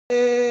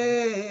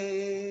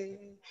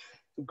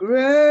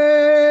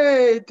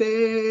great things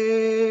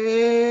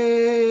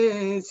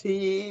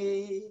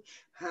he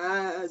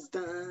has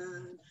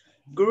done.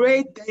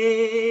 Great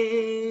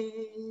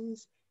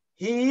things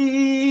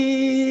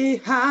he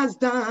has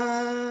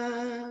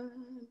done.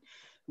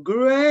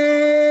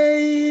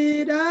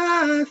 Greater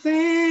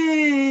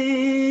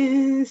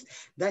things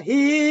that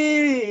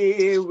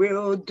he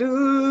will do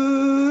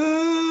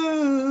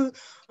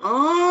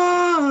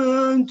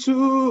unto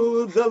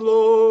the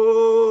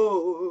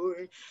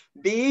Lord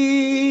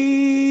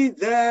be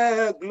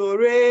the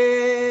glory.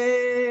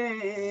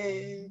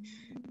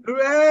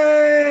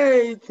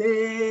 Great things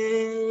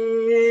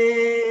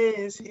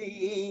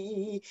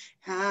he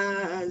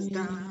has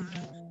done.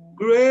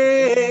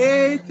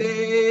 Great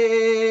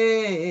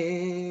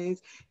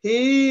things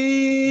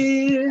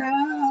he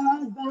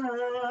has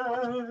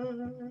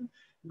done.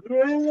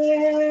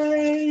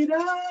 Greater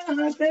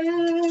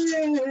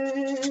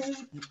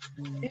things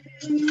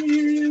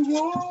he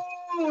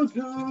will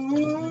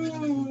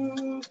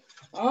do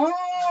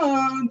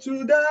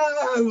unto the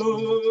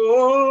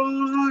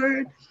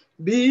Lord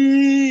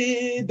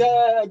be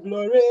the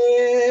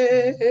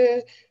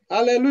glory.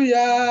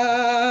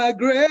 Hallelujah.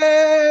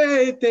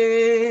 Great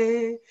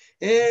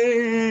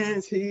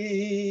things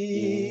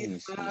he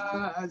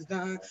has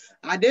done.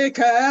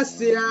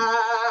 Adekasia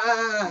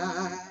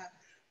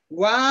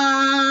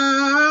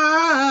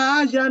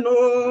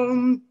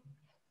Wajanum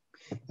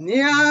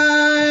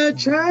Nia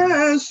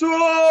Cheso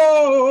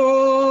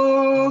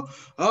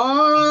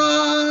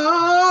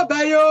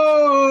Abayo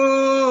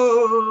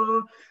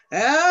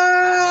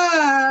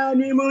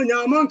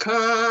Animonyamonka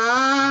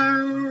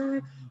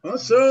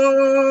Oso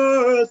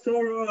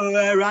Soro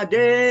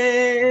Erade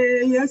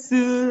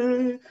Yesu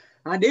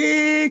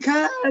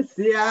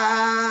Adikasia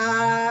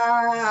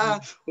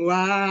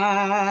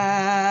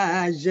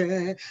Waje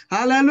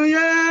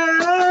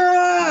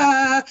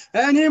Hallelujah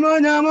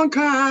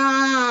Animonyamonka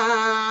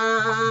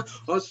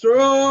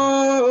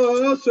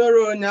Osro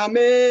Soro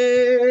Nyame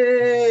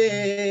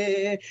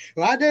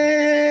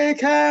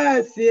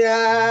Adikasia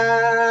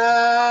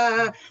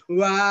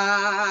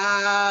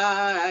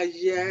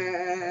Waje.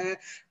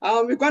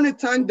 We're going to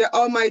thank the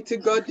Almighty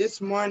God this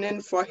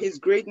morning for his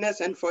greatness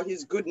and for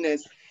his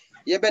goodness.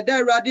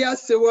 Yebede radia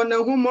se wona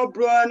humo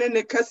bro ne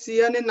ne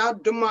kasiye ne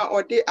naduma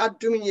ode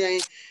adum yen.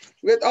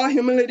 With all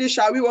humility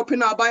shall we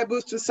open our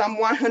Bibles to Psalm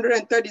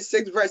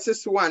 136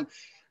 verses 1.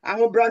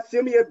 Aho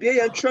brasim ye bie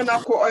ye trona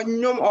ko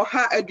onyom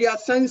oha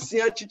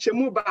aduasansia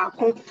chichemu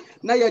baako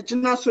na ye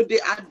gina so de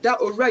ada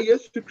owura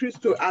Yesu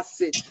Kristo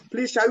ase.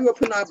 Please shall we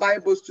open our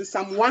Bibles to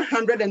Psalm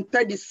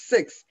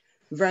 136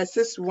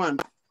 verses 1.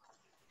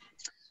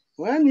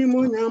 Wani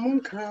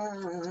munyamunka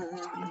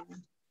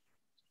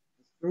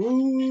I'm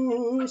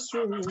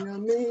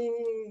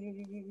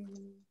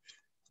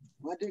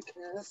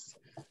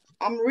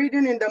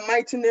reading in the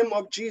mighty name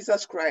of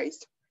Jesus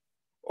Christ.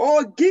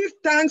 Oh, give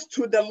thanks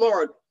to the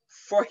Lord,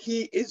 for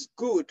he is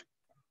good,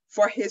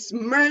 for his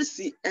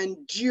mercy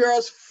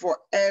endures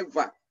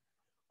forever.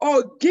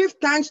 Oh, give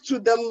thanks to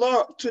the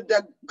Lord, to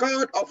the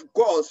God of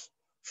gods,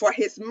 for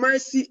his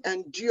mercy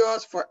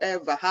endures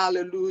forever.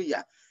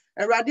 Hallelujah.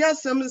 Eradi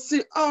asem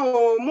si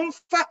oh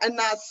mumfa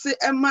anase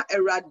ema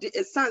eradi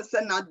esanse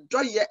na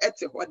doye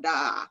ete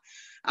hoda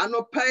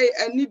anopai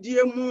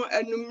anidie mu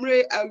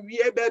enumre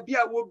awie baabi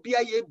a wo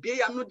bia ye bia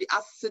ya no de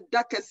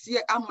aseda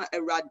kese ama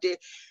erade.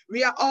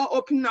 We are all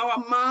opening our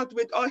mouth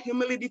with all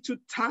humility to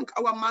thank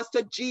our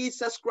Master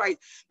Jesus Christ.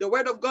 The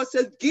word of God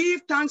says,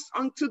 give thanks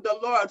unto the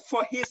Lord,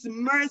 for his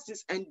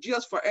mercies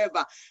endures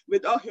forever.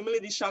 With all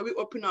humility shall we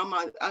open our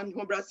mouth and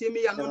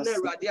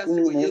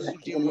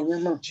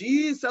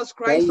Jesus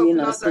Christ of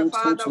Nazareth,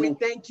 Father, we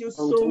thank you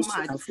so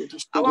much.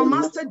 Our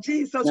Master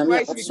Jesus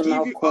Christ, we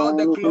give you all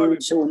the glory.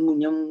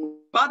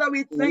 Father,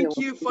 we thank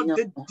you for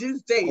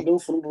this day.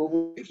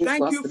 We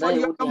thank you for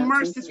your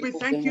mercies. We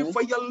thank you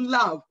for your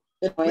love.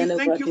 We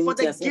thank you for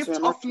the gift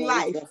of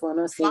life.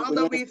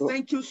 Father, we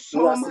thank you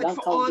so much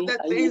for all the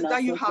things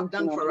that you have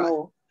done for us.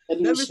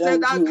 Then we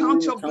said, I'll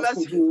count your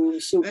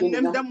blessings and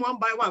name them one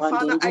by one.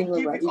 Father, I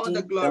give you all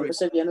the glory.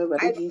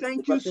 I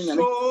thank you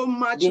so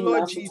much,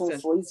 Lord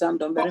Jesus,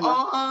 for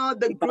all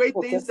the great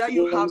things that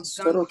you have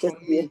done for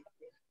me.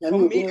 For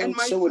me and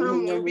my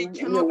family, we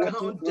cannot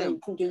count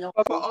them.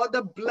 For all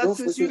the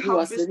blessings you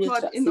have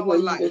bestowed in our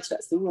life,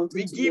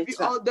 we give you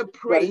all the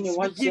praise.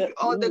 We give you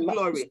all the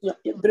glory.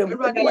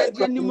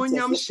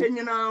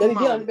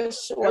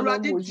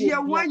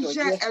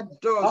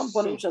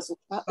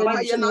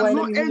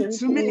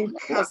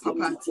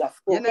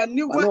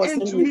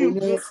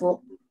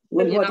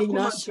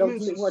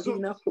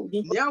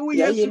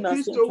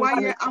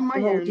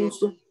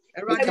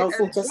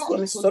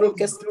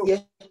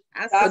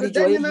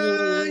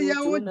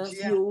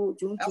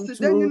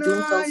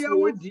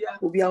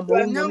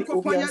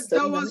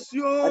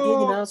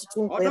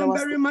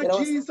 Very much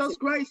Jesus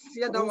Christ,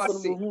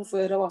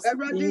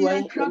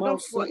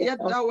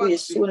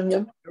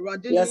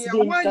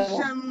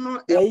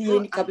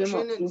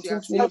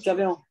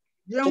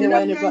 we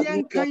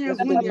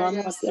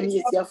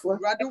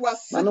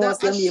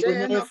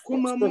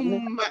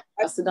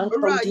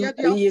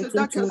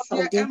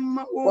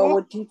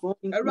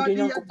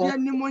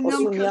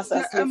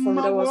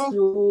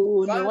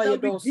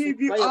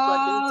give you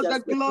all the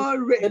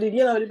glory.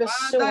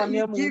 Father,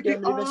 we give you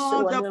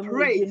all the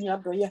praise.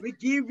 We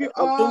give you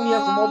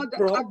all the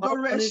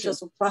adoration.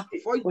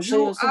 For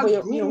you are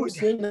good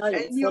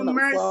and your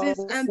mercies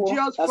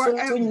endures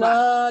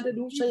forever. We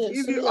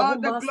give you all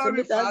the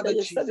glory, Father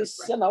Jesus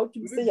Christ.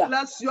 We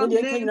bless your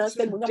name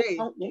today.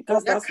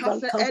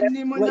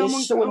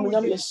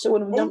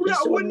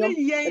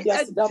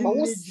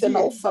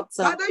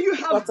 Father, you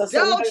have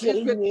dealt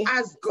it with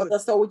us good.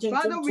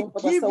 Father, we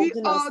give you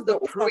all the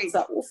praise.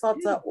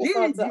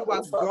 Indeed, you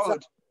are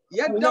God.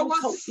 Yet there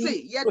was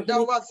say, yet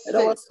there was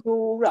say,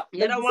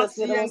 yet there was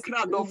say, and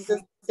crowd of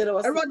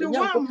Eradi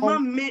one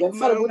man me me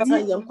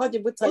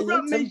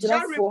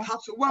jari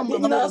pato one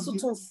man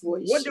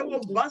what the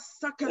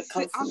basaka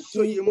se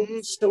aso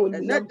yemu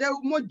and that the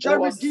mo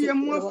jari di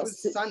mo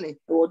afusane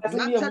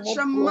na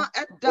tachama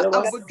edda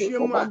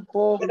abodwema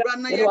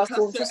rana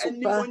yakase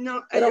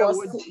animonya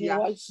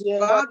ayawodia.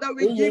 Father,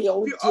 we give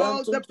you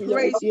all the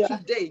praise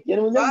today.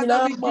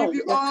 Father, we give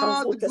you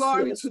all the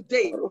glory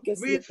today.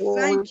 We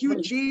thank you,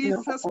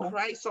 Jesus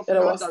Christ of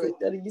Nazareth.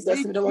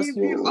 We give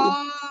you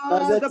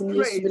all the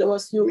praise.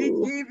 We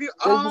give you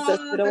all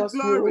the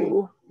glory.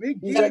 We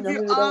give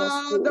you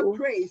all the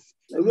praise.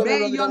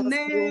 May your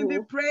name be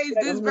praised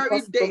this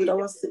very day.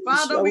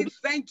 Father, we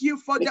thank you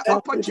for the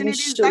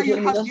opportunities that you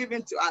have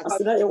given to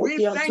us. We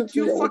thank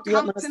you for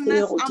counting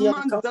us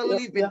among the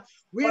living.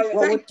 We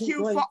thank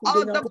you for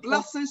all the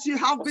blessings you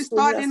have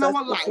bestowed in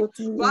our life.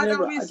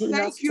 Father, we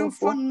thank you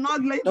for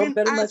not leaving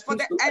us for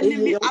the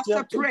enemy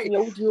after prey.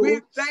 We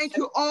thank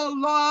you, oh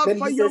Lord,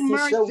 for your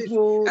mercy.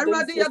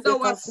 January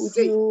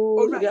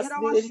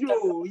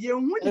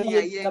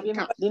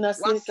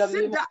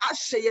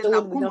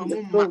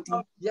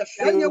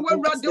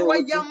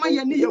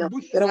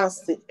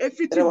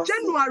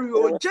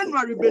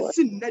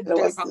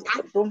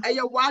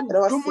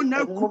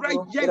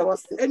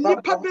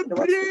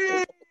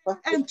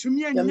and to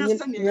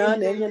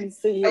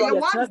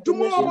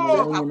me and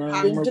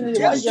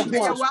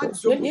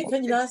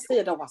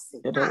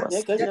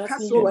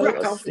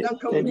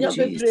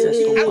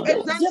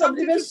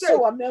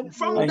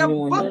from the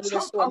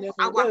bottom of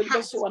our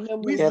hearts,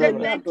 we say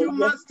thank you,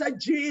 Master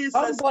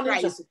Jesus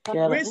Christ.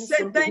 We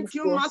say thank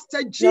you,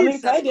 Master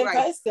Jesus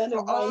Christ,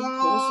 for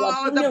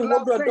all the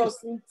blessings,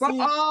 for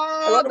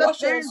all the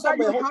things that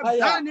you have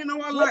done in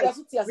our life.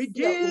 We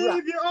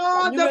give you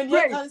all the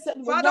praise.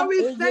 Father,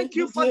 we thank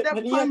you for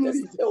the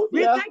families.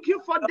 We thank you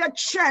for the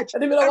church.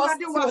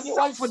 Everybody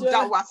was for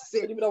that was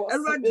it.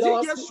 Everybody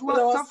was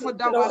for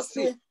that was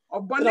it.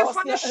 Ọbọne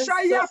fa ne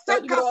hwaya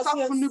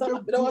sakasa funu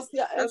bebu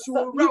eso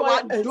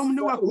rawa dom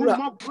ne wa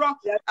humo bro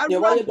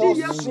awadi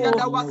yesu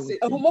da wase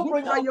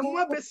bukra ye mu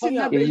abesi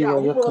na be ya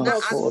na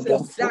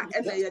aseda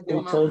ena ye de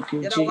ma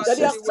that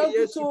is so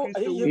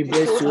we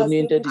bless your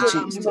name that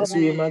Jesus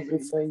we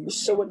magnify you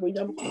show when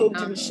you come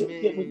to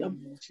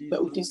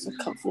but we just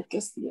come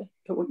focus here.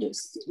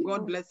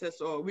 God bless us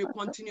all. We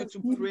continue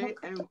to pray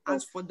and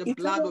ask for the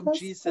blood of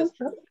Jesus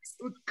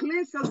to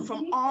cleanse us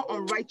from all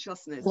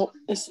unrighteousness.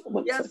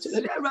 Yes,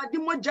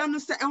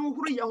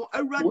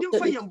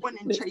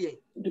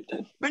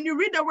 when you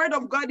read the word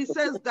of God, it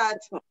says that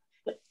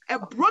a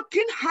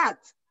broken heart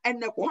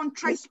and a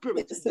contrite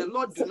spirit the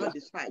Lord do not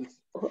despise.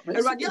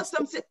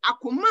 Some say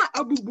akuma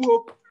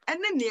abubuo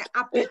ene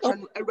apecha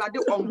no awurade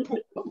ompo.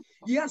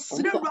 Yes,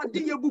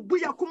 awurade yabubu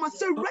yakuma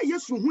se ra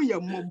Yesu hu ya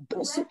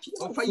mombo.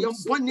 Ofa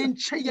yambone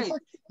ncheye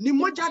ni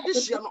moja de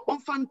hye no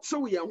omfa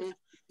ntew ye ho.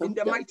 In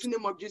the mighty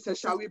name of Jesus,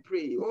 shall we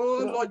pray?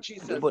 Oh Lord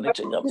Jesus. For the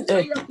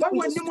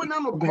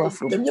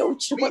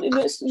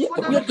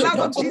blood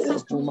of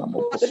Jesus.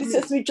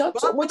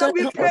 Father,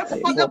 we pray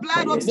for the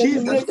blood of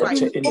Jesus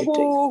Christ.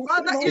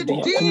 Father, indeed,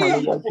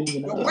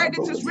 the word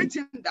it is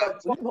written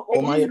that we were born.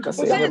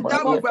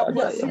 We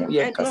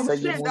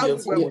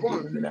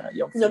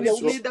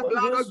plead the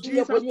blood of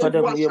Jesus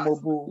to wash us.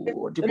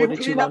 We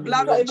plead the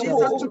blood of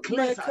Jesus to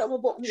cleanse us. We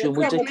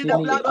plead the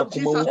blood of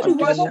Jesus to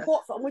wash us.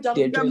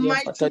 In the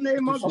mighty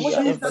name of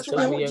Jesus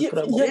Christ.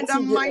 In the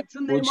mighty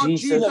name of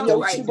Jesus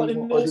Christ.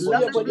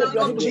 Let the blood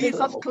of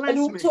Jesus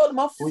cleanse me.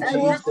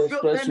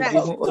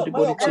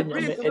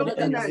 Every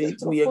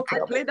filthiness. I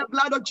play the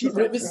blood of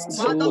Jesus.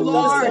 Father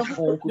Lord,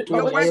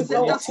 your word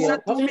said just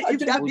said to me, if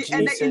there be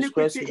any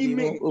iniquity in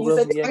me,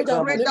 I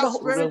pray the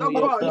Spirit of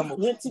God.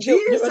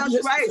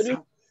 Jesus Christ.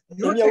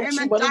 You came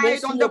and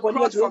died on the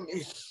cross for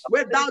me.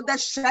 Without the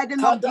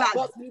shedding of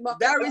blood,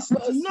 there is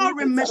no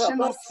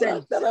remission of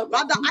sin.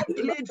 Father, I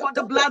plead for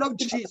the blood of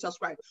Jesus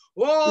Christ.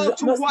 Oh,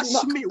 to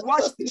wash me,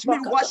 Lord.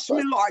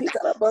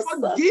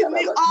 Forgive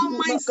me all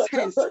my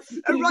sins.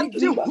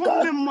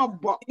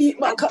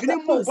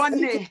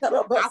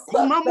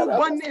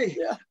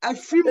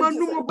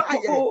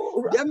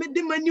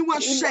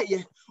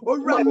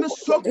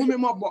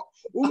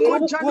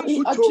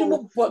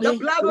 The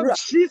blood of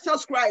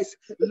Jesus Christ,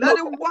 let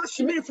it wash wash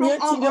me from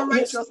all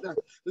unrighteousness.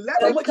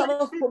 Let it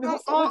cleanse me from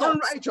all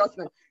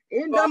unrighteousness.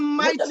 In the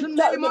mighty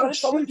name of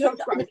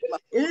Jesus Christ.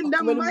 In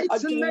the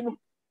mighty name of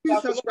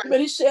Jesus Christ.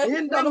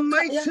 In the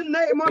mighty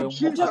name of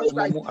Jesus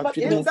Christ.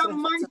 In the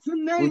mighty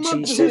name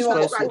of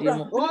Jesus Christ.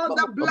 Oh,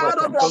 the blood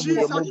of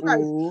Jesus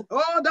Christ.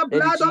 Oh, the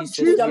blood of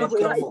Jesus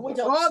Christ.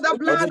 Oh, the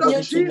blood of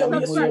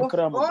Jesus Christ.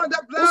 Oh,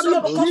 the blood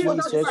of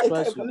Jesus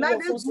Christ. Let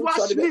it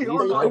wash me,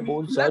 oh Lord.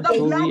 Let the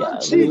blood of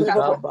Jesus.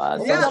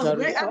 Yes,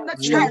 we and the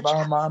church.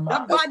 The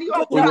body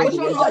of Christ,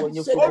 oh Lord.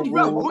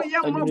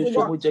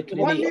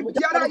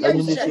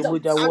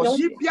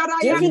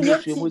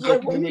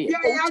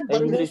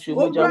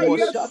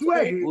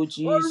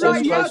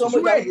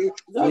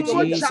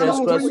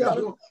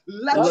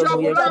 Let your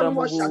blood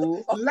wash us.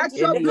 Let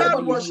your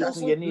blood wash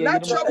us.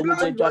 Let your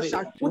blood wash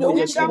us.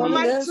 In the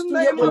mighty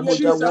name of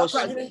Jesus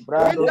Christ.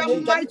 In the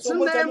mighty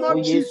name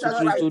of Jesus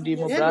Christ.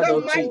 In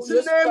the mighty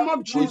name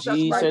of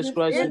Jesus Christ.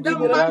 In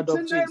the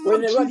mighty name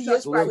of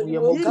Jesus Christ.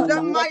 In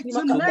the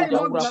mighty name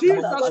of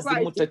Jesus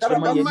Christ.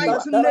 In the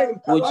mighty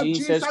name of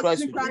Jesus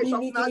Christ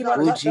of Nazareth.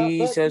 Oh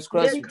Jesus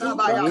Christ,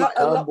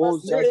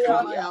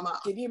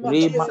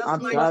 Rema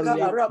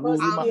Antari,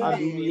 Rima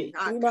Aduri,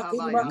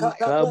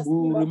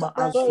 Kaburima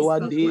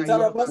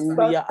Aswaderia,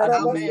 Furia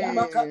Aduria,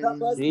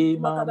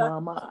 Rema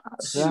Mama,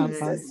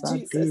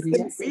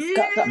 Rapasateria,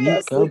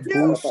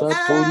 Ikabusa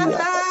Toria,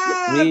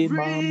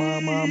 Rema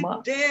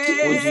Mama,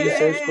 oh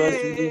Jesus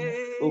Christ,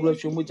 oh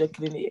bless you, Muja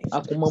Clinic,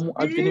 Akumamu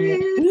Adrimu,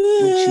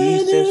 oh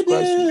Jesus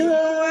Christ,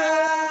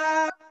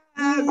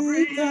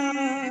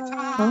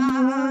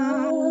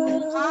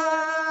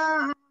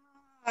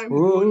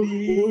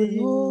 Holy,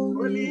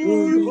 holy,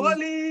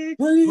 holy,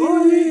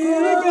 holy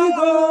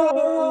God,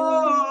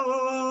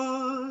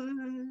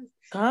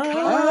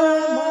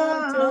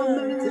 come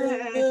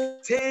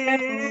and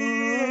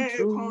take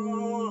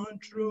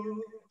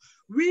control.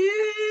 We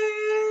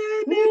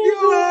need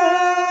you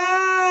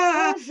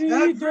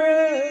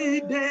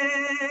every day.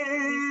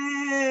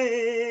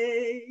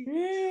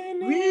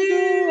 We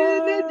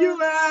need you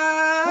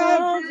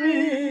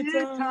every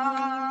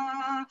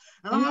time.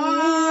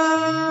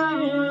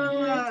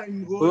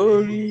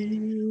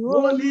 Holy,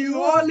 holy,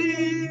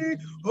 holy,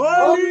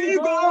 holy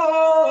God,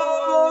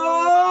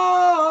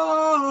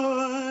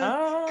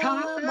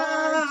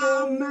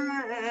 come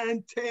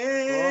and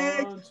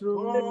take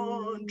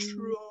control.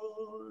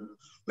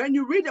 When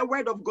you read the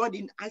word of God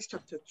in Acts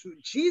chapter 2,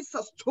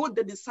 Jesus told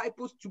the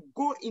disciples to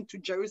go into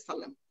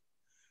Jerusalem,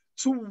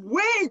 to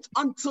wait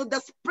until the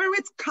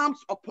Spirit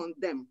comes upon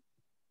them.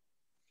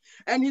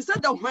 And he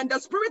said that when the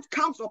Spirit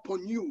comes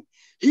upon you,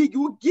 he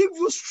will give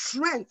you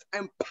strength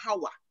and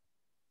power.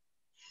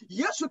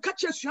 Yes, you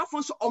catch us. You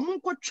have so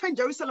omunko train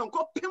Jerusalem.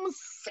 Go pim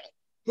se.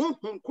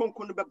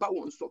 Konko ne beba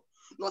won so.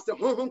 No say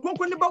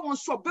konko ne beba won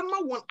so.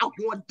 Bema won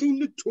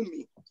ahoɔden to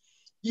me.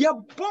 Ye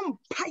bom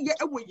pa ye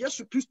ewo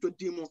Yesu Kristo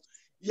dimo.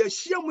 Ye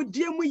hia mu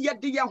die mu ye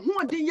de ye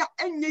hoɔden ya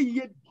enye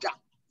ye da.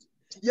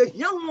 Ye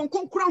hia won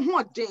konkora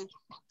hoɔden.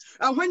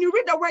 And when you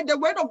read the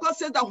word of God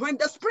says that when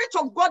the Spirit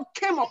of God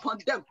came upon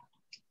them,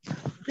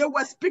 they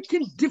were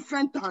speaking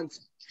different tongues.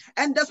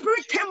 And the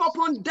Spirit came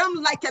upon them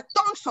like a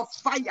tongues of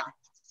fire.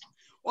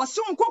 Or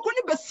so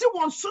unkokoni besi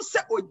won so se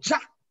oja.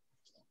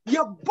 Ye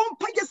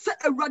bompa ye se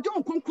awrade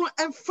unkokon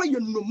emfa ye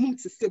nomum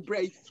te se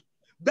brave.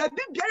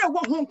 Baby biara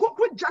wo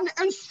unkokon jane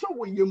enso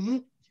wo ye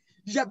mu.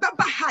 Ye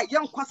beba ha ye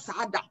nkwa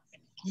saada.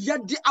 Ye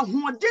di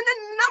ahoɔden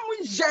nam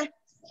ye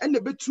ene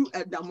betu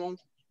edamon.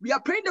 We are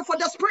praying for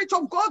the Spirit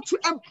of God to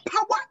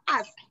empower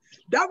us,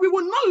 that we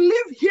will not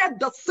live here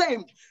the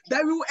same,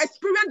 that we will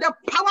experience the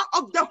power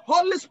of the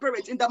Holy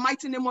Spirit. In the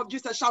mighty name of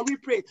Jesus, shall we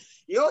pray?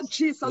 Yo,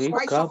 Jesus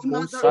Christ of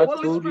Nazareth,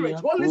 Holy Spirit,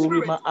 Holy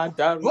Spirit,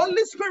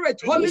 Holy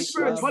Spirit, Holy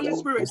Spirit, Holy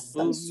Spirit.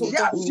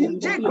 Yes,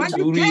 indeed, when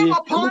you came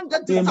upon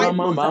the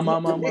disciples,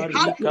 they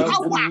had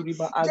power,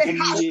 they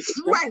had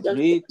strength.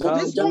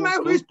 This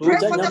moment we pray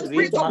for the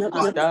Spirit of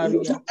God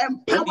to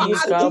empower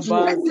us, to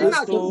strengthen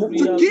us,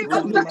 to give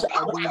us the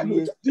power.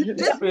 In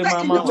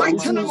the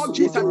mighty name of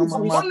Jesus,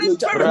 Holy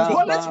Spirit,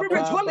 Holy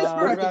Spirit, Holy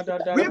Spirit,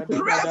 we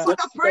pray for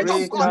the Spirit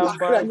of God.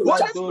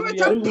 Holy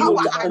Spirit, empower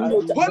us.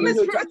 Holy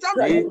Spirit,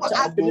 empower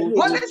us.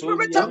 Holy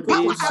Spirit,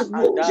 empower us.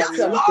 Yes,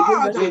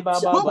 Lord.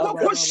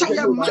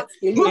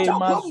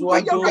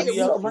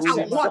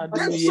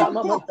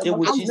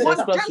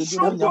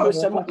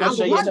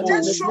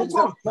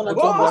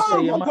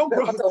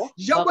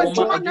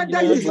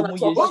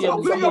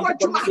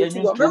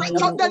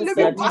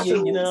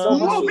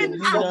 Moving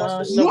us,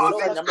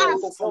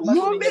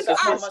 moving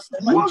us,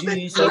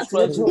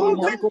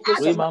 moving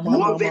us,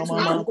 moving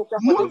us,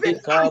 moving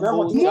us,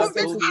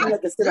 moving us.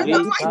 In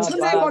the mighty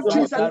name of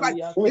Jesus Christ.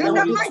 In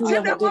the mighty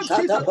name of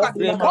Jesus Christ.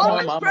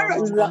 Holy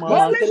Spirit,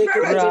 Holy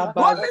Spirit,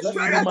 Holy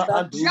Spirit.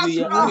 Yes,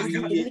 Lord.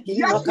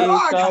 Yes,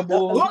 Lord.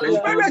 Holy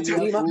Spirit.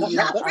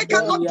 Yes, we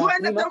cannot do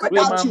anything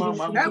without you.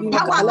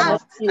 Empower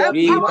us.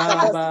 Empower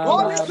us.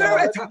 Holy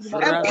Spirit.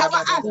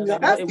 Empower us.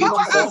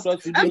 Empower us.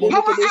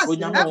 Empower us.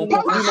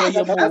 Empower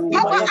us.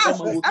 Empower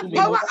us.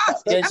 Empower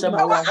us.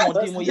 Empower us.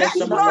 Yes,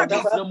 Lord.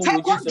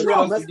 take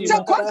control,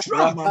 take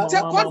control,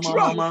 take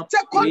control,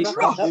 take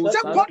control,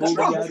 take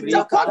control,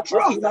 take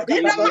control.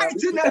 In the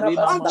mighty name of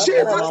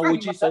Jesus Christ.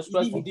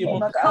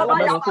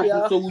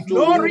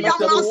 Gloria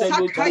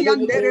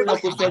Masakayandere.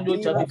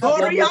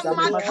 Gloria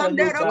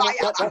Makandere.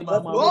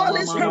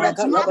 Holy Spirit,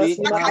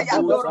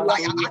 Masakayandoro.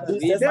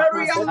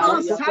 Gloria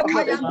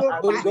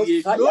Masakayandoro.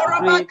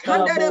 Gloria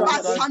Makandere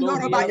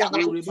Basandoro.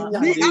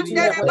 Ni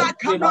andere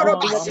Bakandoro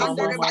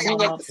Basandere.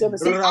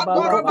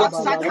 Agoro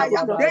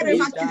Basakayandere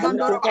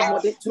Makandoro.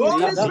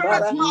 Holy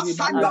Spirit,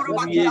 Masandoro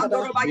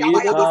Bakandoro.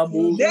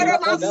 Nere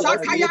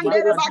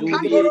Masakayandere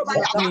Bakandoro.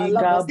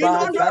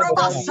 Inondoro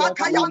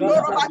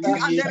Basakayandoro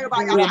Bakandere.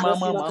 Nere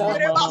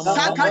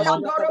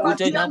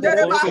Basakayandoro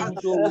Bakandere.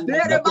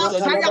 Nere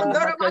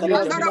Basakayandoro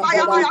Bakandere.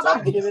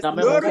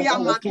 Gloria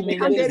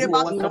Makandere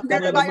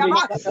Basandere.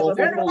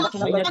 Nere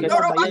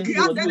Basakayandoro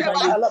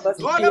Bakandere.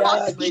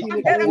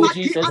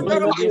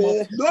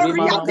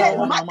 Gloria de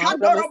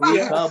Makandoro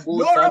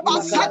Nora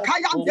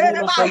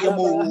Basakayandere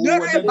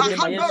Nere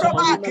Bakandoro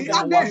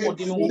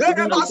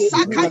Nere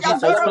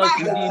Basakayandoro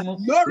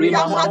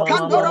Gloria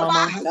Makandoro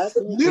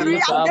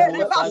Gloria de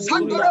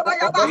Basandoro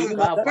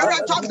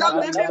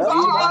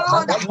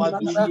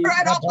Spirit of the living God,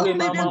 Spirit of the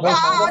living God,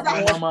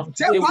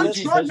 take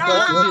control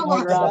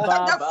now.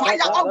 Let the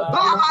fire of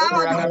God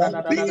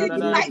be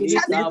ignited in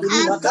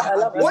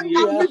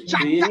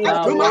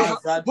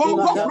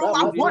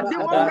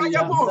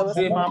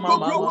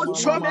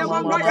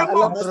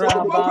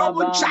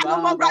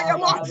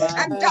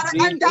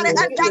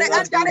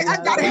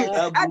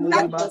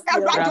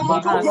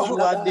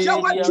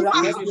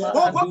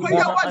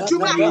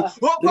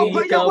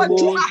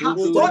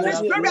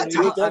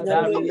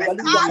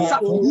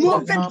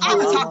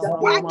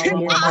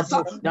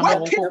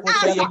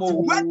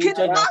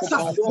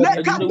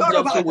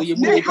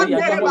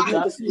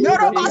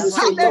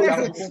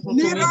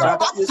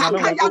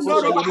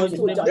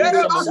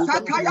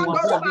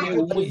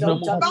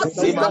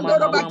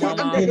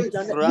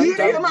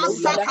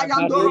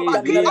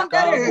us.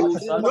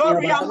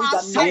 Moving us,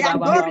 working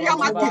us,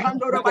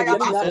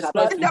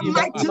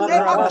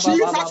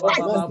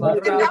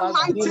 in the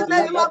mighty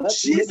name of Jesus Christ, in the mighty name of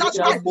Jesus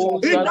Christ,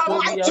 in the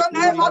mighty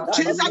name of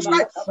Jesus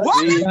Christ,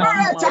 Holy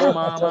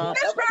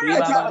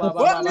Spirit,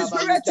 Holy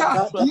Spirit,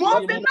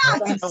 moving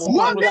us,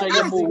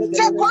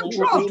 take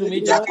control,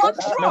 take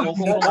control,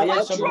 take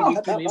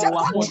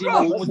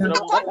control,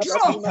 take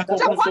control,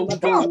 take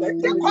control,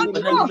 take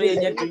control,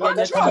 take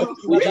control.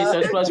 We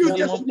need you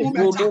this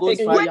moment.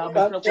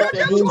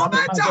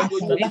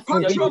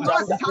 Control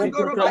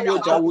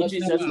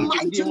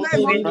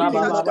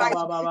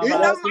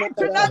my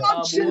mighty name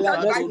of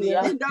Jesus Christ.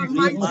 In the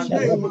mighty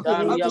name of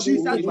Jesus Christ. In the mighty name of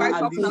Jesus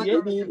Christ of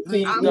Nazareth.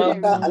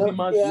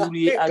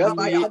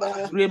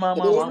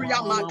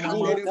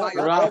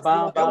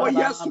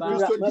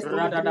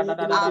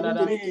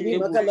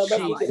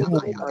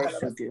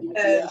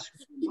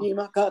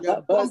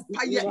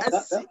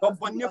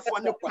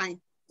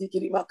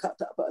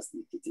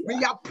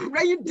 We are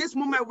praying this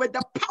moment with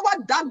the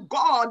power that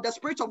God, the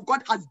Spirit of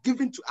God, has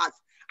given to us.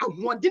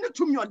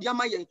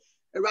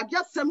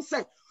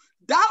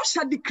 Thou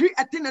shalt decree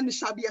a thing and it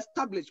shall be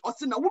established. Or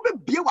say, "Now we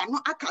be one no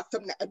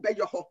akasem na ebe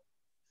yo ho."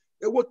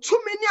 E wo too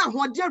many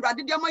ahode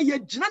awrade de ma ye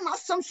gina na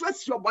asem so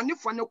asi obone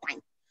fo ne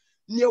kwan.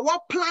 Ne wo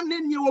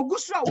planning ne wo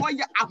gusu a wo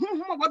ye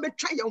ahonhom wo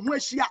betwa ye ho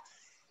ahia.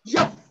 Ye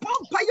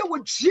pompa ye wo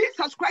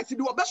Jesus Christ de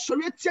wo be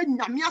sori etia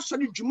nyame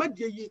asori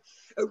dwumadie yi.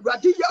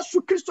 Awrade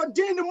Yesu Christo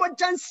din ne mo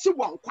jansi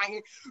won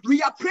kwan. We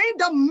are praying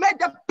that may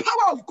the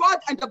power of God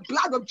and the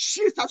blood of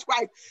Jesus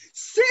Christ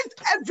seize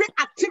every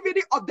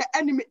activity of the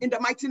enemy in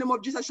the mighty name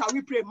of Jesus. Shall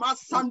we pray?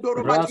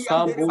 Masandoro baki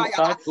andere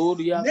baya.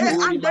 Ne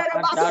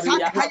andere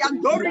basaka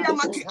yandori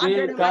amaki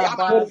andere baya.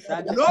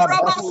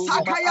 Lora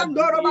basaka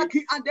yandoro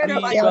baki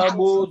andere baya.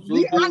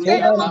 Ni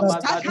andere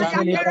basaka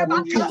yandere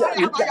baki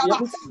baya.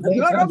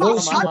 Lora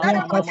basaka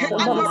baki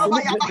andere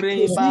baya.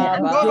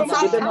 Andoro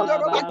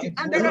masandoro baki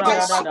andere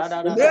baya.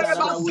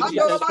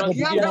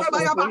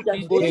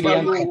 In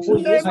the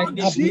mighty name of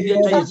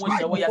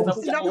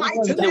Jesus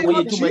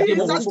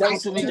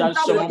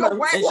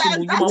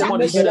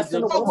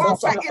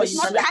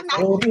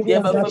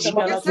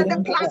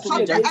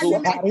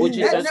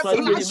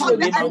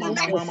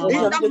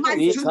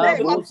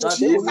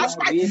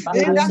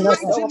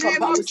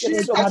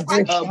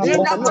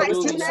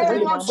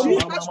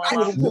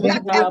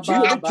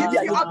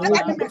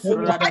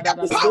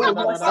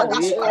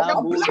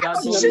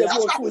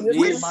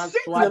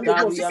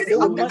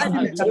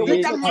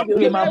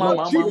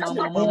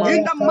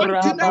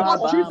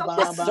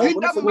Christ, in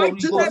the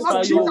mighty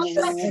name of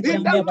Jesus, in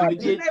the mighty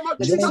name of Jesus,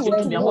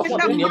 in the mighty name of Jesus, in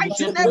the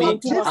mighty name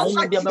of Jesus,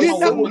 in the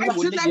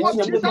mighty name of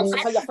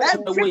Jesus,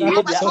 every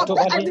power of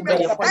the enemy,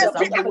 every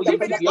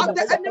activity of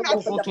the enemy,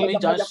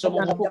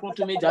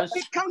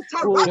 we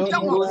counteract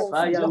them all.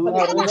 The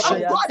power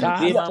of God,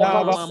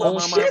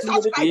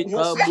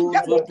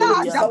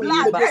 Jesus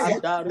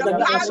Christ, the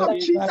blood of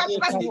Jesus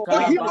Christ,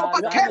 for He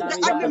overcame the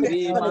enemy.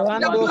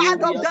 The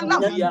blood of the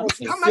Lamb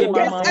come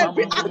against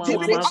every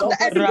activity of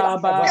the enemy.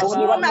 This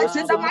moment,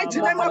 in the mighty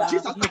name of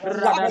Jesus,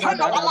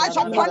 upon our lives,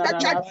 upon the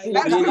church,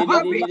 every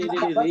hurry,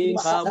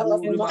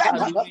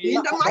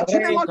 in the mighty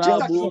name of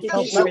Jesus,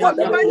 yes, you want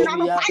to burn your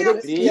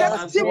fire.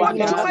 Yes, you want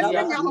to burn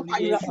your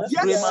fire.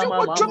 Yes, you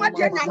want to burn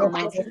your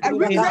fire. And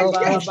we pray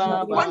here,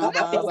 when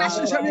nothing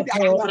necessary,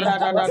 Jesus Christ,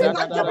 in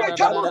the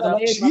mighty name of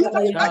Jesus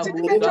Christ,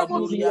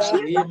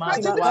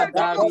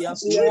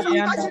 in the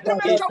mighty name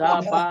of Jesus Christ, we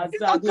come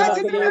against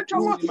every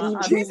activity of the enemy in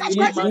Jesus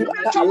Christ.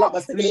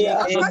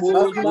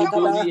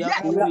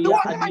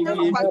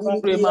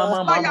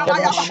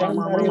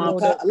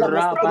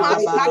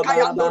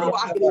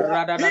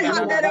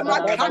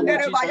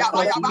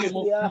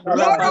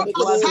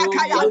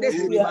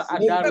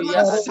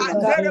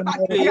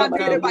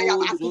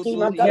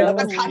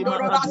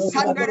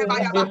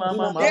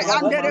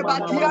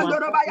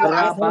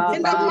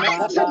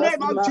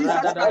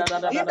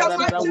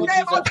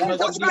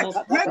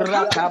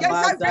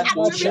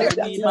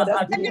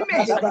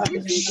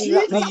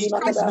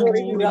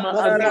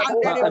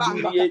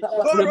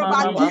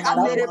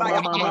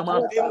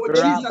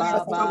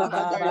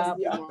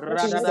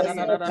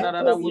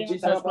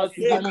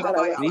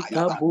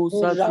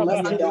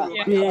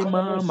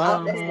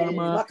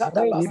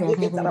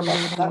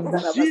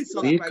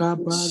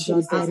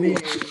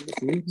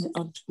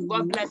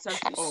 God bless us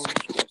all.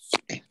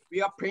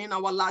 We are praying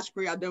our last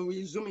prayer, then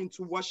we zoom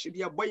into worship.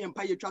 We are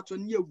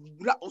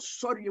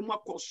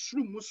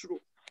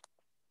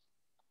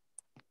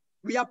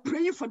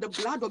praying for the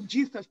blood of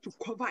Jesus to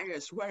cover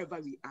us wherever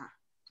we are.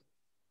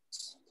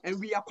 And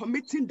we are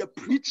committing the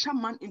preacher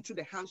man into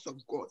the hands of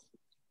God,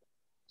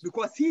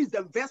 because he is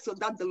the vessel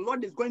that the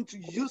Lord is going to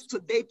use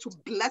today to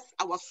bless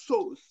our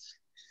souls.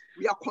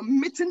 We are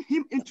committing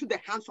him into the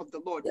hands of the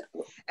Lord.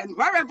 And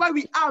wherever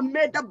we are,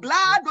 may the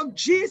blood of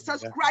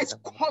Jesus Christ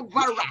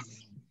cover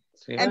us.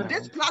 And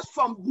this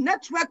platform,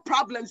 network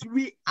problems,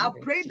 we are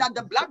praying that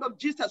the blood of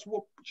Jesus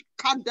will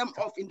cut them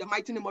off in the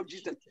mighty name of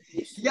Jesus.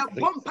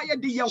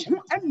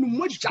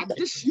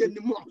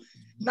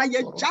 Na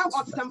ye jam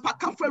of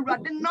sempaka for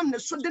radin nam ne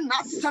so de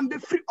na sambe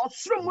free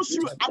osro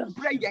musru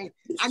abrayen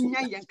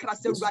anya yen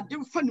krase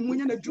radin fa ne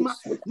munya na djuma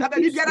na ba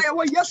bibiara ye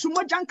wo yesu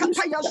mo janka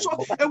ta ye so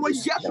e wo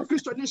yesu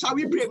Kristo ni shall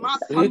we pray ma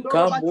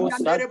sandoro ba ti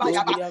andere ba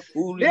ya ba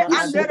le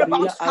andere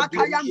ba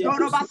saka ya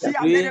ndoro ba si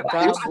andere ba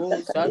ya ba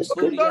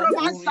ndoro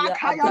ba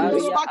saka ya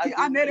ndoro ba ti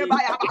andere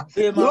ba ya ba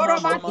ndoro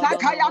ba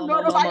saka ya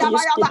ndoro ba ya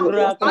ba ya ba.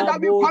 Father,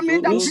 we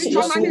commit the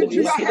preacher man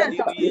into your hands.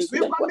 We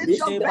commit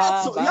your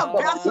vessel, your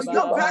vessel,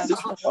 your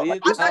vessel.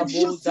 Father,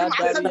 use him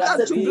as a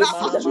vessel to bless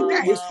us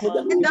today.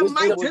 In the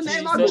mighty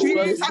name of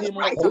Jesus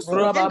Christ.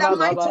 In the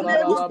mighty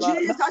name of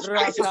Jesus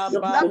Christ.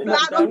 The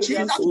blood of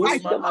Jesus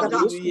Christ, Lord.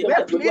 We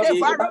plead it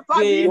wherever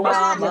we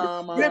are.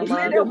 We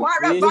plead it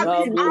wherever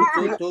we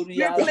are.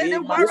 We plead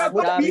it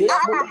wherever we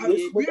are.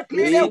 We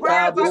plead it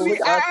wherever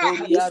we are.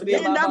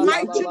 In the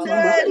mighty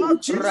name of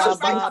Jesus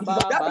Christ.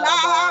 The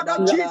blood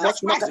of Jesus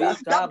Christ.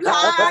 The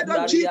blood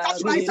of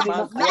Jesus Christ.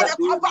 Let it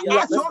cover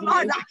us, oh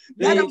Lord.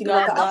 Let the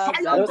blood of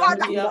fire, oh God,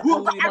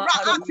 move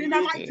around us in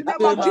the mighty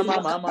name of Jesus.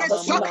 We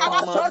soak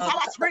our souls,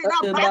 our spirit,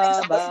 our bodies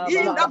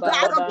in the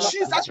blood of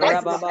Jesus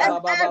Christ. And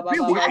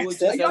everywhere,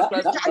 your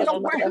picture, your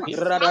word,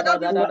 Father,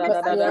 we commit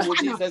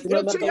that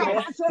into your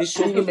hands, oh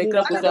God.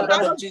 The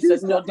blood of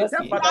Jesus, the blood of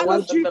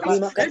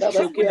Jesus, and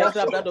show us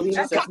so.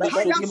 And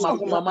Kataya so.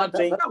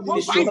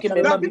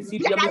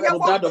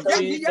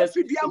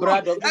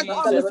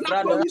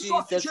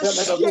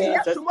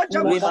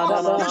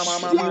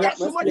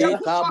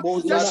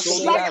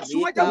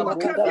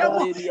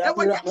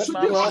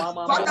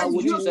 Father,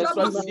 use them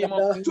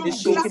to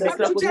bless us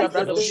today.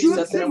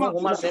 Use him.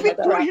 Speak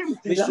through him.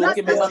 Let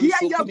us hear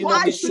your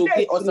voice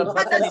today.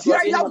 Let us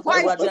hear your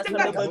voice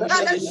today.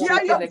 Let us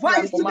hear your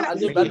voice today.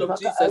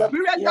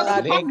 Spirit of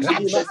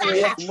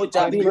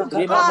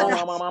the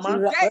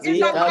in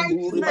the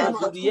mighty name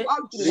of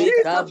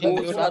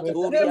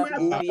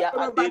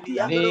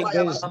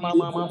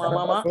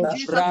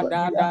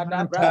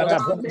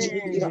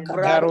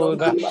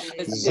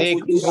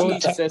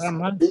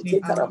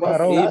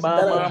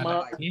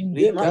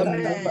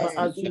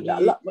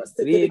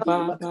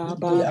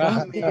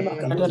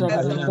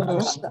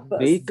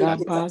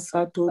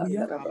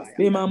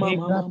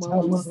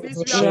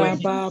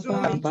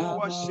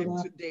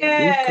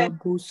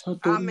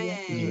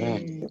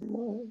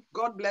Amen.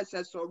 God bless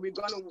us. So we're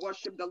going to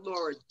worship the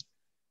Lord.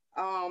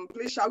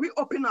 Please, shall we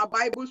open our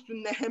Bibles to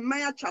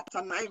Nehemiah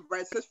chapter 9,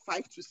 verses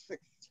 5 to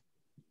 6.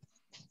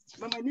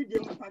 Mama, I need you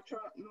to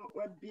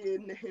be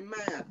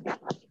Nehemiah.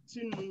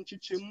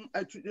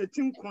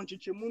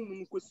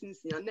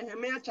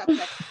 Nehemiah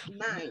chapter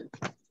 9.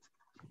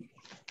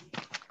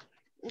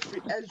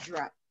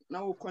 Ezra.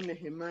 Now we'll call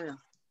Nehemiah.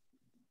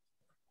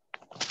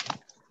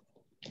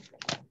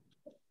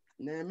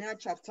 Nehemiah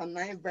chapter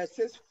 9,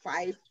 verses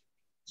 5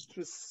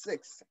 to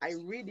 6. I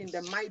read in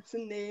the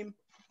mighty name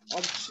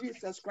of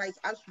Jesus Christ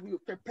as we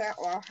prepare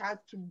our heart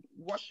to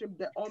worship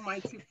the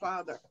Almighty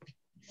Father.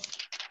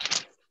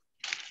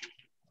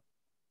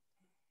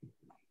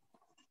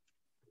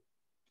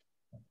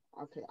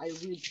 Okay, I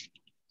read.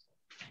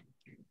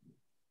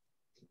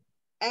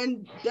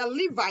 And the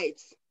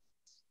Levites,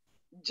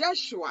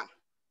 Joshua,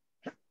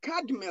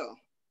 Kadmiel,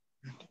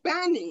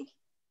 Bani,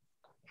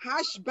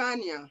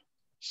 Hashbania,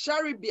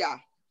 Sherebiah,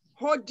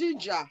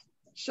 Hodijah,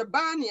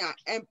 Shabania,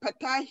 and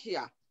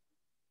Pethahiah,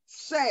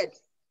 said,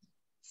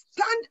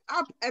 stand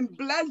up and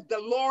bless the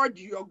Lord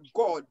your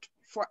God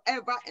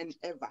forever and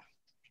ever.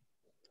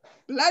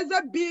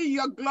 Blessed be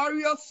your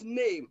glorious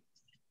name,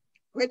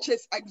 which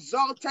is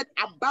exalted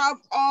above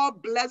all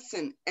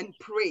blessing and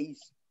praise.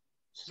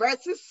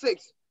 Verse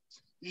 6,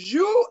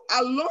 you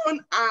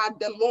alone are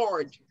the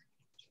Lord.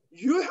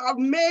 You have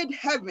made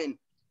heaven,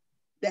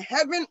 the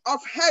heaven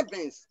of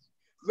heavens,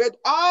 with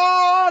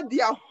all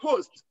their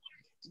hosts,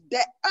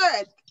 the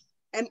earth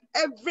and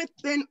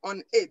everything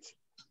on it,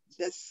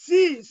 the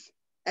seas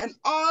and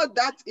all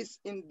that is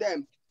in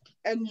them,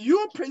 and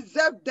you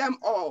preserve them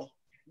all.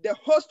 The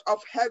host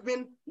of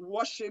heaven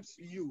worships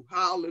you.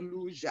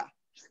 Hallelujah.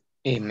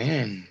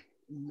 Amen.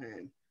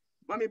 Amen.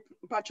 Mami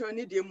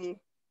patroni demu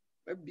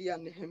bia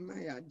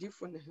Nehemiah,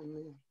 difo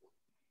Nehemiah.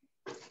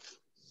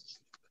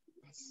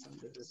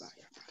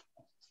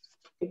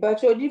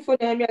 Patro difo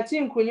Nehemiah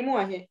tin kunyimu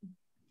ahe.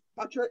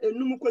 Patro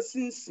enum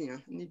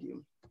kosinsia ni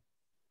demu.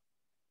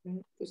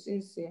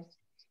 Kosinsia.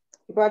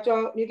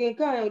 Patro you can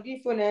kan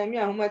difo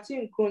Nehemiah homa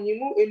tin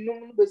kunyimu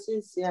enum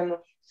besinsia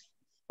no.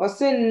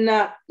 Osen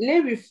na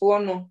Lewifo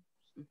no.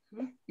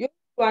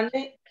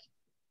 Yoane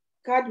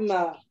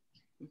Kadma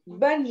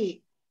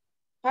Bani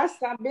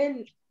Hasa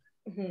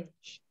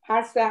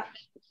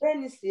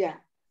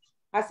Benisia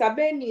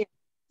Hasabenia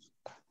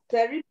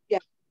Teribia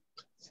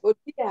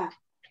Odia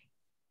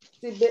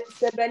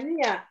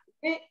Sebania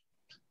ne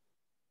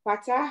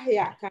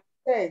Pethahiah can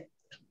say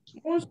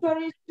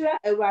Monstory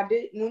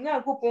Ewade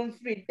Munyankopon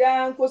free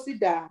dan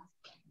kosida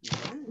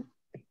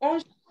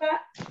Onsha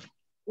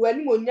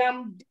wani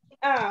monyam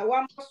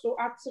wamaso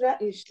atra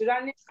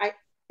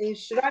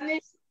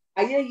inshirane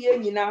ayeye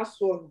nyina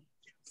so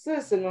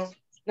sis no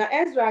na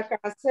Ezra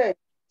can say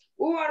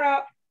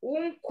Uwara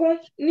wonko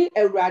ni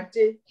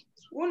Ewade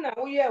wona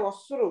woye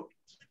osoro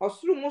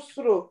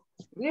musoro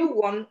ni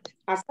won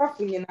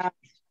asafu nyina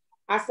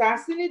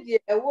asase ni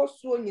de ewo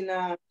so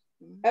nyina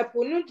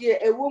epo no de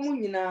ewo mu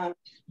nyina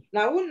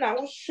na wona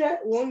wo hwe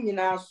won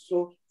nyina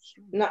so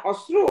na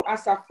osoro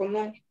asafu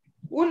no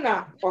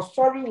wona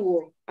osori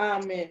wo.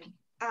 Amen.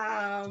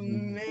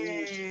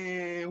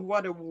 Amen.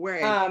 What a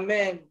word.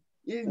 Amen.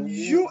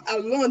 You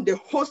alone, the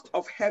host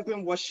of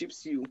heaven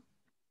worships you.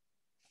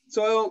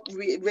 So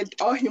with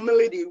all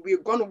humility, we're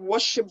going to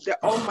worship the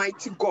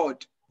Almighty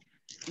God.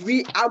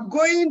 We are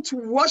going to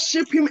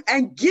worship him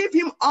and give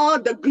him all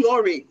the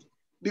glory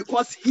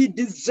because he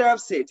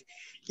deserves it.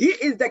 He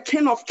is the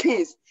King of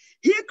Kings.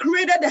 He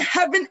created the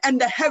heaven and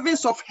the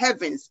heavens of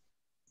heavens.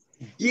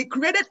 He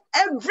created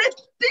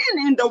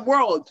everything in the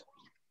world.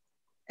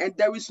 And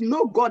there is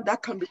no God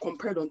that can be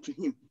compared unto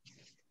him.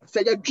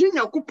 Say your dream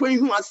Yankupon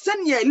who are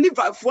sending a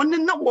liver for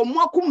no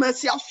more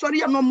mercy.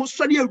 Sorry, I'm almost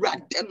sorry.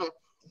 Omo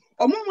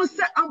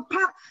say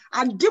ampa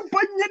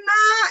adebonyina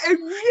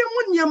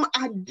ewiemu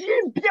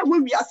adebia we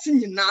wiase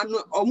nyina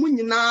no omo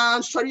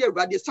nyina sori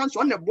awurade sanso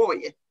on the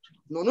boy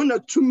no na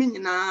tumi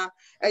nyina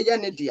eye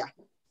ne dia.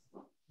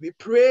 We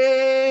praise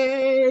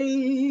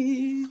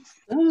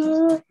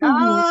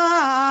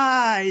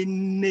thy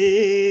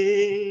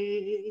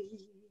name,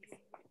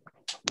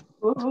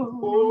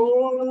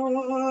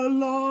 oh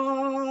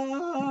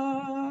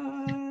Lord.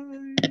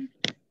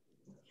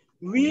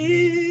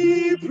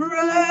 We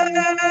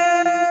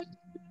praise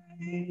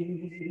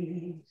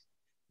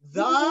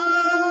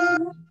thy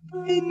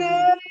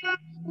name,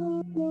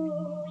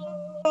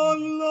 oh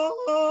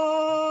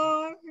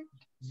Lord.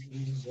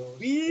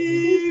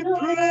 We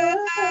praise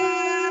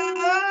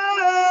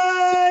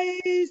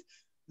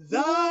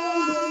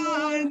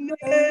thy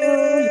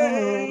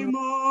name,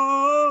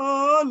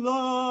 oh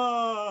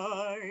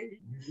Lord.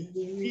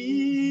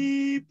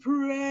 We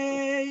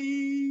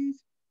praise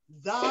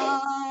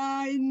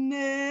thy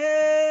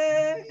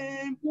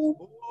name,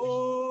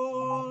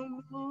 oh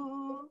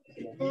Lord.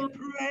 We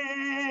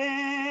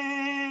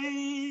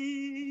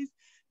praise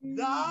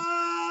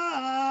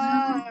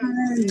thy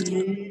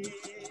name.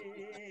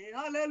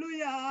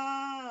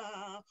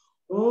 Hallelujah.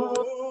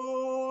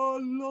 Oh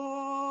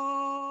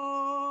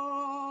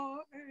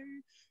Lord,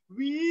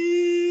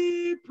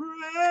 we praise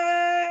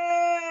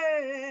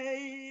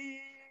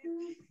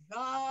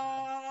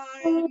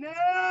thy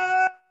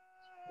name,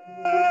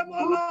 oh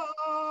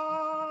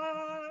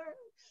Lord.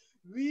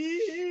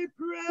 We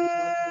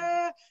praise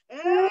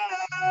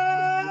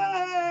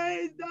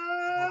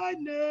thy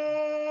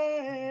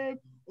name,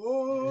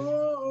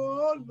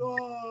 oh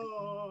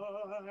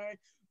Lord.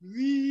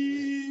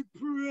 We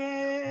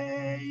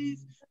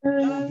praise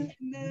thy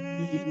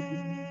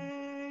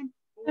name,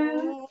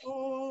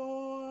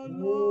 oh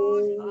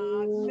Lord.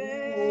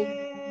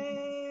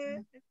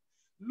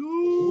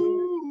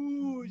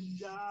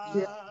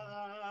 Hallelujah.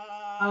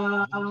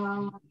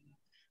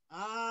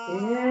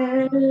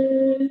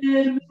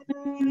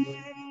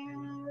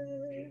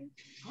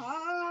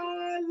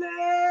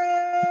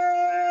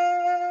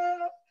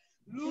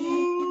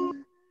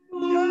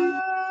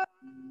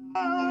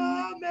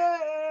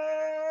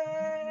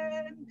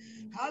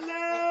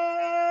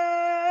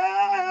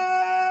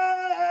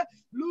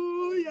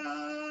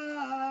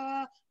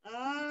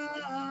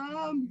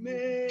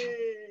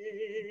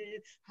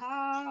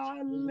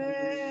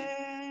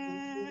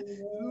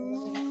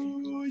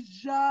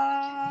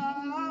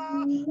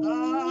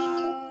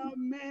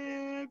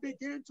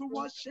 to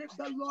worship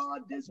the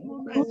Lord this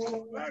moment.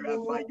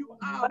 Wherever you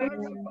are,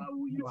 wherever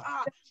you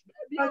are.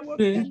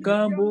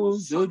 Rekabo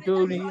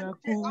Zodoria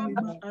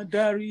Kurima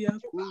Adaria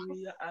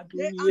Kuria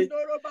Aduye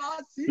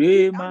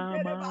Rema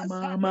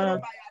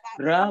Mama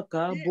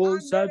Rakabo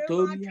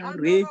Satoria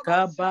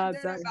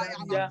Rekabaza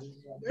Daria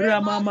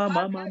Rama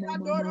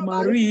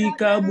Mama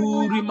Rika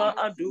Burima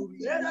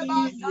Aduria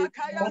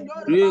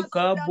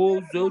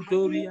Rekabo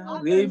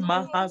Zodoria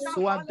Rema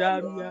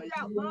Haswadaria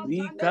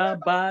Rika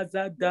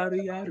Baza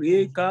Daria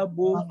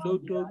Rekabo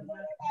Zodoria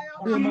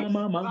Mama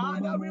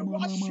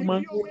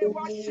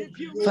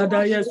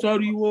Father, yes,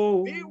 sorry,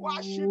 wo.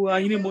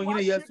 I need more.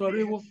 Yes,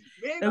 sorry, wo.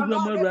 Every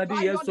mother,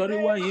 yes, sorry,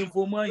 why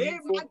info, my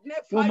info.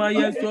 Woman,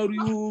 yes, sorry,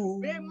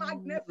 wo.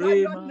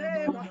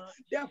 Mama.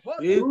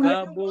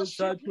 Rekabo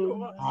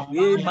Satoria,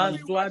 Rema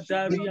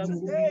Swadaria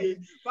Kurie,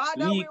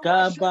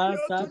 Ikaba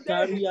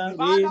Sataria,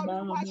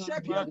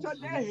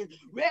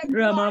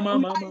 Rema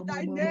Mama,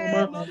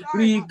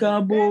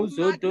 Rikabo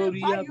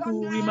Sotoria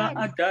Kurima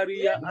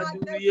Adaria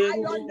Adurie,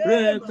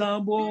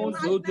 Rekabo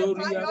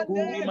Sotoria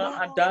Kurima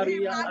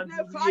Adaria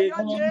Adurie,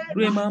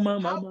 Rema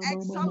Mama,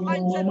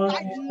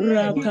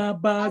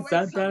 Rakaba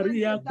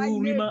Sataria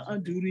Kurima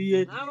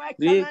Adurie,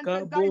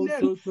 Rekabo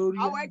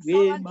Sotoria,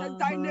 Rema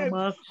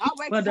Mama.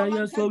 Father,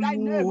 yes, sorry,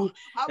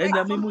 and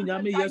Yamimu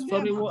Yami, yes,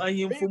 sorry, I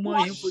am for my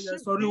info,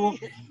 yes, sorry,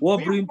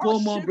 what bring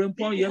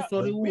Brimpon, yes,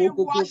 sorry,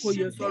 Coco,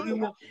 yes, sorry,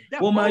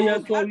 my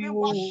yes, sorry,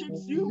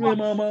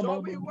 Mama,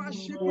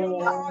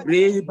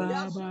 Re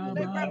Baba,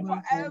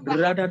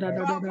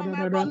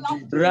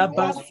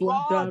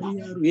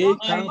 Rabaswataria, Re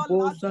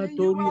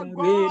Caposatoria,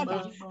 Re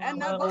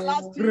Mama,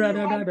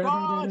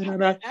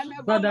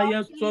 Father,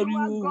 yes, sorry,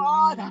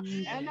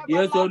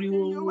 yes, sorry,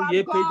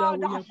 ye Peda,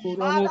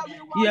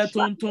 ye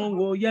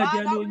Tonton, ye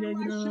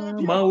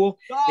Diano, Mao,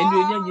 and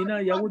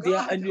Yanyina,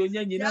 Yawodia, and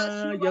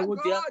Yanyina,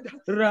 Yawodia,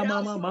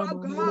 Rama,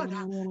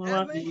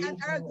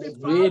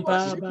 Re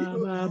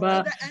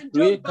Baba,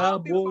 Re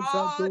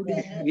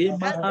Caposatoria, Re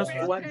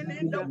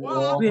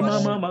Mahaswataria, Re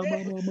Mama,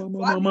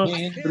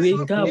 Re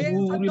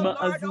Caburima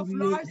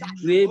Azurie,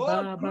 Re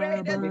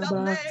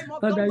Baba,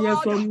 Father,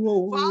 yes, sorry,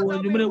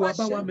 and you may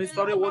waba, me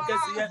sorry, workers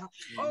here,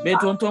 me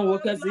tonton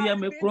workers here,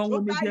 me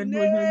crown, me dear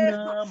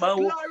no Mao,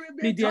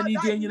 me dear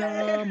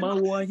Nidia,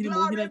 Mao, him,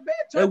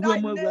 a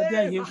woman,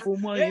 rather him for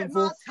my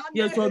info.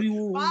 Yes, sorry,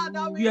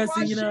 we are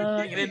singing,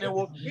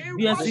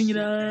 we are singing,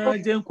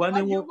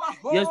 Jenquane,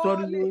 yes,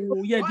 sorry,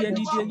 yeah, dear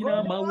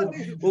Nidia, Mao,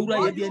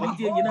 oh, dear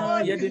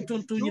Nidia, yeah, the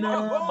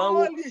Tontunina,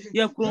 Mao,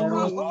 yeah, crown.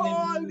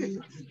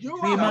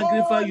 We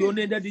magnify your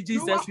name, Daddy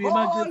Jesus. We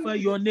magnify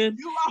your name.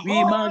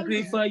 We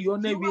magnify your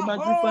name. We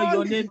magnify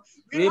your name.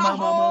 Re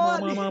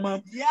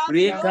mama,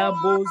 Reka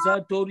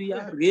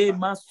Bozatoria, Re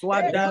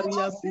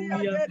Maswadaria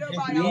Kuria,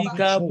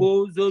 Rika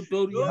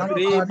Bozotoria,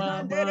 Re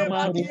mama,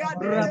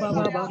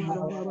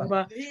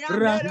 Rababa,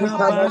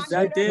 Rakaba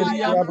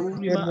Zateria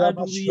Kurima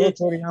Adurie,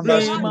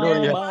 Re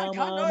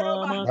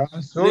mama,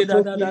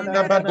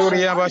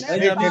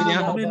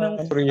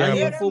 I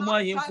am for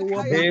my info,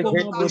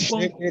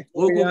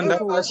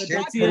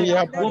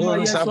 Woman,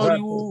 yes, sorry,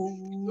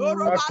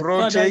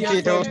 Father,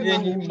 yes, sorry,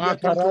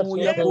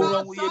 Yatonton,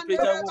 Yakura, we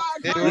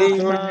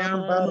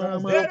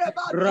Mama,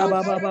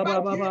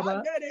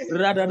 Rababa,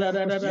 Rada,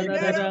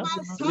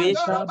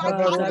 Reka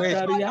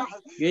Bazataria,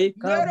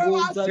 Reka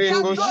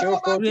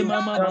Bozatoria,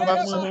 Mama,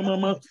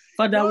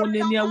 Father, one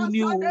in ya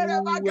knew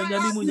when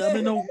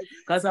Yamino,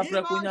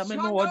 Casafra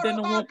Kunyamino, or then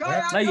I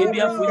be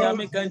a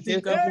Funyame can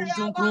think of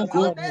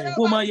Kunku,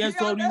 Woman, yes,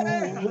 sorry,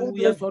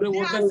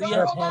 workers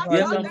here,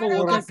 Yakan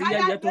workers here,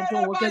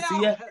 Yatonton workers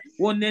here,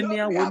 one in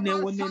ya, one,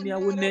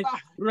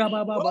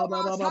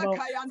 Rababa,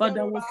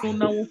 Father was so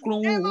now,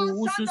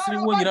 Ususri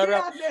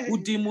Wonyara,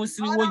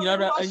 Udimusri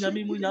Wonyara, and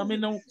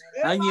Yamino,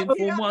 I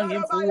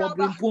am for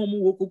bring Pomu,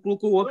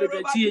 Wokoko,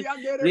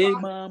 Re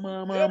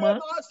Mama,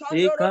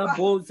 Reka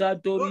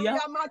Bozatoria,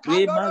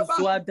 Rema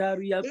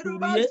Swadaria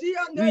Kurie,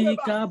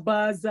 Rika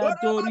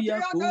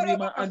Bazatoria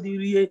Kurima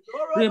Andirie,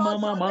 Rema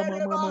Mama,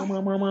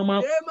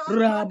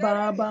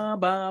 Rababa,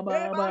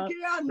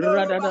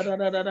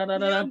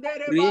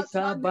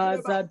 Rika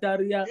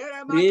Bazadaria,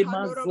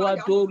 Rema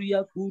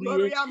Swadoria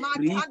Kurie,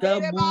 Rika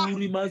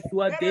Burima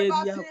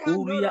Swaderia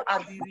Kuria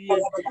Adirie,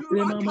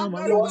 Rema Mama,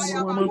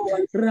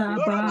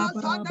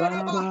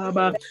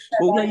 Rababa,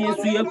 Oga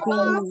Yesu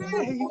Yakro.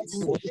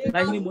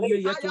 I hear more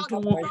yet to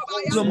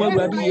Roma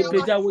Rabi, a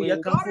Pejawa,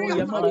 Yakamfo,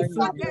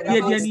 Yamafu,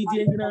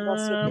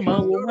 Yediana, my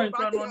woman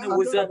crown on the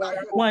wizard,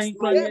 wine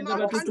crying and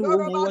never to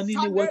one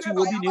in what you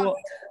will be new.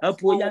 A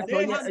poya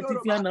toya, a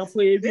Tifiana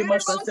for every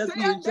master,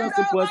 just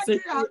suppose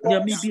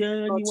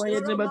Yamidia, ni wa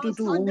ye neba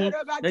tutu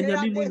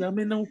nyame mu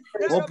nyame no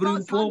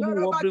obrimpomu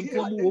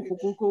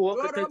okokoko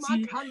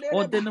okatachi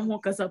odena mo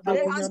kasapra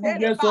ko nyame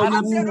yes sorry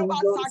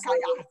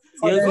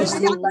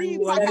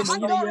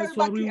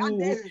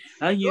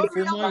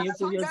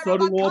yes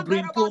sorry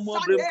obrimpomu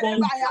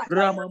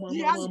rama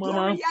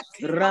mama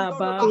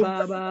raba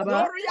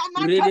baba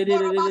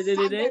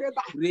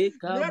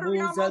reka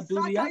buza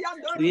duria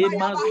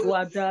rema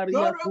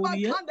swadaria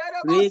kuria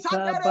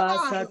reka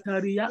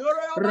basataria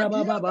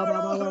raba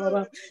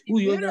baba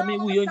uyo nyame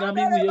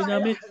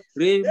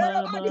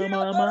rema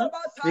mama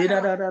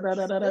reda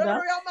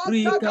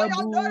rika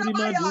buri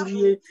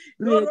madurie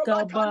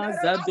reka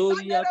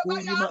bazadoria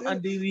kurima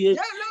andirie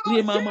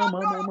rema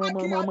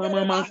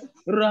mama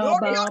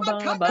raba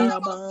baba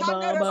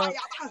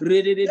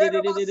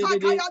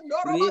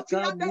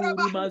reka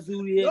buri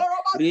mazurie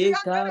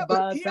reka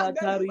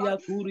basataria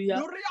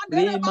kuria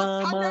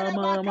rema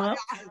mama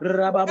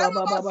raba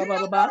baba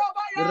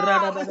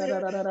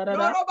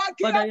rada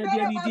pada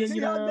ya dia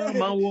nyina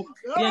mawo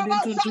ya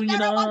dintuntu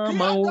nyina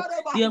mawo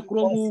ya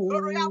krohu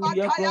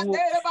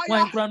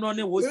wan krano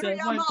ne wo se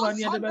wan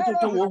krani de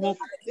betoto wo ho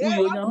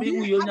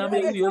uyo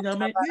nyame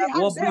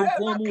wo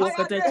brimpomu wo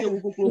katache wo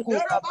kokoko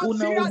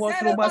una wo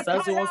bosro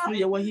basase wo sro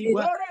ye wo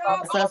hiwa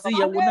asase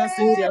ye wo na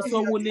senti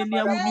aso wo ne ni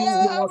awuni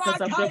wo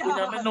kasapra ko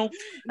nyame no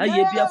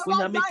aye bia fo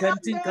nyame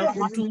kantin kan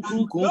kuntun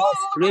kruku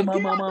re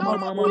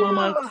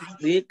mama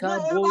reka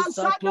bo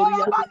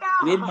satoria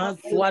re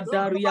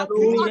maswadaria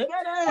kurie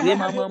re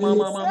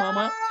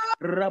mama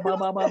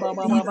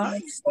rababa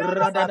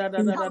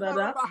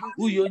radadadadada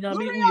uyo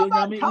nyame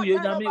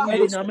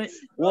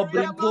wo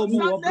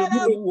brimpomu wo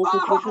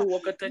kokoko wo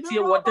katache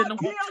wo deno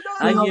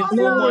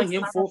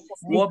ayemfo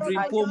wo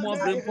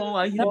brimpomu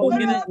ayebo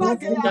hine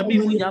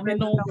nyame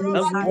no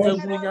awu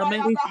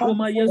nyame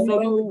kuma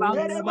yesori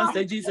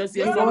Master Jesus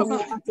yesori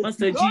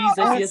Master Jesus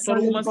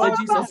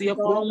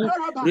yekromu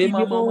re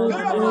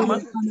mama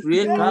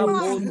reka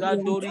boza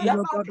doria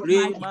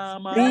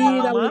re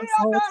mama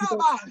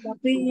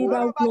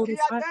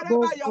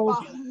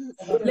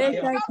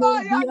let thy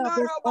glory be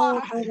above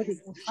all already.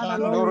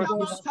 And Lord, we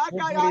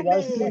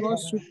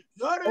worship.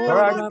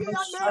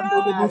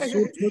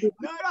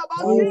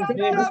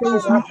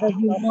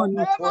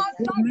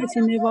 Your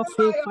mercy never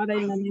fails, Father,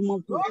 in the name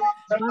of Jesus.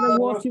 Father,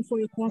 worship for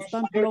your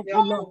constant love, O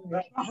Lord.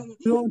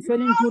 Your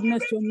unfailing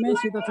goodness, your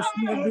mercy that is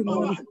new every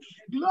morning.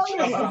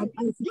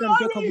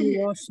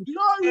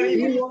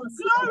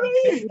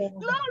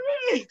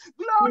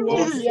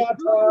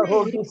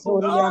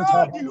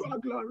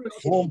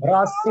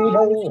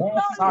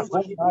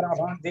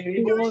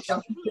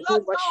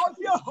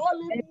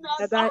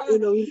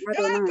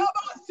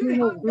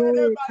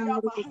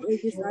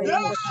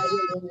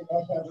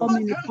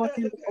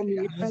 Omnipotent,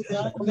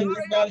 omnipresent,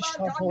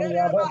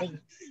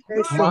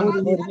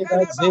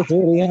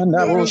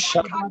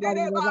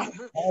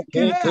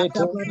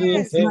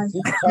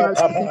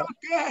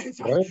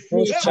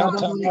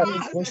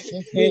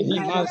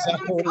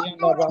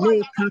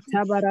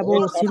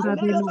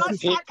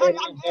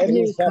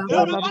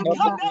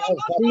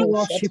 we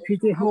worship you,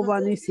 Jehovah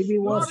Nissi. We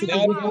worship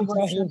you, Jehovah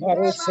Adonai, King of glory. We worship you, Jehovah Nissi.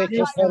 There is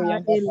not to be compared with you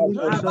alone, God.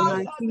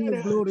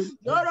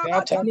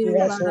 Apart from you,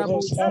 there is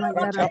no Jesus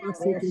Christ,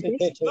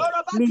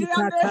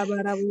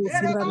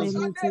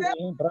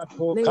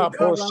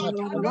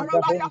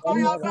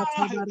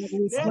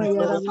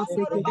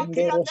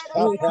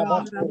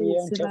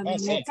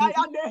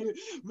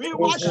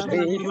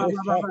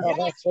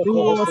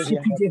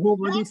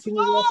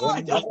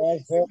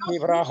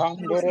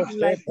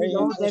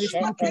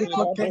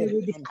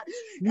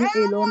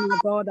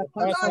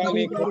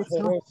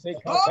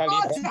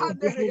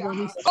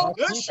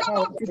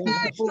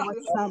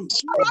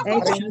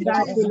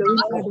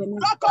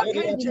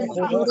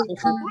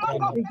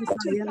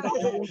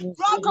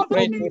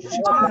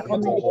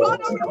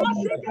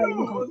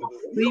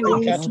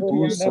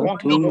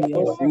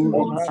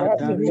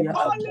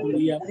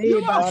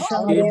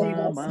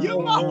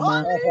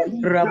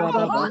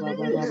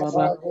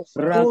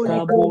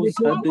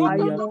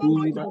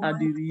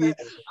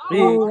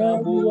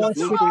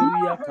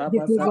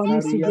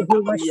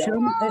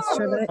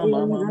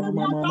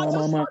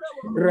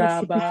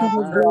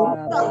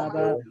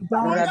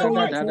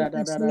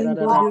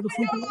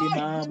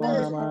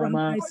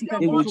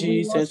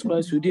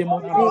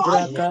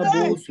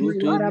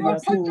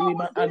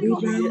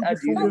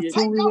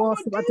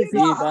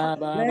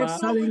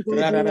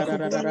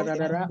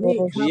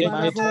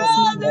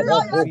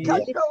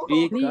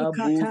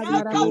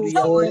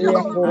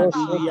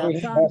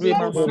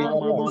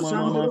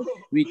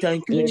 we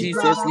thank you,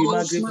 Jesus. We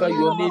magnify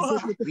your name. We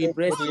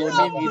bless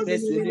your name.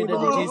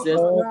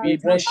 We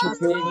bless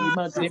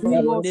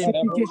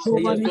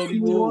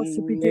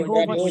your name,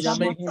 Daddy Jesus.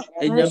 We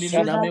bless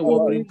your name. We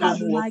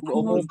magnify your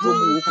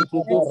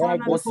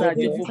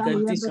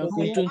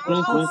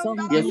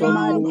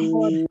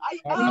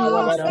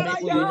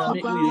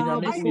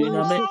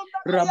name.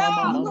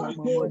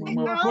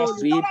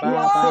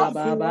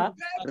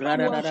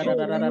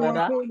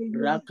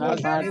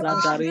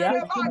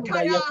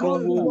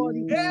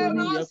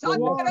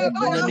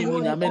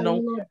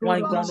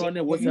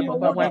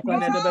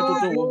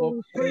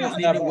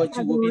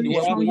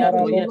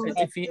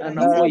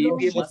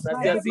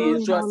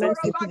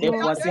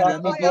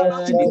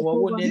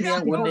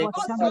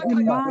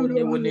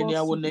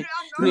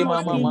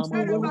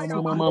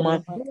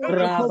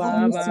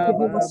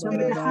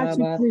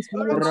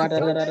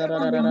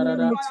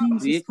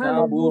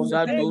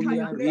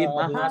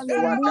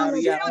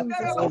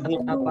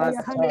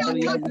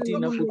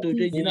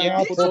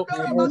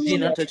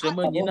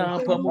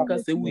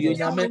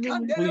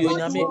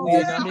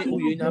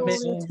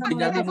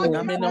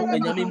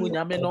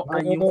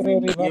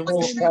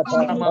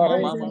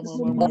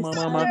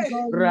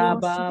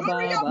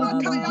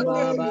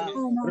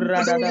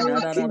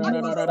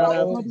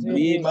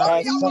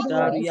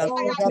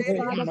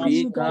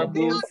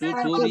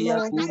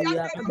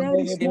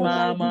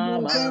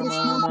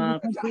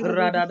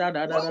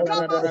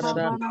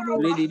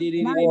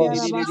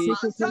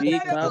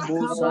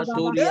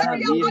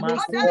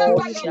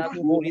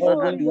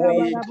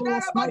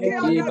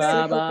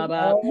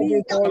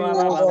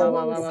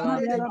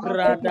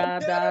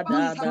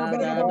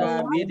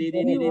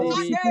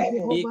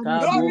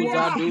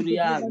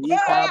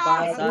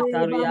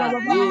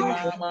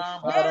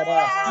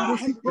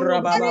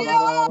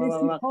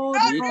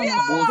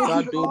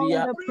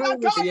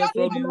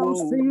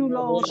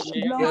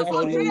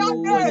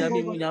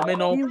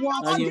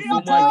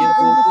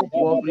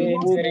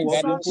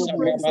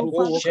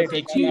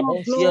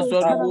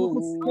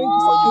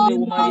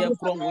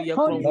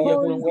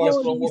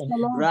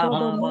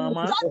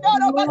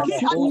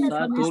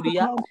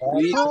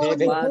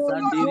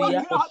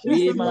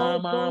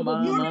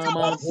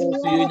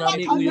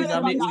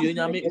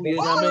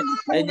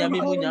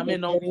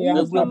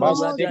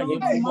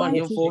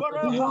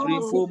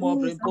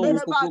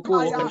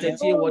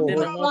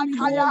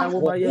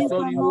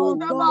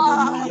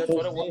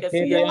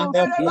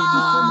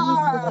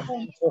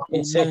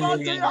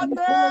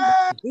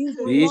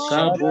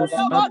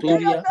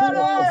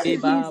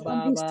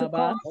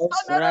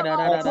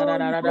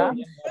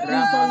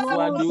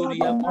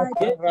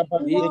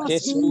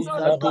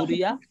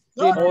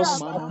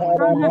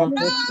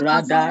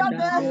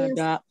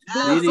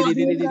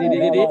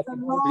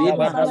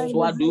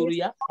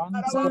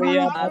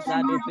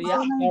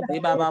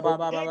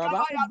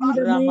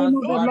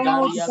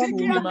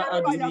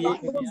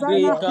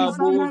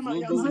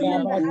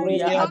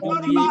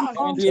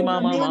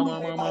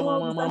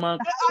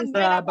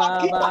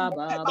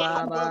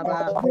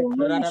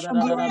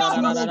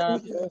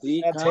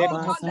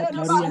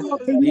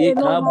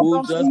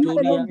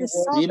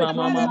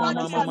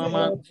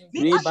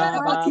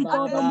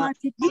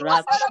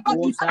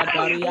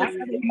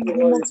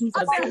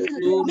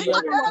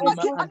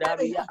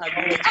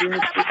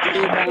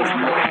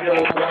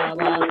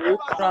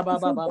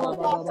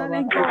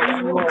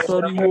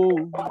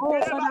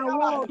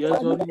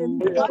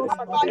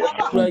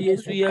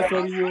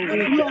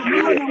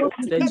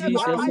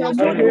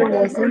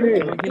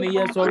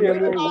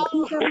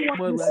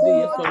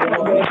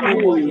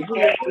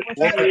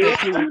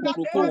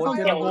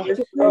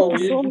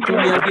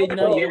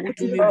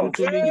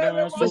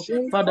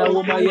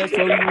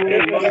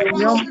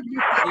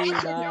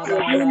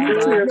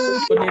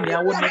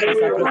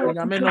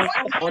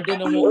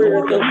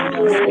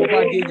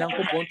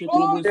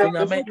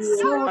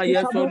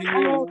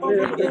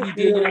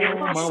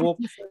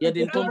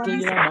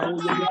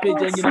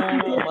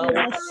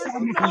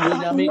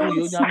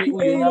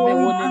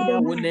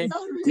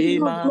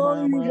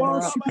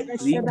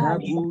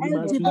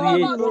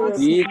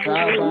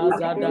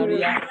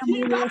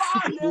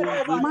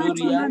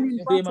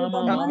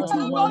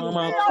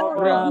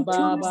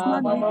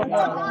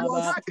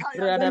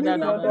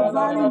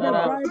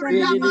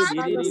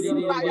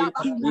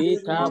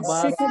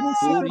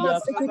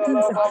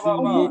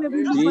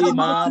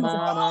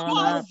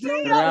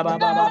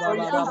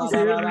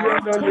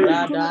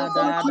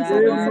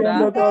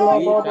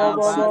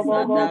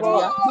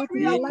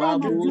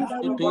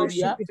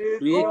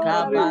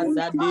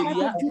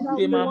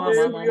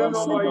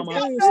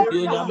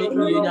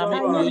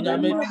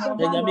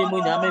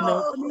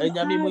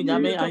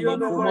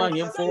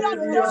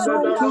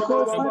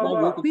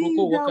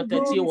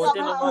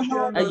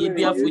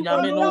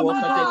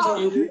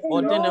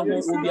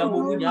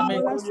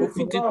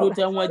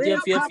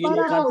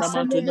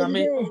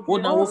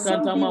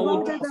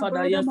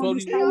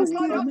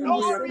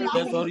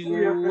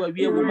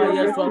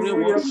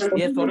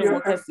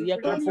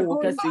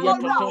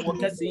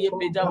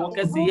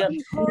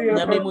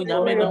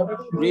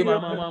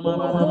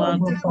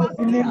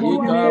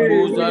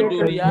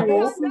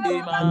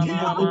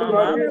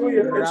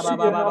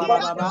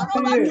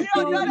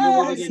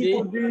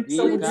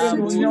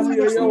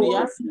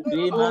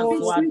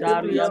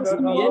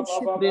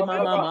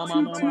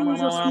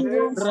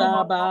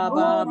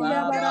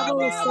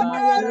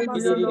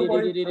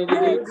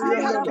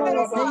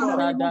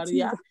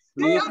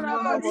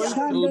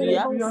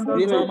 Rekaburia,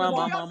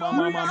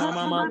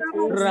 Mama,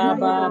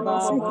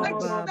 Rababa,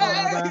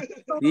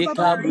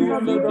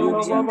 Rekabusu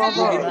Duria,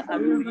 Kurima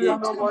Aluye,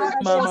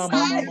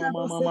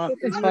 Mama,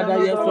 Father,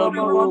 yes,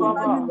 sorry,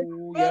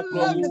 ye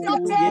promo,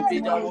 ye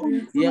pejawo,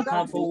 ye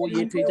kanfo,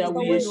 ye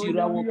pejawo, ye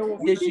shirawo,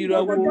 ye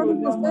shirawo,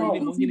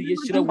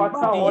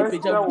 ye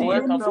pejawo,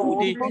 ye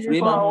kanfo,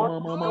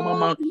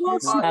 Mama,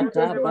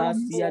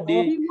 Akabasia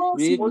de,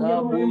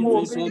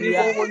 Rekabusu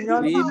Duria,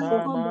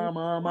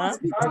 Mama,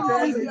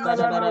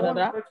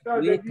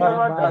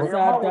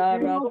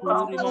 Rekabazadara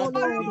kurima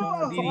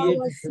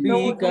dirie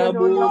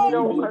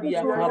Rikabozo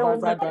doria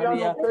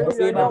kabazadaria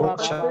Baba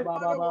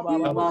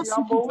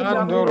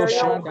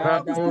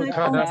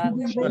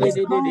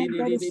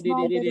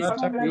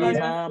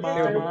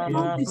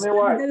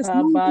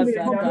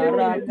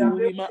kabazadara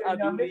kurima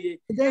adurie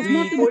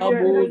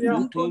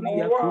Rikabozo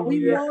toria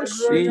kurie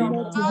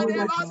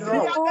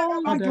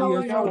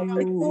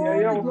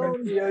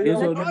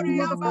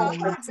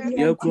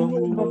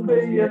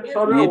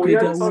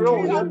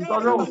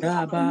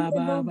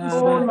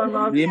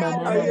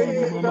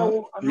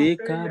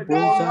Reka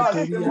boza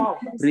toria,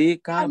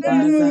 Reka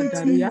baza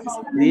daria,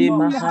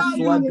 Rema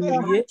haswa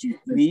durie,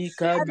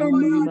 Rika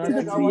buri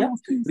masuria,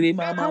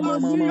 Rema mama,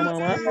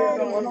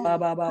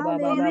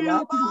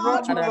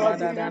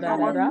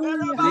 Baba,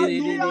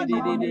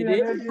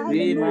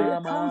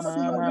 Rema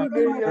mama,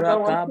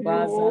 Raka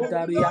baza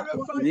daria,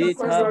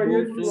 Reka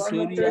bozo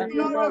toria,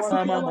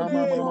 mama,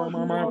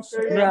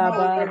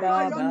 Raba,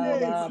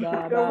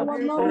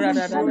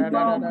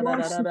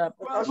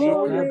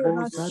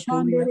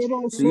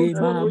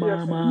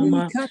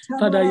 Mama,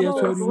 Father, yes,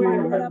 sorry,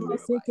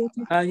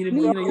 I hear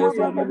me, yes,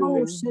 sorry,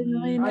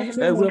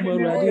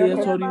 everyone ready,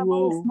 yes, sorry,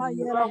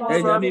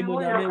 and Yami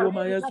Muname,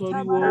 woman, yes,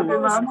 sorry,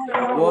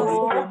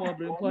 Wobble,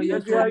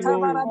 yes, sorry,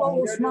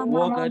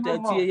 walk at a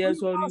tear, yes,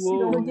 sorry,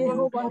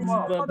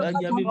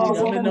 Yami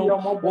Muname,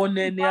 one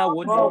near,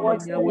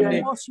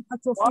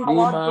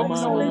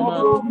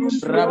 Mama,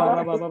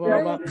 Rabba,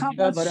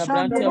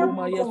 Brante,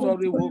 woman, yes,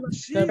 sorry,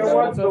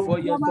 for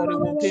yes,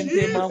 sorry, Pimp,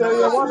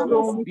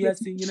 we are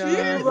singing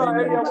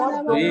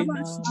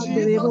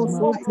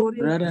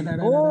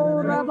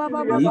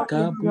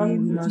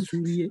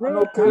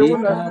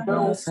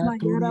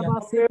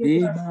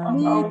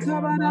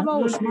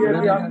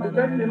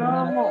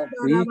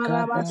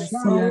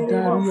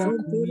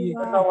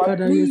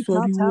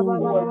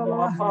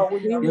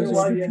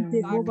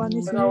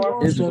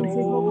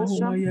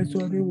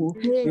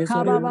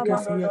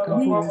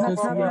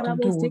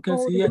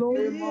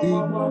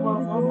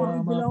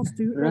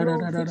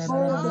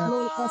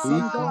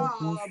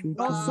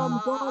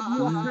Awesome God,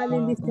 you are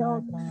highly lifted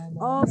up.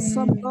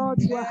 Awesome God,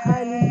 you are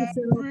highly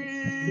lifted up.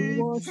 We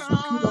worship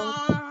you, Lord.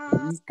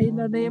 In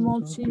the name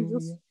of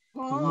Jesus.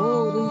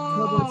 Oh, we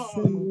cover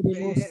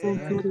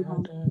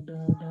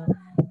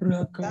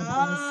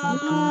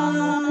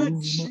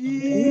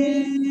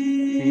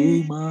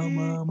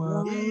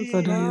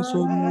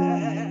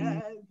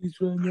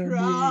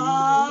Mama,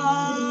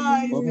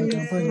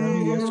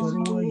 Father, yes,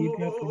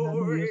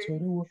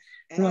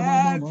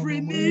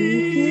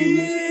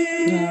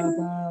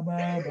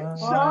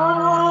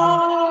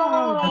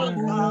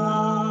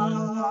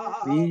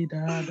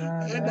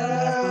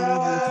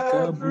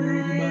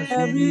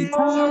 every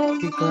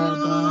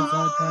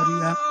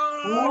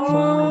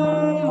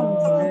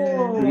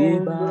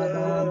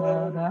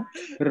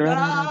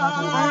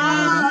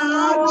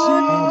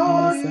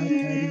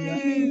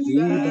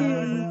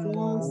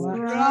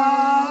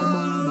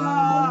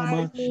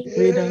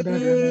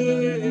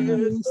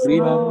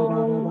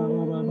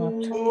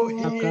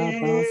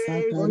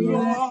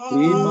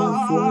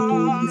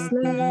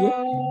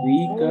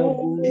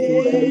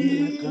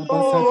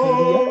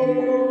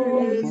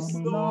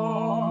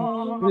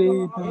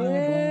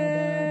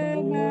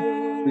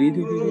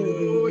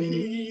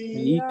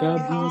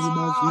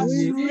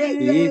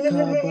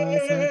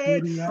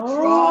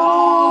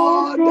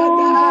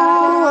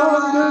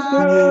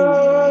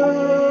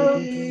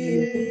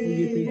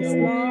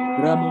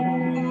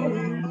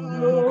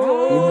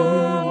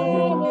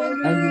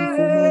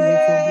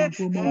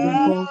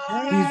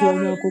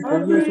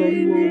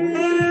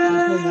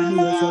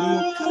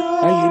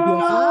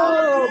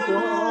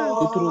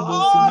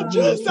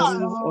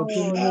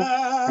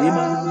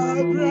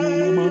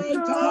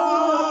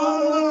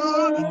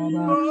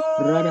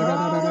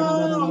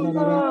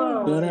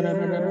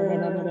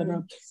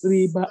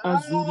Riba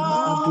azurima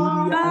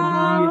aduria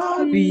aluye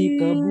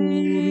Rika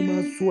burima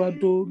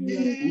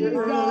suadoria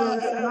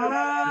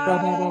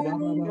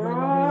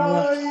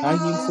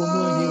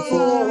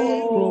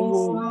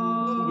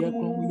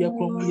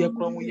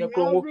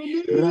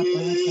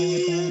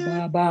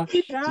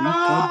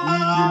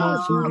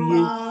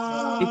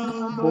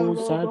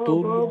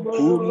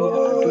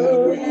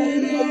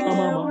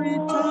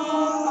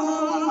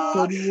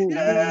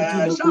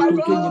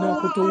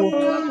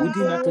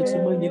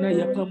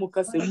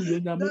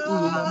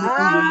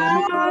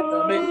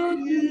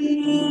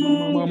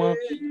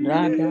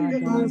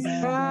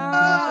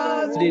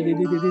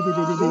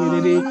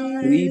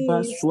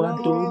Riba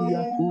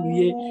Swadoria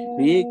Kurie,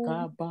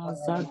 Reka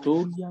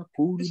Bazadoria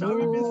Kurie. Shall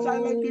we be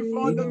silent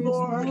before the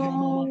Lord?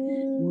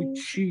 With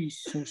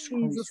Jesus Christ.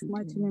 Jesus'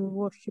 mighty name we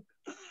worship.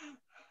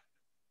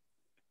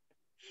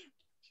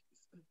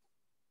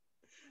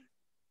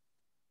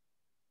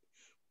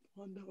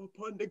 Ponder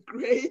upon the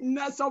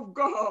greatness of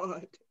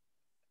God.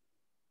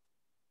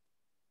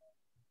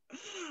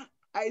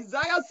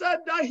 Isaiah said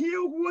that he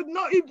would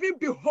not even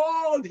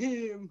behold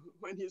him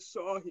when he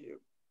saw him.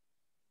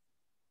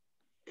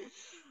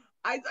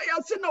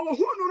 Isaiah said, "No,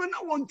 who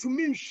no want to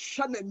me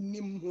shun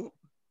anymore."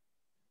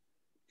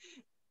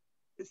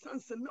 The son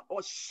said, "No,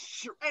 or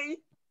shrine."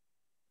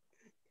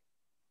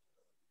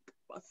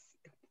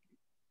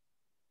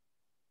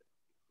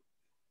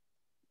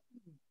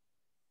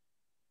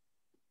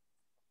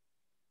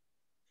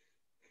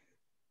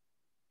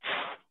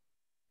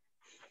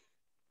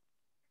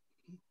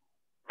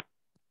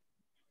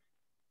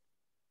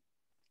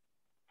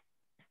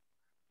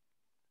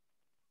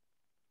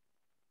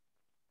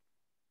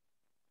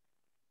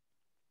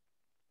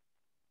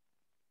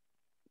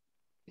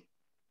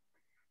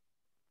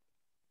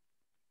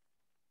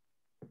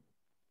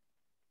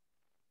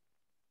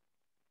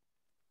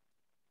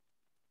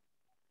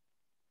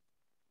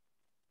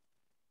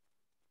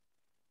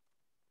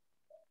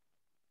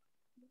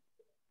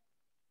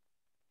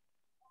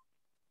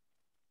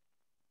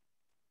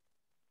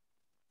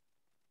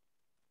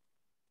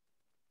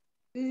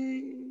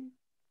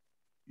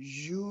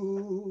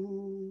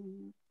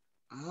 You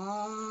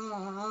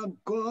are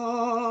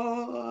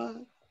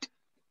God,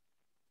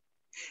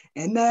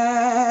 and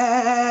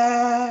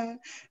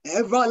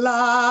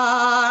everlasting.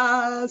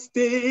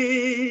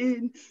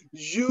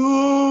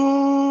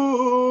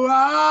 You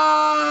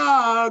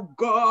are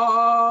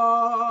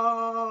God.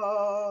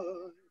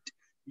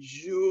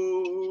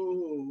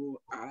 You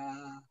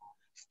are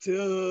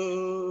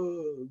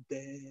still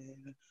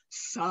there,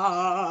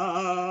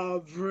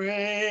 sovereign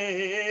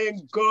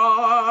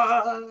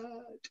God.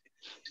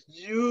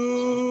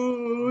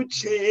 You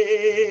change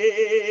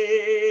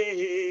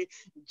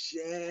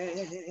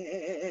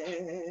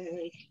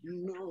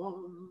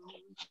not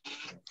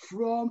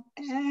from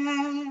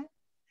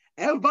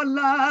everlasting.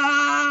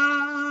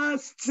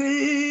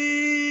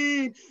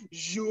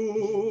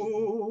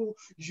 You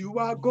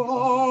are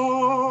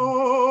God,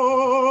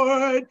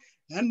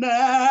 and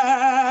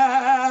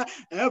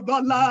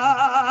everlasting.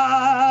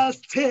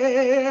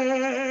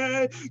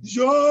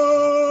 You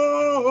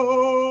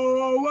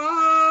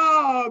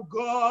are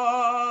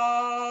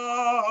God.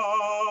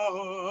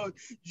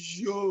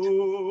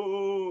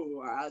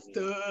 You are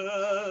still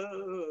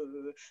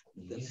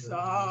the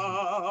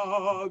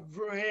sovereign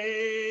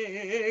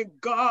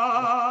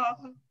God.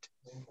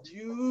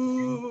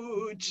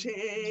 You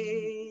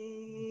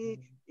change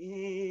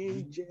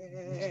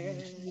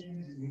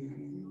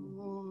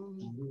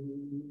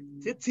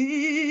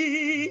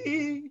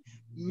Titi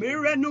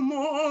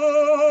Mirenumo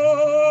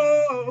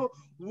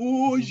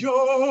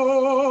Uyo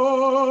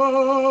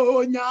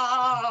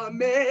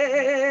Nyame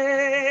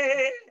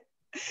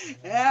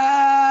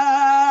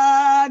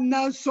and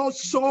so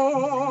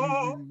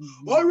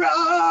ora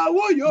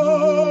uyo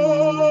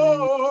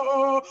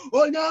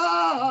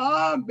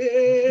Onyame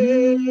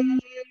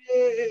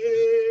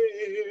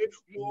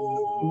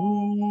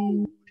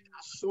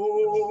so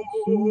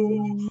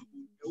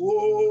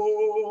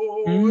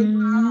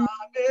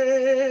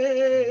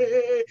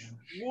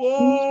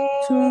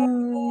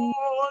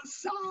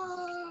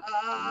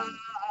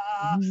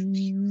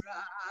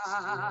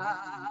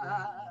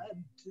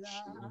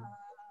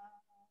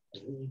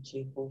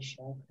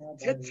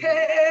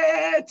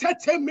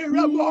Tete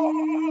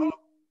miramo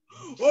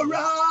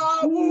ora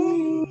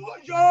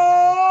uyo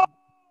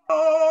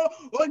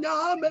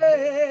Onyame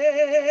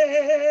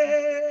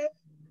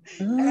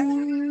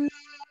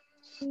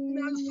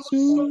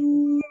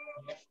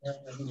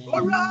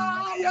ora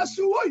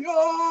yasuyo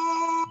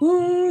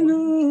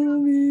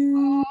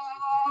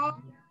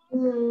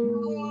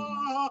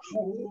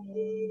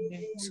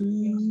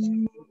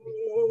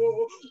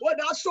what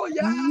I saw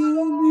ya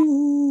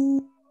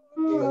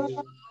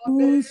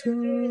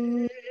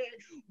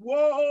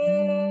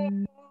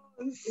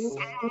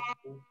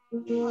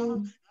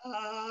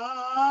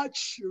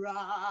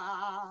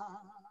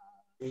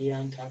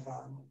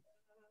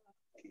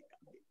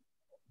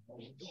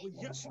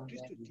yes,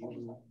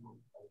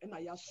 and I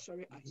am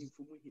sorry I him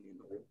for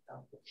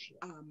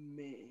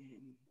Amen.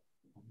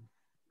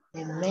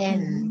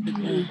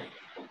 Amen.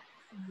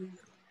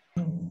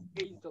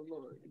 Praise the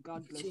Lord.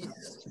 God bless you.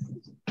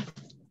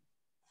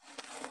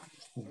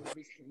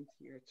 Every saint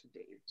here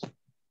today.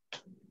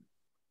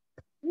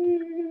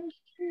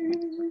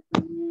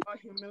 Our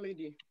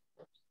humility.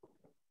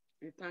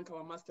 We thank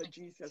our Master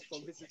Jesus for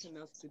visiting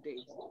us today.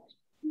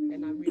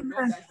 And we know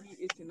that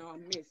he is in our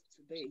midst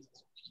today.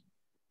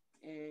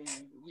 And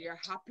we are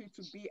happy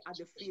to be at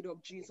the feet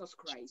of Jesus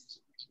Christ.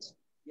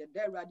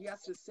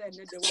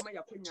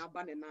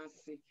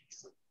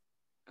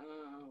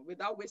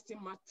 Without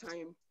wasting much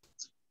time,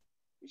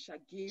 we shall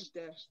give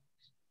the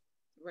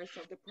rest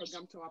of the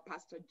program to our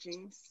Pastor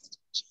James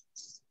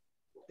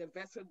the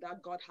vessel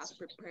that God has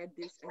prepared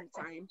this end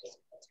time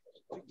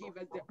to give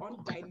us the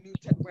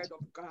undiluted word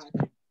of God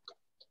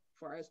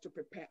for us to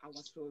prepare our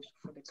souls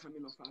for the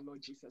coming of our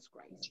Lord Jesus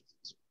Christ.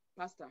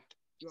 Pastor,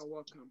 you are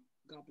welcome.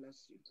 God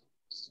bless you.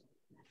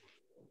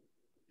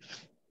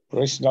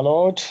 Praise the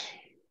Lord.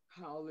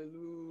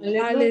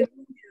 Hallelujah. Hallelujah.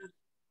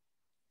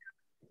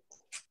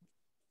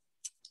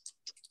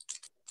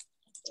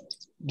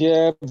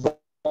 Dear brothers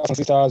and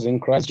sisters in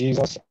Christ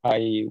Jesus,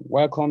 I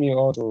welcome you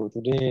all to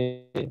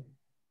today's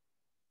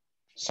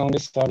Sunday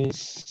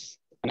service,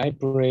 and I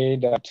pray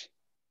that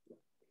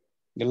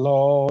the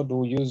Lord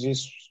will use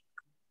this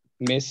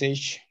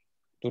message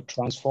to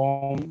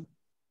transform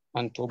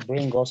and to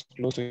bring us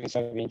close to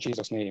Himself in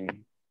Jesus'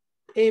 name.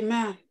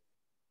 Amen.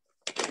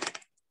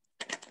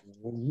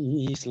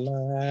 Who is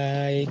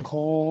like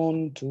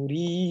unto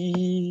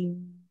thee,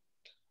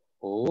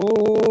 O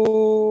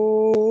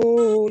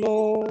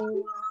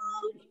Lord?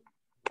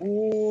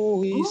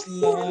 Who is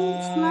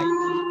like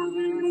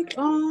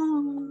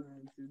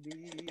unto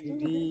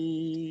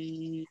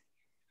thee,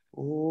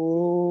 O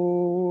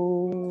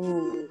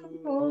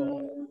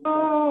Lord?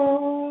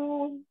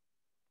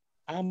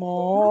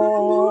 Among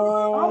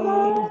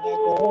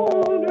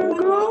the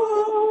gods,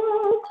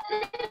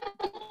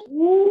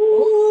 who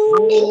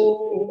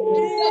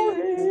is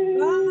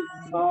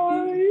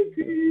like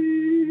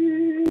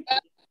thee?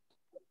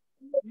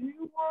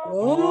 You are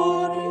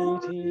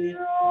mighty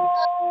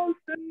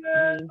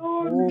and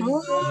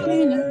holiness,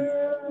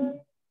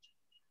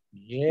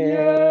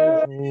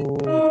 fearful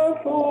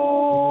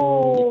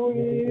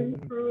in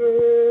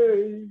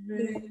praise.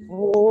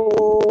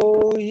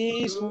 Oh,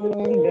 His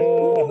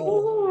wonders,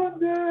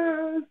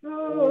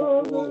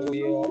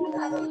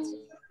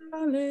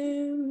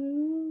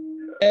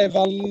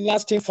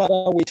 Everlasting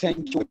Father, we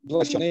thank you. We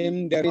bless your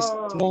name. There is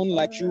none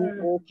like you,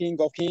 O King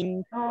of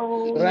Kings.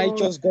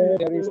 Righteous God,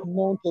 there is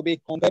none to be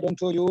compared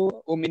unto you.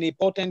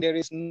 Omnipotent, there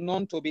is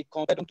none to be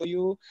compared unto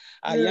you.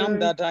 I am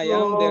that I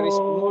am. There is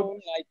none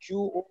like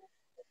you, O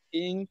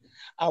King,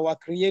 our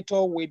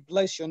Creator. We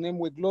bless your name.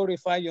 We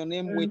glorify your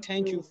name. We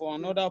thank you for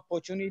another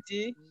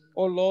opportunity,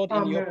 oh Lord,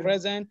 in your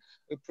presence.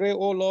 We pray,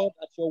 oh Lord,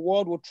 that your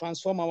word will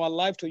transform our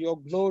life to your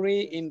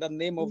glory in the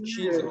name of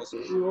Jesus.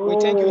 We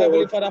thank you,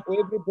 Heavenly Father, for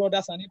every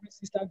brothers and every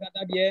sister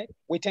gathered here.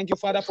 We thank you,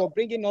 Father, for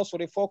bringing us to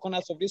the four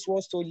corners of this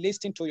world to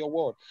listen to your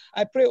word.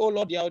 I pray, oh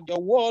Lord, your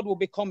word will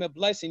become a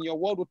blessing. Your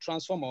word will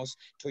transform us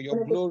to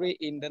your glory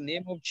in the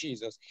name of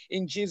Jesus.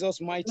 In Jesus'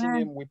 mighty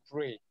name we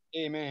pray.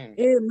 Amen.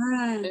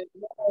 Amen.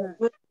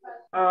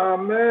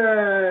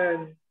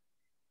 Amen.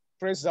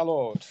 Praise the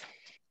Lord.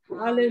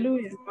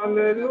 Hallelujah.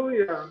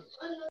 Hallelujah.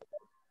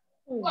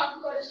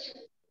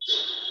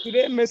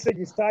 Today's message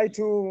is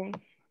titled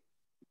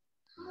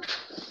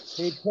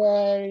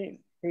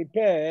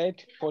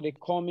Prepared for the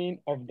coming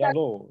of the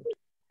Lord.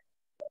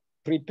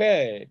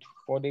 Prepared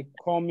for the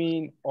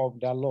coming of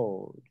the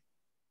Lord.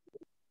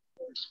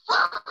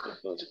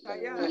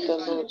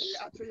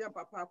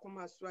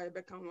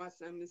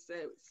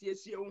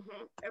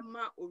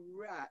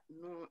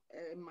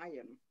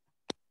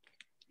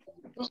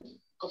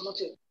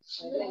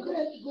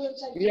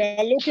 We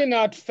are looking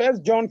at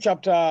 1 John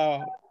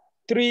chapter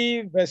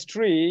 3 verse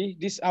 3.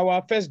 This is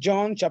our 1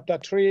 John chapter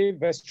 3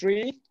 verse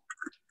 3.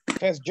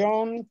 1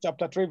 John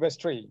chapter 3 verse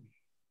 3.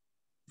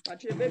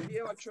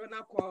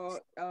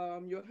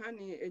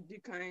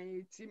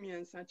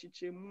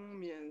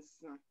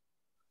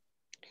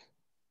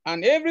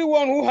 And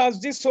everyone who has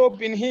this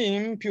hope in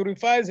him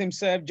purifies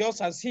himself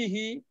just as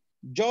he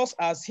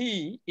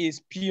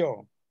is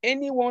pure.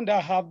 Anyone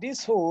that have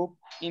this hope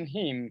in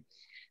him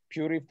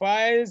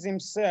purifies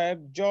himself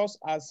just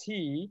as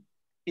he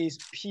is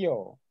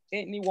pure.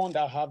 Anyone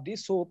that have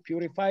this hope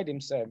purified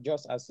himself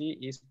just as he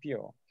is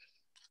pure.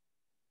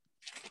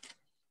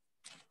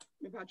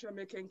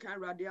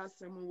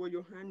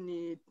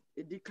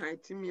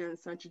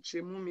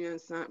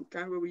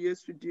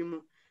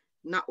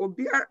 Na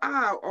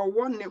obiara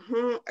owo ne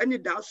ho ani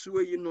da so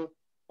yi no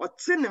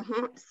ote ne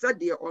ho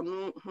sade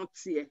ono ho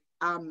te.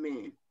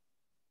 Amen.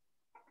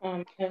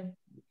 Amen.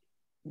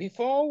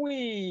 Before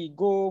we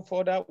go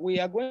further, we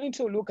are going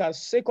to look at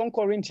 2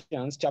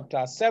 Corinthians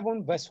chapter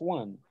 7 verse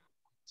 1.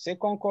 2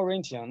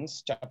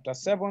 Corinthians chapter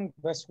 7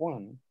 verse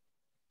 1.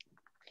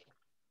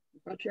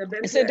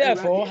 It said,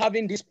 therefore,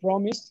 having this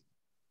promise,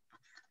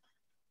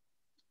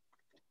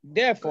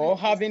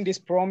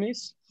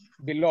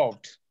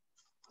 beloved,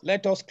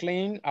 let us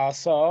clean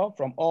ourselves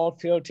from all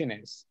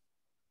filthiness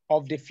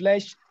of the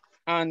flesh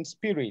and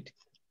spirit,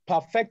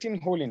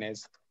 perfecting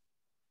holiness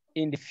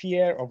in the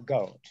fear of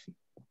God.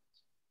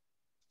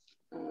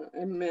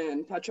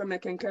 Amen. Pacho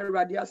mekenke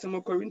radia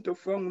semo Korinto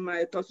fong ma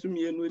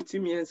etosumie no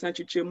timi ensa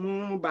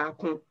chichemu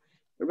baako.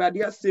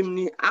 Radia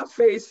semni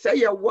afei se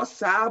ye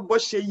wosa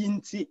bohye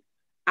yinti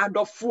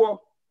adofo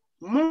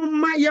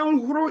mumma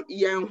yenhuru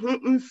yenho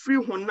mfiri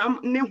honam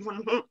ne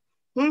honhom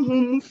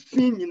mu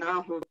fi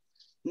nyina ho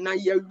na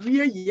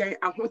yawie yen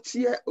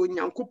ahotie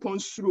onyankopon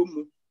suro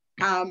mu.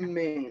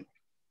 Amen.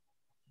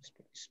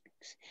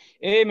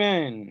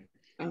 Amen.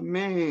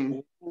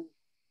 Amen.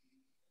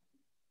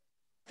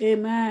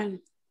 Amen.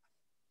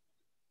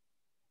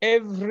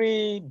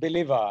 Every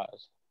believer,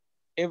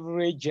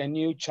 every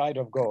genuine child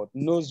of God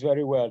knows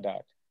very well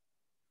that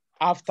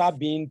after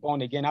being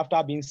born again,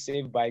 after being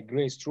saved by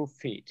grace through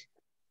faith,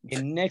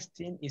 the next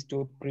thing is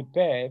to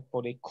prepare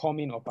for the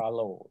coming of our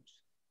Lord.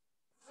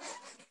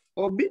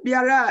 Obi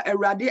biara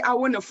Awurade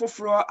awo ne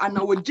foforo ana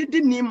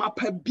wogidi ni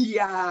mapa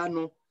bia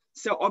no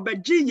se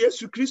obeji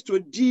Yesu Kristo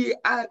di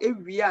a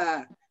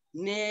ewia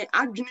ne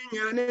adwene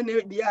nyane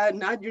ne bia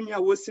na adwene a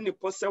wosi ne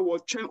pose wo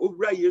twen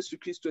owura Yesu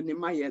Kristo ne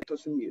maye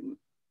toso mienu.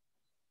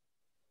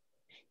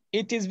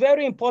 It is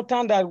very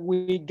important that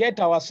we get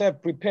ourselves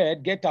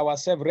prepared, get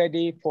ourselves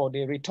ready for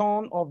the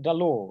return of the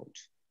Lord.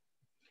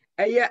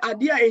 Eye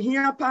ade a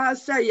ehia pa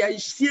sa ye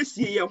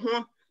siesie ye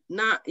ho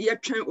na ye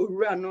twen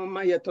owura no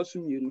maye toso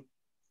mienu.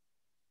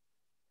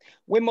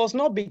 We must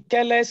not be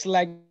careless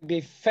like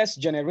the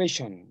first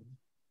generation.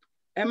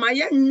 Ema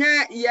ye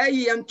nya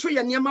ye nto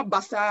ye niam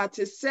basa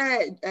te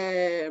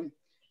se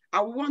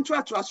awon to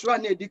atrasoro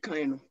na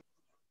edikan no.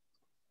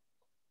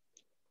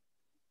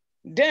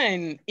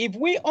 Then, if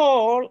we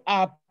all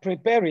are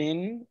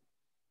preparing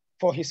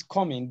for his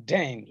coming,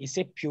 then he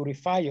said,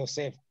 purify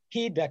yourself.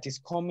 He that is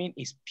coming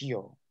is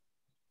pure.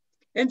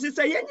 Enti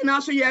se ye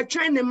nyina so ye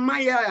twen ne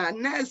maya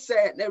na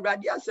se na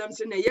Awurade asem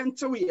se na ye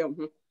ntew ye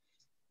ho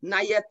na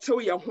ye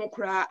tew ye ho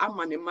kra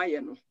ama ne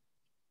maya no.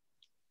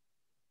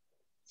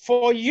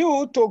 For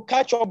you to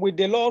catch up with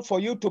the Lord, for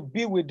you to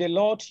be with the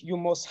Lord, you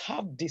must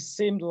have the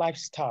same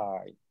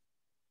lifestyle.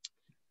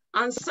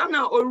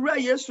 Ansana owura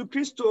Yesu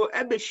Kristo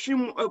ebe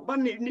hwim oba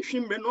ne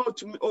hwimre no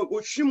otumi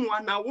ohwim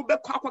ana wo be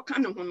kwakwa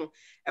ne ho no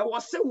e wo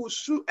se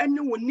wosu ene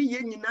woni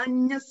ye nyina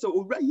nya se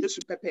owura Yesu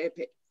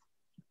pepepe.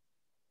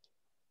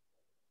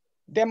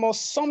 There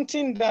must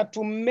something that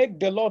to make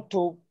the Lord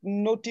to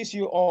notice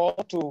you or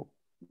to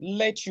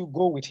let you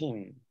go with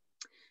him.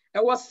 E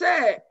wo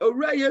se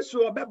owura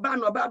Yesu obeba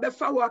no oba be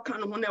fa wo aka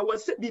no ho na e wo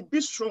se bibi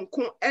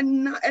sronko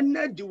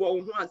ena di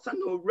wo ho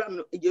ansana owura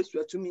no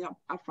Yesu atumi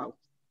afa.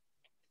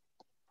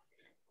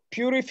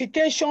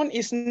 Purification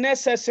is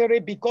necessary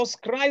because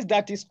Christ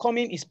that is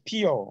coming is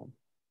pure.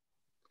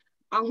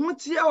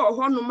 Ahotia wo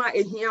ho no ma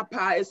ehia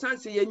pa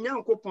esanse ye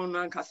Nyankopon no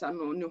ankasa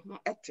no ne ho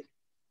ete.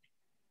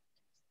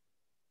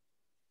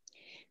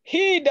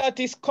 He that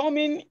is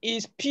coming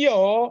is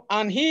pure,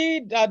 and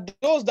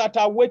those that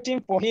are waiting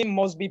for him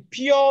must be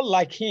pure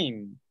like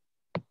him.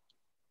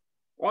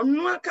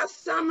 Onu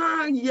akasa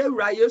na ye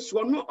wura Yesu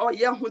onu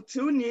oye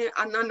hotiuni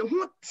ana ne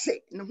ho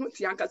te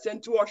ankasa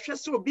nti wo hwe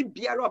se obi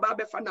biara oba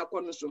be fa na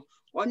kono so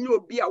onye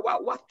obi a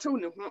watew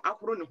ne ho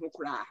ahoro ne ho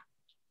kura.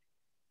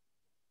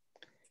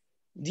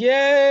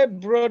 Dear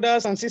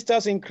brothers and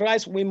sisters in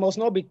Christ, we must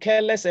not be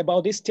careless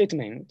about this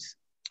statement.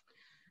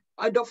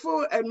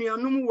 Adofo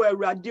enuanum wo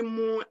Awurade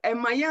mu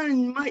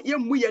emayan ye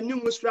mu ye ne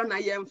musura na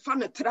ye mfa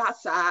ne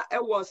trasa e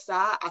wo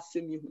sa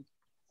asemi hu.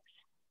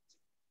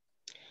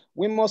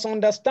 We must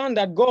understand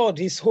that God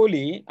is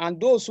holy, and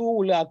those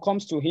who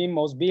comes to him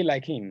must be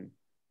like him.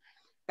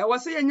 E wo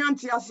se ye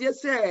nyanti ase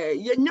se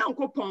ye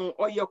Nyankopon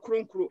oye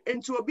kronkro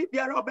enti obi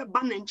biara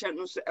obeba ne nche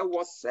no so e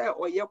wo se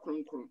oye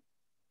kronkro.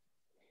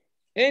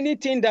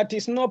 Anything that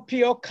is not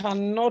pure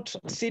cannot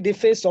see the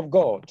face of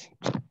God.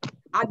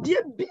 Ade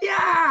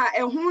bia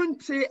e ho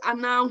nte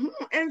ana ho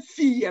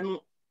emfi ye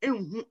no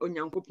enhu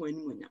Onyankopon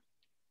animunya.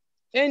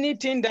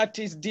 Anything that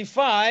is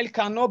defiled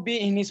cannot be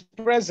in his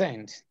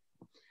presence.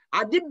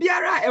 Ade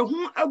biara e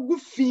ho agu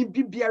fi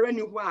bi biara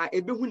ni ho a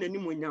ebehu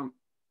n'animunyam.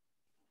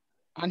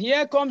 And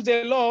here comes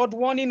the Lord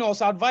warning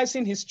us,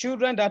 advising his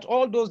children that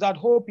all those that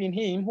hope in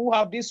him, who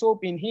have this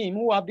hope in him,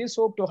 who have this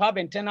hope to have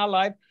eternal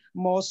life,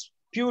 must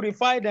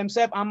purify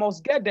themselves and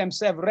must get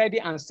themselves ready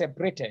and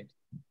separated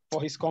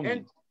for his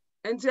coming.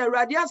 Enti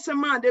Awurade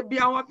asem a de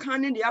bia waka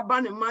ne de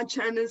aba ne ma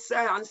chan ne se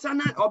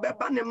ansana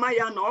obeba ne ma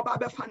ya na oba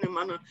befa ne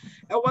ma no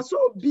e wo so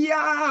bia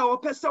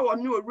opese wo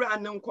ne owura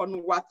ne nko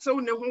no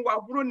watew ne ho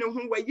wahoro ne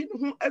ho wayi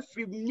ne ho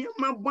afiri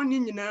nyema boni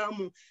nyina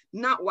mu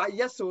na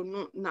wayeso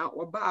no na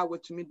oba a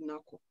watumi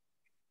dinako.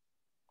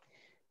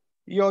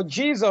 Your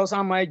Jesus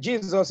and my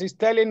Jesus is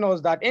telling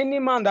us that any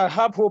man that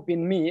have hope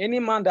in me, any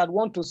man that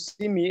want to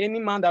see me, any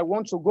man that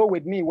wants to go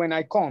with me when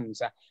I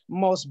comes,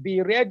 must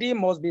be ready,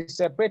 must be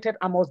separated,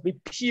 and must be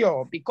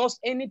pure, because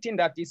anything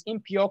that is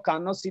impure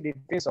cannot see the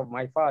face of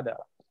my Father.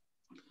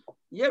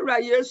 Yewra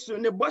Yesu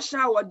ne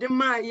bosha wo de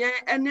ma ye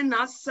ene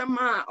na asem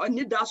a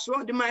oni da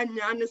so de ma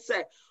nya ne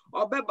se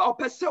obeba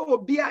opese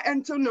obi a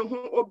ento ne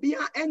ho obi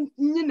a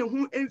enyi ne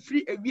ho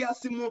emfiri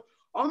ewiase mu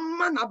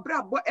Omma na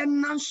brabo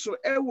enanso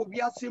ewo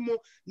wiase mu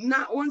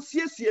na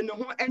wonsiesie ne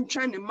ho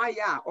entwen ne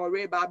maya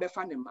oreba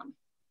abefa ne man.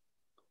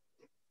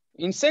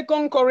 In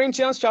 2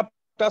 Corinthians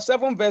chapter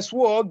 7 verse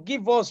 4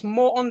 give us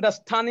more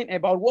understanding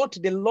about what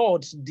the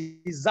Lord's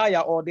desire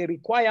or the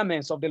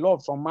requirements of the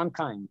Lord from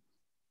mankind.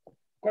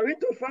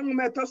 Korinto fangu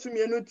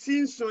metasumienu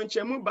tinso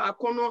nchemu ba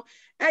kono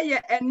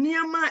eye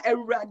eniama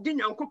Awurade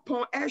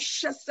Nyankopon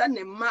ehwese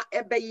ne ma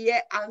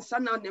ebeye ansa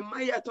na ne ma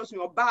ye tosumi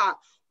oba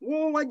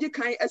wo wagi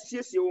kan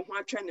asiesie wo ho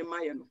atwe ne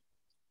ma ye no.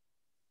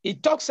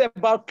 It talks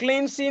about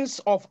cleansings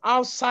of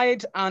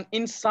outside and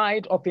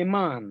inside of a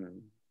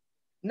man.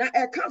 Na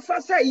eka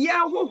fa say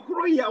ya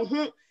hohoro ye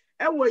ho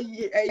ewo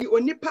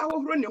onipa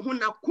hohoro ne ho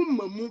na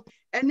kuma mu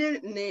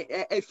ene ne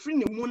efri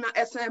ne mu na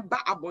esen ba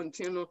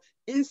abonten no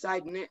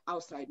inside ne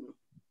outside no.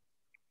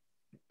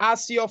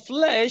 As your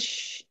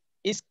flesh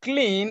is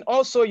clean,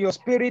 also your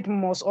spirit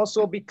must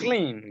also be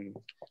clean.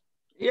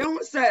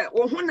 Yehu say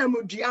wo ho na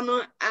modua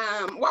no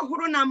wa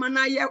horo na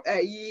mana ye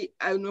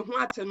no ho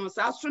ate no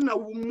sa so na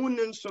wo mu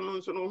ne nso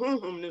no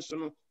honhom ne so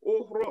no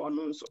ohoro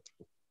ono nso.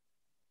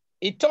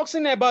 It talks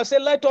in about, say,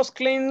 let us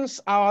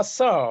cleanse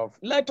ourselves.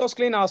 Let us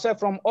clean ourselves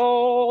from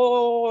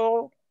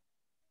all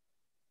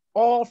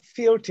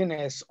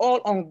filthiness, all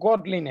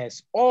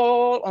ungodliness,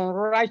 all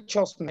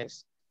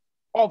unrighteousness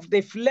of the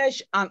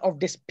flesh and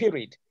of the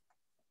spirit.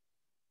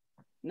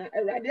 Na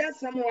Awurade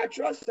asɛm wa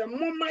kyerɛ sɛ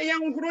momma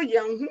yɛnhoro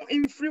yɛn ho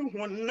mfiri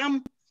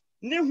honam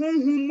ne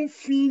honhom mu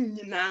fi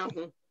nyinaa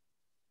ho.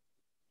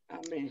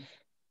 Amen.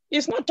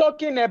 It's not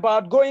talking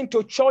about going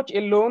to church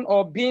alone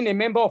or being a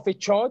member of a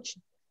church.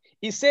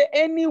 He said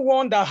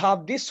anyone that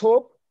have this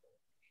hope,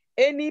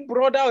 any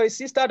brother or a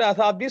sister that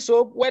have this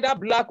hope, whether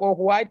black or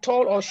white,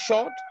 tall or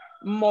short,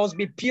 must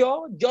be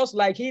pure, just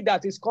like he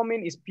that is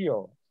coming is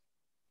pure.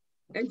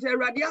 Enti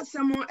Awurade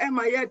asɛm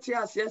ema yɛte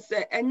aseɛ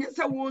sɛ ɛnyɛ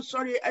sɛ wo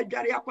sɔre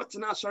adware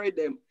akɔtena asɔre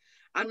dɛm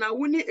ana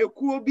wo ne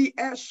ekuo bi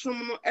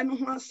ɛsom no ɛno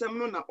ho asɛm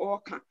no na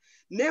ɔka.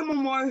 Na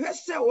mmom ɔhwɛ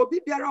sɛ obi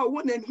biara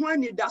ɔwɔ ne ho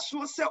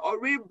anidaso sɛ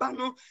ɔreba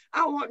no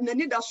awɔ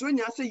n'anidaso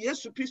nya sɛ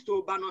Yesu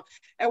Kristo ba no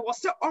ɛwɔ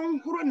sɛ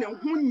ɔnhoro ne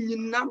ho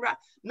nyinara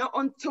na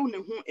ɔntew ne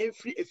ho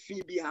ɛfiri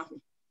efi bia ho.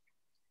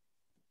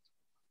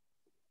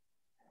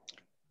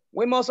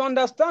 We must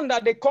understand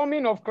that the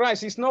coming of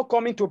Christ is not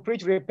coming to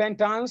preach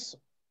repentance.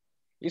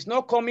 It's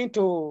not coming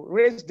to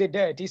raise the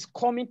dead. He's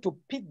coming to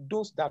pick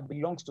those that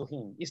belongs to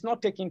him. It's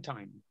not taking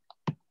time.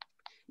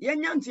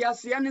 Yenyanti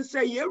aseɛ ne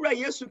sɛ yɛwura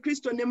Yesu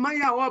Kristo ne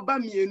maya ɔba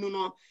mienu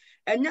no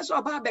ɛnyɛ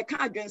sɛ ɔba bɛka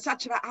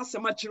adwensakyerɛ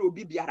asɛm akyerɛ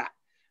obi biara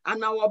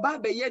ana ɔba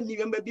bɛyɛ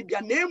nneɛma bi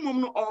bia na mmom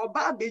no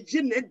ɔba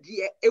bɛgye ne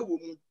deɛ ɛwɔ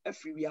mu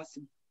afiri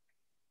wiase.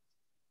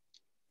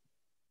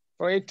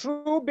 For a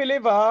true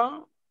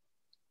believer,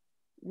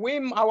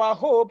 our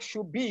hope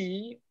should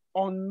be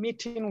on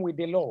meeting with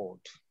the Lord.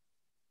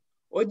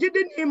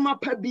 Ojide ni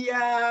mapa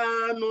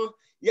biara no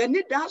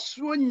yɛne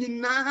dasoɔ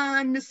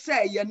nyinaa ne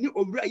sɛ yɛne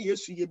owura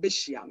Yesu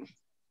yɛbɛhyia no.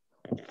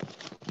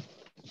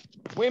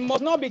 We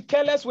must not be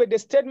careless with the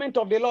statement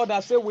of the Lord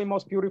that says we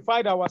must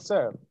purify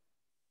ourselves.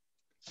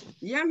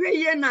 Yɛhwɛ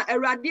yɛ na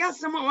Awurade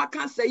asɛm a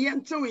waka sɛ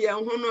yɛntew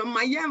yɛn ho no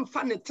ma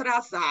yɛmfa ne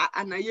tra saa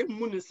ana yɛmmu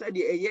no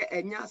sɛdeɛ ɛyɛ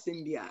ɛnyɛ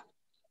asɛm biara.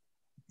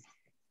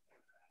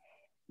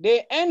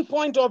 The end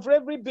point of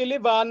every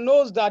believer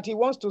knows that he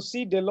wants to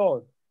see the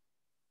Lord.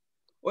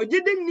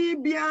 Ojide ni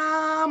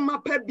biara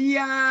mapa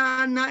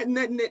biara na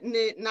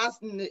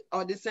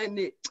ɔde sɛ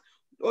ne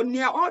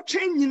onia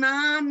ɔtwɛn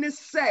nyinaa ne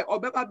sɛ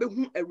ɔbɛba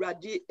bɛhu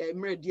Awurade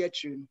mmerɛ di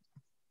akyire no.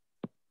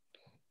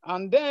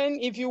 And then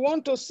if you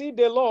want to see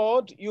the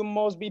Lord, you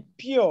must be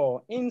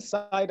pure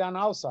inside and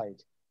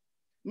outside.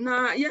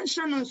 Na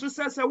yɛnhyɛ no nso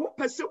sɛ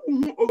wopɛ sɛ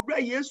wohu owura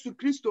Yesu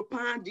Kristo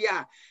paa deɛ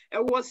a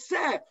ɛwɔ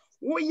sɛ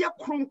woyɛ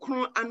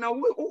kronkron ana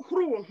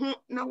wohoro wo ho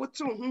na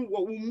wote wo ho wɔ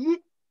wo mu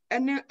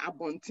ɛne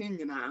abɔnten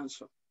nyinaa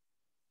nso.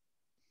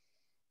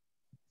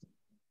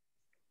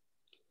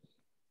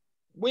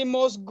 We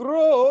must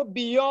grow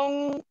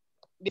beyond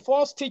the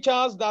false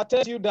teachers that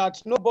tell you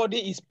that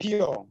nobody is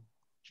pure.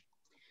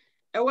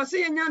 Ɛwɔ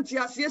sɛ yɛnya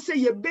nteaseɛ sɛ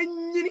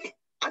yɛbɛnyini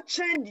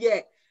akyɛn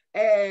deɛ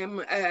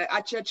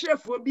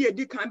akyerɛkyerɛfoɔ bi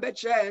edi kan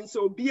bɛkyerɛ sɛ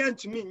obi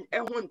antumi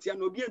ɛho ntea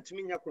na obi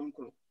antumi nya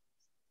kronkron.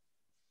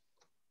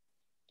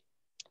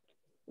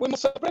 We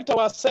must separate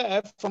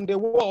ourselves from the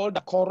world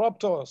that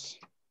corrupts us.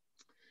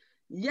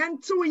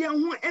 Yɛntew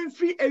yɛn ho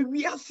ɛmfiri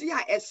ewiase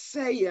a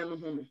ɛsɛe yɛn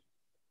ho no.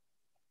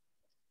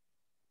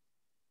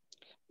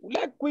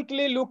 Let's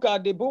quickly look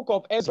at the book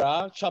of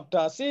Ezra,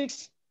 chapter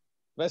 6,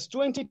 verse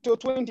 20 to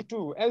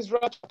 22. Ezra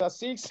chapter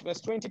 6,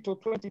 verse 20 to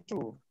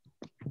 22.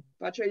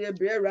 Patro ye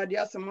bre Awurade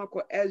asɛm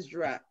akɔ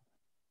Ezra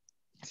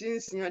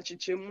tinsia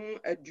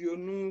kyekyɛmu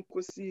aduonu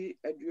kosi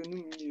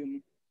aduonu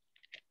mmienu.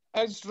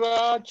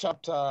 Ezra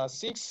chapter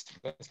 6,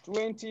 verse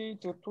 20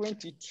 to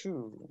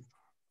 22.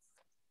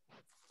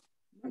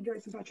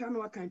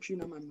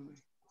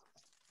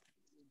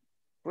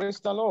 Praise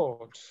the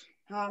Lord.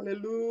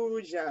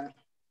 Hallelujah.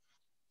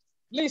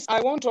 Please,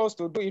 I want us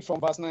to do it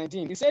from verse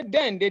 19. He said,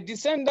 then the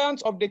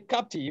descendants of the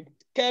captive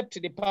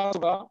kept the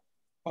Passover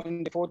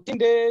on the 14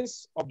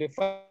 days of the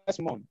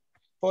first month.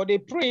 For the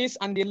priest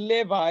and the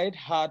Levite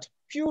had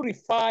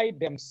purified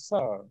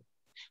themselves.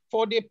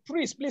 For the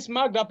priest, please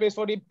mark that place,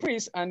 for the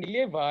priest and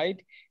the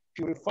Levite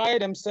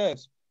purified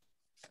themselves.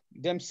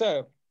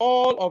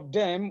 All of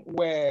them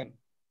were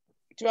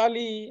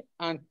thoroughly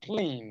and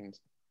cleansed,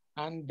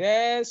 and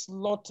they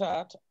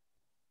slaughtered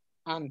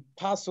and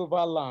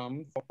Passover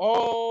lamb for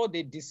all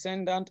the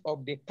descendants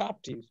of the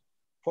captives,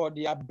 for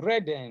their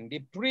brethren, the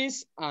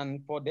priests,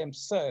 and for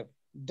themselves.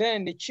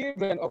 Then the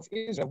children of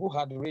Israel who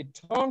had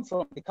returned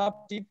from the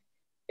captive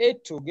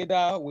ate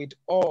together with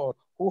all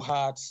who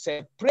had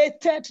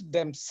separated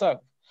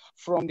themselves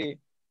from the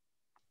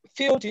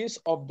filthies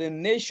of the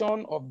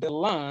nation of the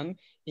land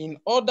in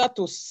order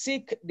to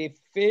seek the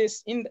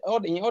face, in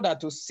order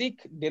to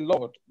seek the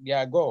Lord,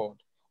 their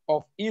God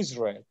of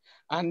Israel.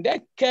 And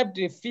they kept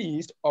the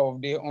feast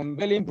of the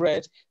unveiling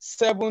bread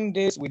 7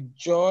 days with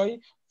joy,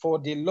 for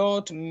the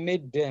Lord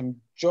made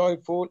them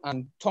joyful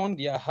and turned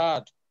the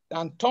heart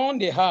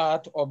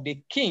of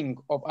the king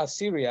of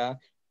Assyria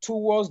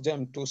towards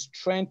them to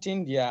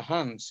strengthen their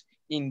hands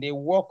in the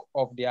work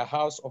of their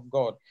house of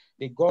God,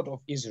 the God of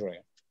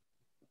Israel.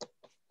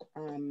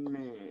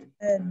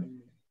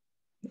 Amen.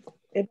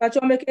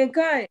 Epacho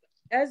mekenkai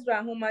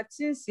Ezra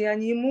humatinsi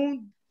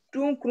anyimu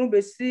dunkunu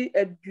besi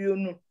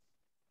aduonu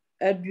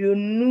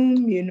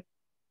mienu.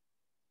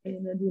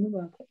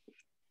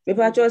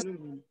 Epacho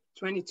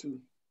 22.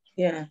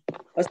 yeah.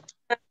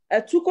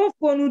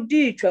 Atukofo no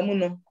di twamu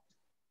no.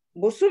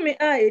 Bosumi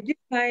a edi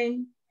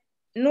kan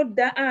no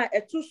da a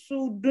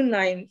etusu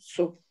dunan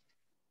so.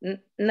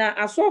 Na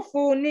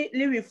asofo ni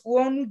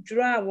liwifo no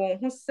dwura won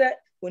ho se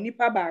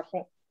onipa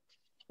baako.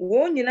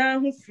 Won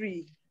nyina ho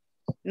free.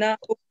 Na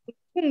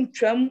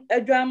twam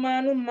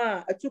adwama no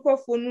ma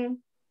atukofo no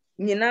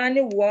nyina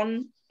ne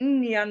won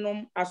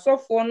nnuanom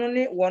asofo no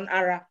ne won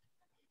ara.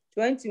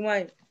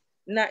 21.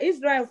 Na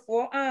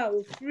Israelfo a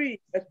ofree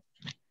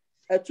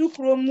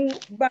atukro mu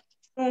ba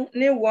no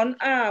ne won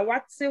a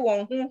wate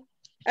won ho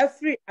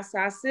afri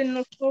asase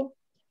no so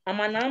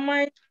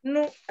amanaman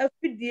no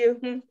afidie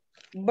ho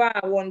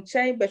ba won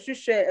chen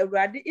behwehwe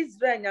Awurade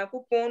Israel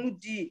Nyankopɔn no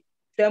di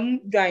twam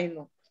dwan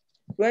no.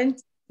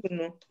 22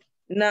 no.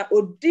 Na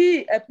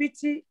odi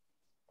apiti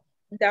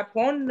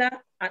dapon na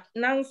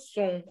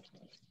nanson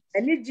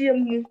anigye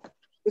mu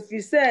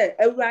ofise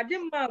Awurade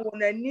ma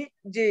won ani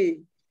je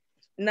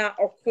na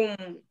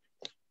okum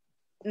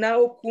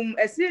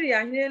Assyria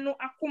hene no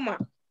akoma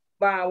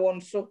ba won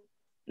so.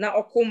 Na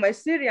okum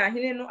Assyria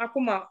hene no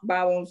akoma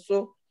ba won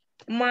so.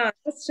 Ma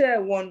se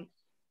won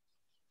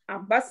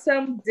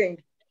abasam den.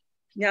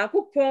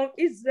 Nyankopɔn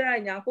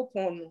Israel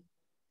Nyankopɔn no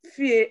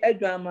fie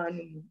adwama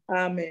no mu.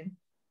 Amen.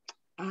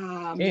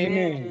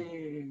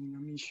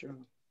 Amen. Sure.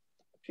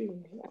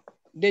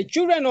 The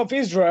children of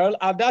Israel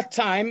at that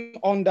time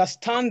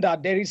understand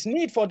that there is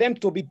need for them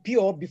to be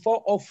pure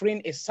before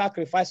offering a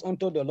sacrifice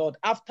unto the Lord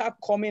after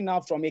coming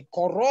out from a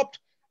corrupt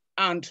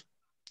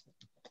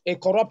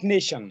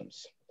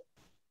nations.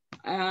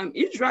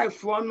 Israel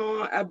for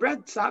no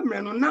bread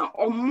samre no na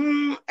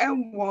omu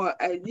ewo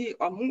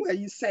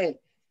ayi say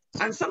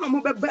and some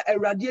omu beba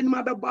Awurade anim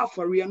abeba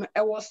afore no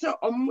e was say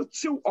omu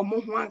tew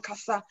omu ho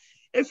ankasa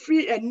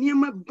efri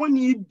eniema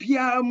boni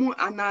bia mu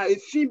ana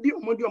efi bi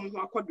omu de omu ho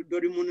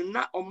akododori mu no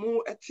na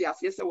omu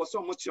etiase se was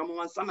omu tew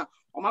omu ansa na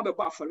omu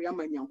abeba afore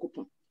ama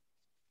Nyankopon.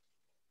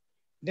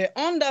 They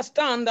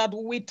understand that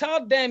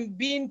without them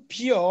being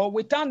pure,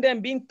 without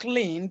them being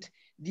cleaned,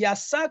 their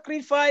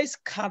sacrifice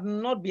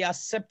cannot be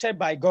accepted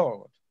by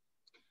God.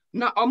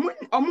 Na omu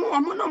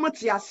no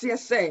tiase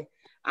se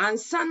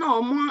ansa na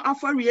omu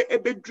afare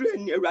ebedru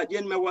ni Awurade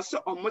anim was say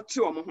omu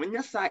te omu ho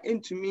nya sa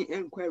entumi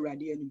enko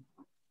Awurade anim.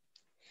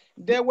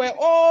 They were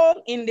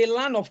all in the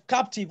land of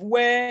captive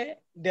where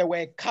they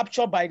were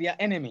captured by their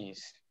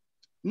enemies.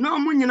 No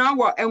mu nyina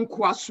wo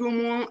enkoaso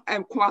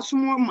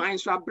man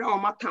so abra o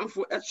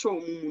matamfo echo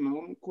mu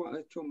no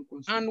echo.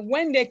 And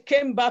when they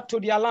came back to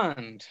their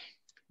land,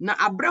 na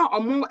abra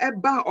omu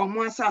eba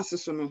omu asase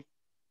so no,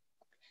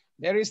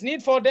 there is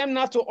need for them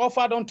not to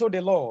offer unto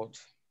the Lord.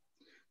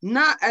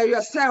 Na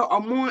ayose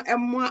omu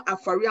emo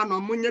afare na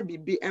omu nya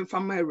bibi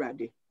emfama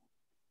Awurade.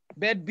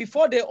 But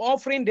before the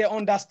offering, they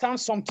understand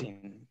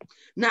something.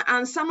 Na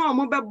ansa na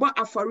omu bebo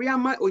afare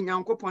ama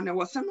Onyankopon na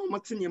wose na omu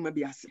tinyema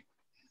bi ase.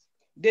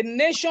 The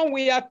nation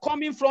we are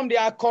coming from, they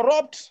are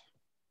corrupt.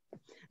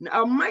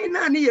 Na amai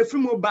na ne yefri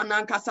mo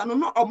banankasa no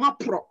no omu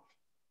pro.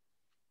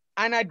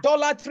 An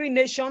idolatry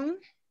nation.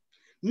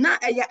 Na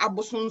eye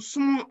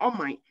abosonsom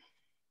omai.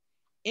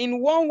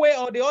 In one way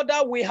or the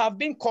other, we have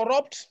been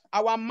corrupt.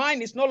 Our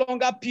mind is no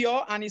longer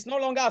pure and is no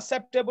longer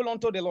acceptable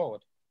unto the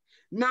Lord.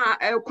 Na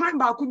kwan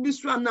ba ku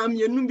bisu na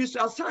mienu bisu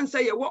asan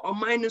say ye wo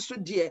omai ne so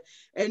de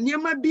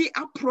eniema bi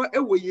apro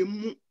ewo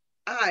yemu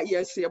a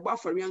yes ye bo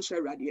afare anso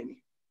Awurade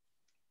ani.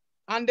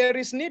 And there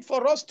is need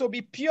for us to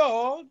be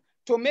pure,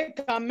 to make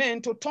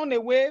amends, to turn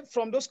away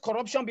from those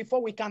corruption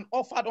before we can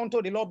offer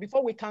unto the Lord,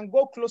 before we can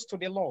go close to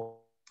the Lord.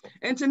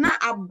 Enti na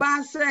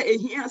aba se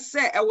ehia se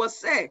e wo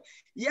se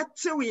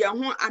yetew ye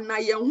ho ana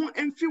ye ho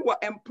emfi wo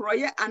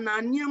employe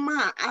ana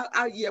niema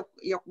a ye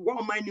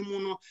wo man ni mu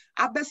no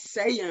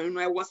abese ye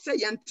no e wo se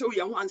yentew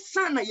ye ho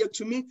ansa na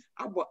yetumi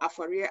abo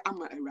afare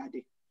ama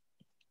Awurade.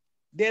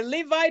 The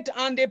Levite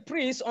and the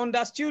priest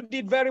understood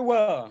it very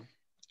well.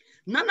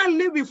 Nana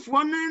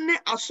Levifo ne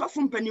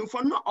asofo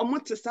mpanimfo no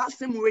omote sa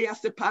asem we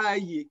ase pa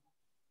yi.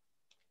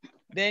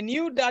 They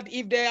knew that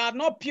if they are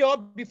not pure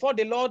before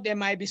the Lord, they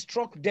might be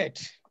struck dead.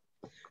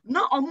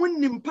 Na omu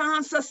nimpa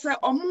ansese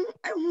omu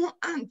ehu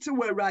ante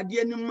we Awurade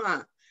anim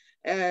a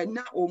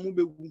na omu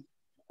begu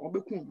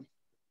obeku.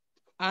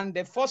 And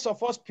they first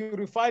of all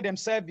purify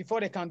themselves before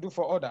they can do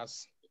for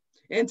others.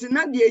 And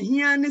na de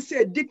hia ne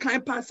say di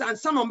kan pansa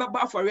ansa no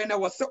beba afore na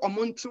wo se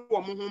omontu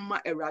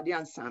omohoma Awurade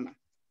ansana.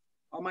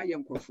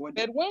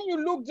 But when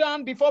you look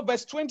down before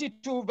verse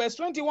 22, verse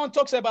 21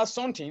 talks about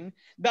something,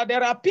 that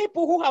there are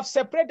people who have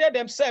separated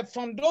themselves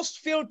from those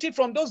filthy,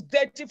 from those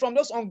dirty, from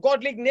those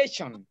ungodly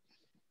nations.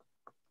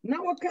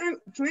 Now what kind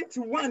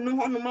 21 no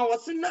hono ma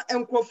was na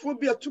enkrofo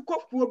bi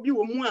atukofo bi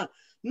wo mu a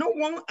no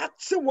one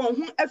ate won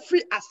ho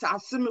afri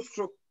asase no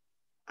so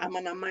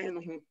amanaman no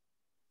ho.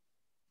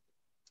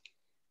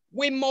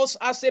 We must,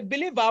 as a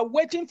believer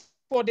waiting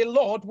for the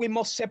Lord, we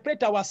must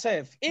separate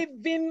ourselves.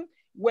 Even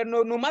when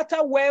no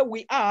matter where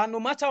we are, no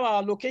matter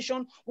our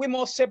location, we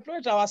must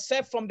separate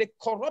ourselves from the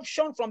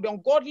corruption, from the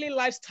ungodly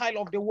lifestyle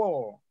of the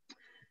world.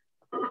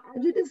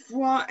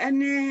 Adidifo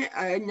ene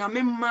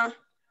nyamemma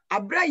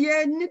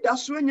abraye ni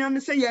daso nyan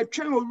se ye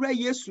twen owura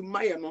Yesu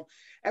maye no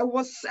e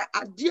was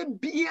ade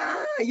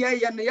bia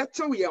ye na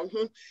yetew ye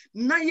ho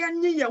na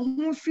yenye ye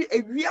ho fi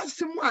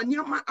ewiase mu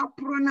aniama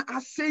aporo na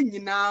ase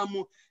nyina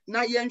mu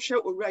na yenhwe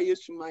owura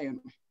Yesu maye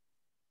no.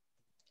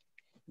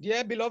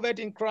 Dear beloved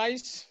in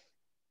Christ,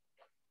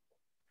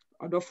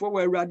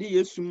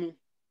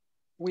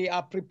 we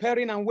are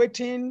preparing and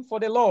waiting for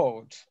the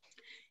Lord.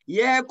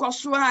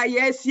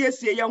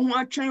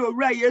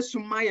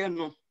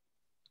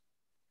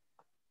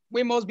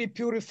 We must be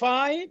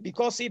purified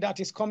because he that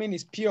is coming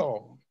is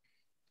pure.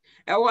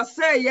 Amen.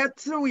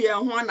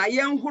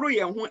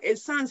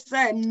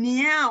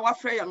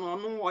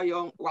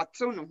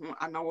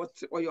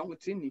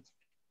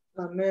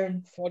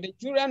 For the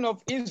children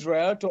of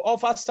Israel to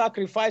offer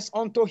sacrifice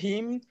unto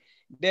him,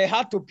 they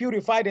had to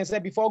purify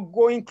themselves before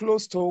going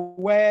close to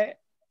where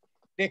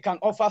they can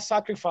offer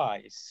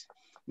sacrifice.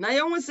 Na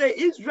yon say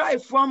Israel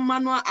from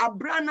Manoa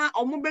Abrana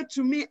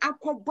omubetumi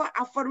akoba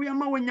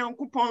afariyama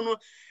wenyankopon no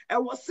e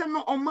wose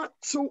no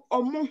omatu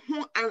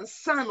omohu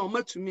ansa no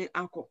matumi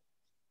ako.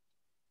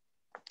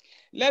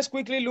 Let's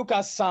quickly look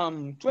at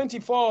Psalm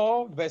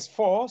 24 verse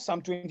 4.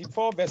 Psalm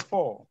 24 verse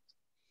 4.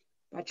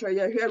 Atwa ye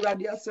hwe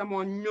Awurade asem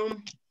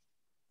onyom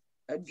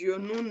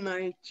aduonu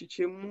nan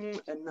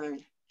chichemu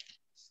enan.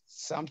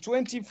 Psalm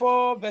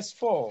 24 verse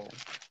 4.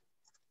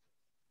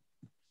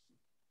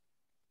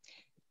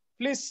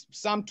 Please,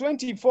 Psalm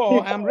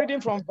 24, I'm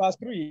reading from verse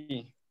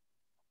 3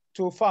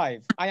 to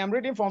 5. I am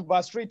reading from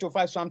verse 3 to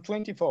 5, Psalm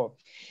 24.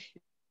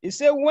 It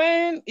says,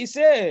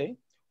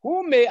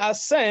 who may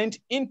ascend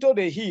into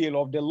the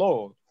hill of the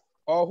Lord,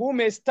 or who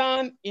may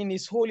stand in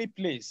his holy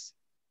place?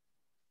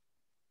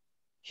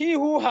 He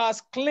who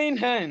has clean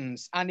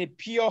hands and a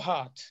pure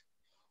heart,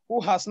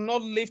 who has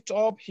not lifted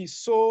up his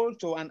soul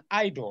to an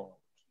idol,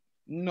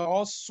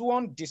 nor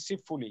sworn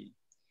deceitfully,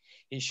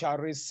 he shall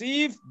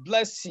receive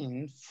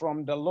blessing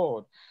from the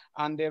Lord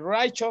and the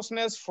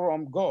righteousness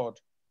from God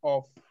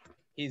of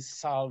his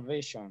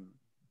salvation.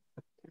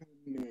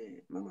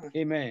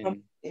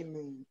 Amen. Amen.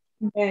 Amen.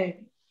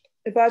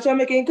 If I shall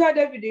make in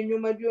David in your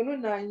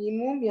Madiono, you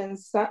move and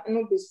sat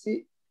no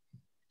besi,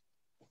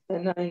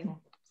 and I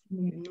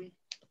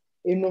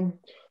know.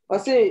 I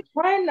say,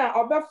 why not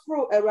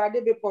overthrow a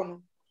radical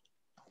pon?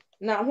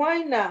 Now,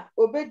 why not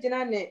obey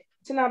Janane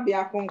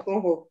Tinabia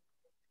Conco?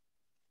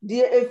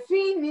 Dear a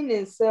fiend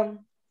in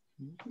some,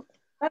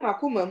 I'm a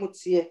kuma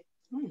mutie.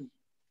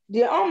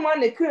 Dear on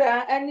one a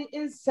cura any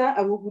inside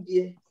a wood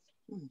dear.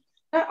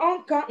 Now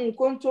on come in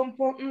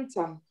contumpo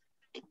untam.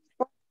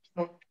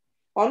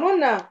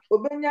 Onona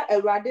obenya a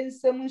radin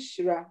sem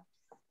shira.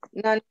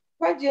 Nan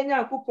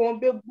Pagina coupon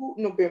bebu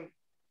nobem.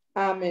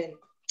 Amen.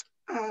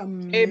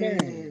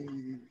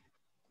 Amen.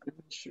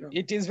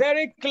 It is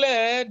very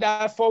clear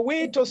that for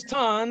we to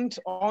stand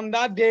on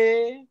that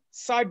day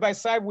side by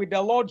side with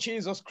the Lord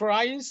Jesus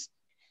Christ,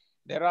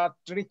 there are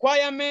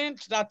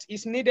requirements that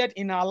is needed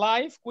in our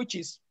life, which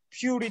is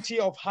purity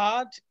of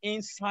heart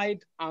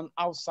inside and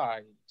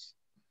outside.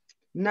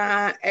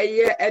 Na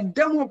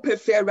edamo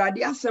pefe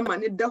radi asema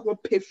ne daho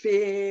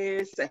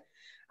pefe se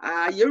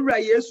yewura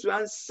Yesu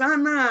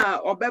ansana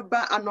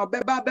obeba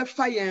anobeba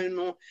befa yen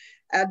no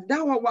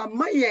daho wa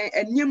maye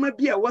enyema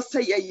bi a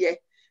wose yeye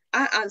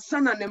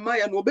ansana ne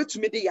maye no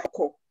obetumi de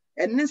yakọ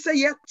enne se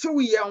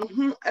yetew yen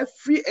ho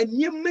afri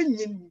enyema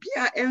nyin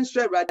bia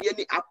enso Awurade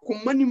ani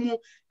akoma ni mu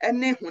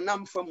ene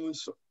honam fam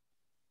nso.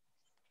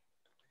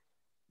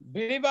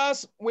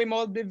 Believers, we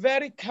must be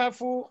very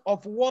careful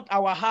of what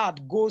our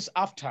heart goes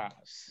after.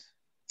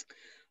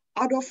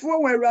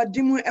 Adofo wa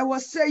Awurade mu e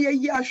wose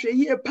yeyi ahwe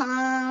yie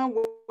pa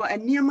wo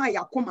enema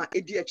yakoma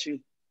edi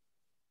akiri.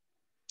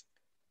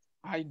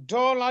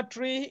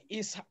 Idolatry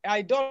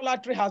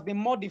has been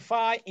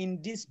modified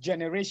in this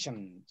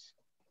generation.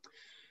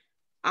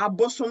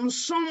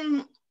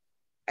 Abosomsom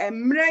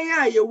emre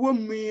ya yewo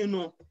mu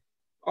no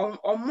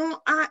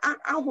omo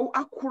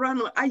akura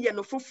no aye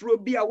no foforo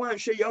bi a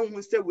wanhwe ya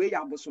hu se we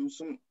ya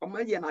abosomsom omo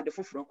ye na de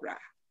foforo kura.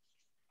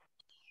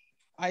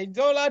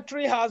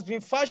 Idolatry has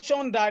been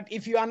fashioned that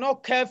if you are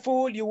not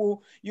careful,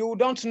 you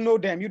don't know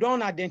them, you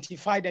don't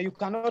identify them, you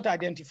cannot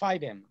identify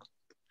them.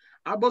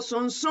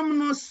 Abosomsom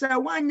no se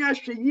wanya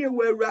hwe ye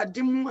wa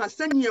Awurade mu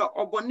asane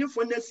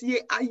obonefo na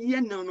sie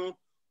aye no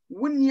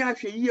wonni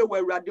ahwe ye wa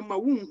Awurade ma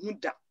wunhu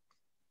da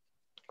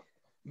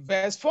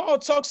Verse 4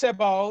 talks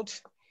about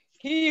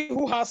he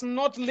who has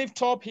not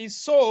lifted up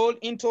his soul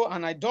into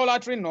an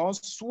idolatry nor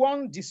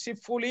sworn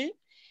deceitfully.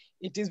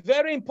 It is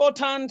very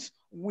important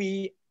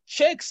we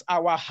check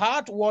our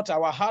heart,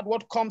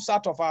 what comes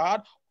out of our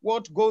heart,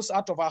 what goes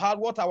out of our heart,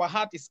 what our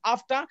heart is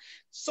after,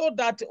 so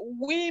that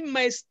we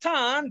may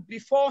stand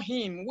before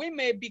him. We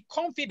may be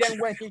confident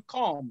when he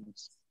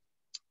comes.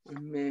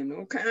 Amen.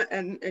 Okay,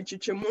 and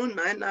chichemon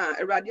na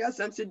eradia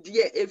sense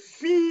die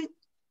efi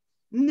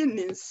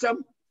nini nsam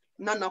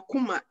na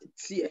nakoma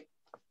tie.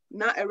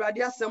 Na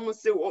eradia sem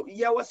se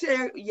ye wo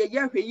se ye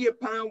hweye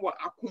pan wo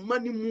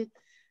akoma ni mu.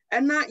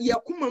 Ena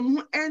yakoma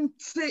mu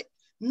ente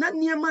na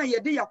niema ye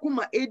de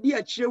yakoma edi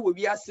akire wo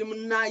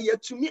wiasem na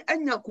yatumi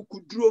anya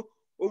kukuduro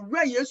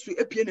owura Yesu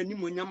epie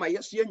nanim onyama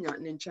Yesu nya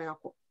ne nchen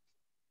akọ.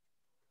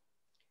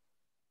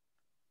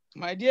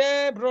 My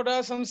dear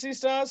brothers and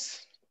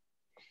sisters,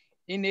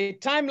 in a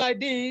time like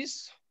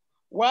this,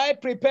 while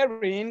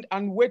preparing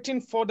and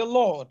waiting for the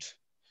Lord,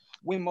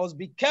 we must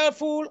be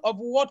careful of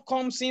what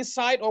comes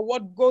inside or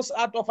what goes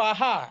out of our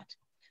heart,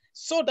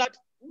 so that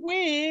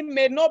we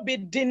may not be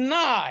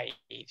denied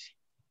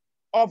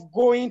of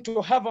going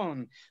to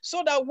heaven,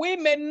 so that we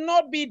may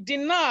not be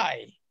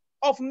denied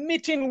of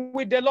meeting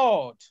with the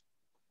Lord.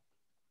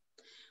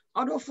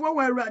 Adofo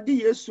wa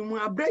Awurade Yesu mu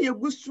abra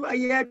yegusu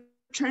aye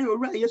twan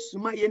owura Yesu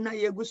ma ye na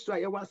yegusu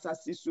aye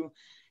wasase so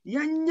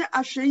yenya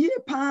ahweye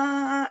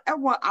pa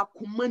ewo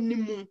akoma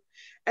nimu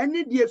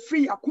ene de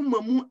free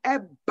akoma mu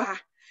eba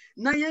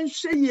na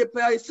yenhwe ye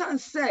pa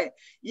sanse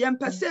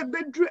yempese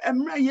bedru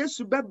emra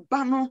Yesu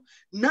beba no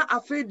na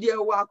afa de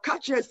wa ka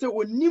kire se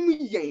onim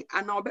yen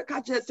ana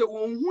obeka kire se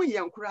wonhu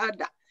yen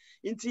kurada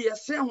nti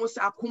yese ho se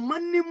akoma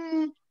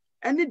nimu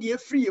ene de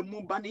free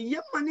mu ba ne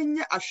yema ne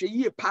nya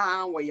ahweye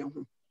pa wo ye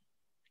ho.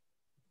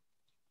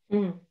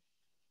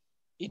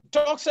 It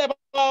talks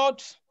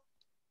about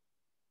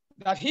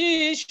that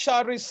he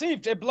shall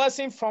receive a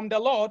blessing from the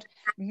Lord,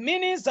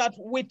 meaning that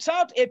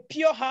without a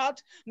pure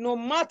heart, no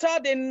matter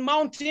the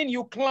mountain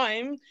you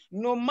climb,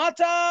 no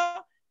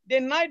matter the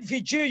night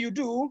vigil you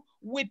do,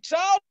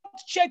 without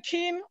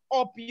checking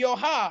up your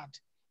heart,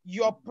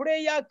 your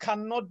prayer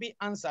cannot be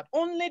answered.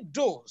 Only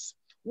those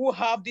who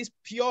have this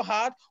pure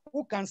heart,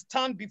 who can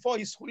stand before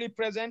his holy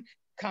presence,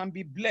 can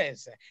be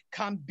blessed,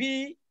 can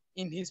be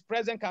in his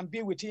presence, can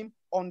be with him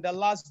on the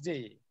last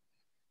day.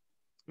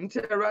 Nti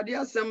Awurade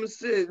asem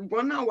se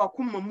wona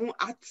wakoma mu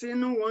ate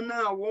no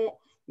wona wo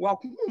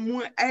wakoma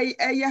mu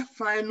eye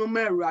fan no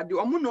ma Awurade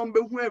omo no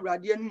behu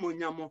Awurade anim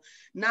onyamo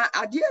na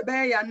ade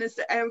ebe ya ne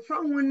se emfa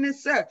hu ne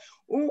se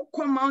wo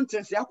come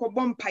mountains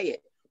yakobọ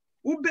mpaye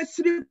wo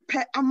besiri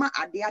pe ama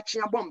ade ache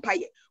abọ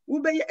mpaye wo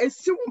be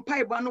esi wo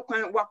mpaye ba no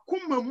kwan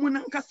wakoma mu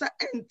na nkasa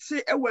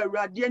ente e wa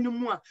Awurade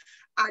anim a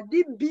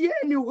ade bie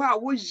ni ho a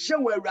wo je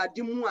wa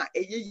Awurade mu a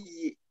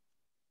eyeyiye.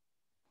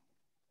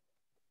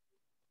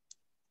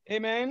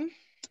 Amen.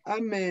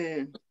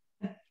 Amen.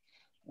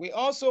 We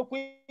also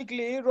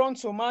quickly run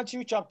to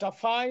Matthew chapter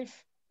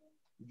 5,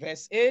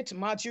 verse 8.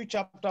 Matthew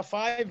chapter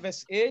 5,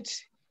 verse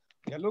 8.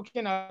 We are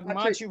looking at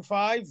Matthew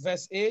 5,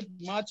 verse 8.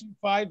 Matthew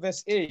 5,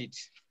 verse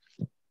 8.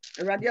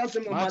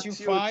 Matthew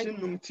 5,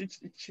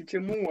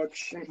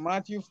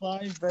 Matthew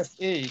 5, verse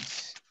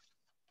 8.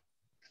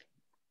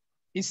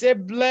 He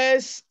said,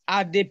 "Blessed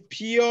are the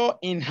pure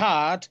in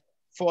heart,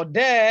 for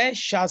they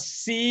shall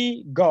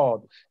see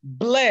God.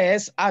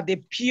 Blessed are the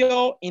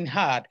pure in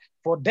heart,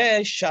 for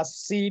they shall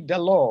see the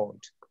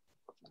Lord."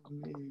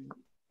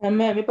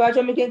 Amen. Me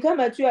pacho me kenka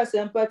Matthew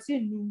asempati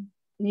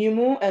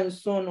nimu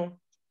enso no.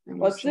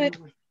 Ose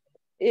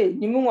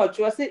nimu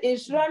wacho ose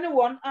insura ne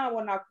won a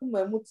won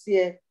akoma mu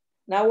tie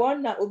na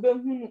won na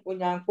obehunu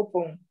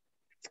onyankopon.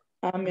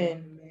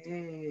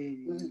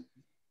 Amen.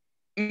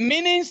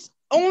 Meaning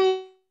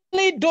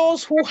only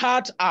those whose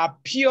hearts are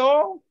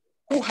pure,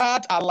 whose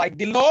hearts are like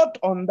the Lord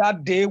on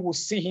that day will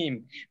see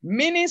him.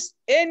 Means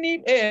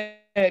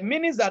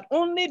that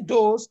only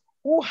those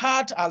whose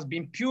heart has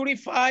been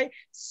purified,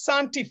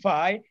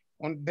 sanctified,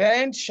 and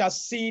then shall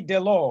see the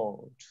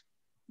Lord.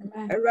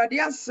 Awurade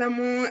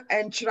asem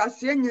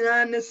enkyerase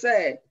nyina ne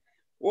se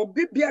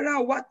obi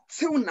biara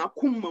watew na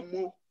koma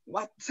mu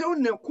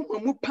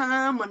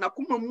pa ma na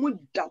koma mu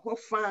da ho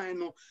fan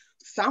no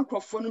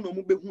sankrofo no no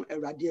mu behu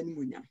Awurade anim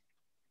onyam.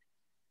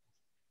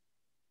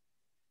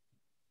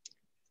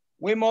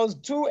 We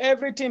must do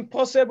everything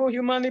possible,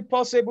 humanly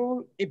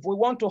possible, if we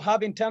want to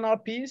have internal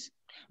peace,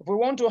 if we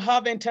want to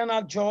have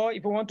internal joy,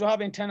 if we want to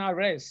have internal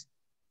rest,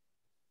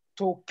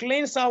 to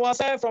cleanse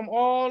ourselves from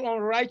all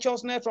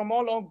unrighteousness, from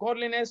all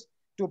ungodliness,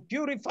 to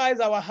purify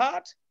our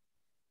heart,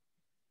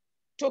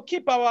 to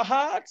keep our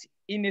heart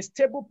in a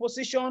stable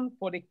position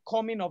for the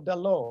coming of the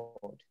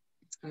Lord.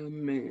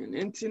 Amen.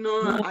 Enti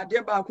no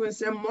ade ba ko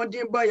se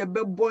modern boy ye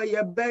bebo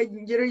ye be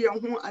yire ye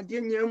ho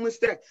ade nyam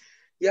se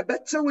ye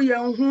betew ye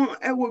ho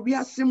e wo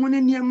wiase mu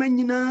ne niam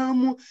nyina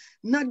mu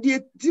na de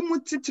dimu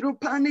titiro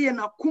pa ne ye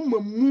na koma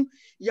mu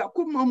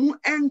yakoma mu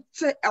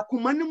ente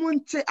akoma ne mu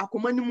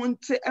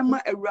ente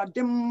ema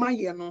Awurade ma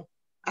ye no.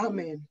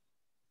 Amen.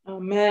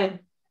 Amen.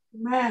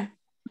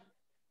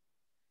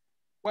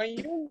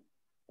 When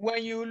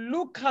when you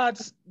look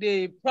at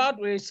the part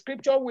of the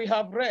scripture we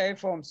have read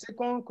from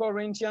 2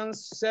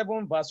 Corinthians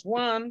 7 verse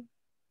 1,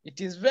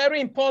 it is very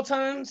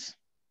important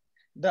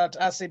that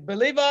as a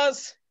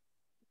believers,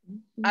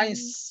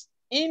 as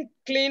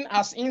clean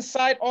as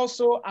inside,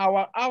 also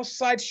our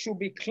outside should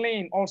be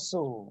clean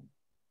also.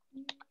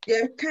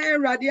 Yeah,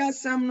 can radia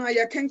samna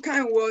ya can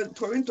word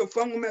Toronto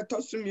Fongume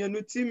Tosumia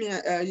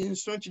Nutimia in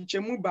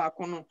Sonchichemu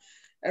Bacono.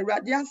 A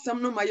radia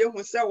samno my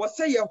young say was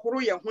say a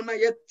horoya hona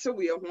yet to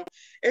we home.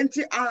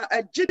 Enti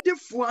a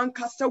jidifuan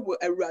casta were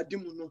a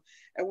radimuno.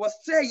 I was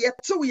say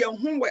yet to we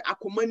home where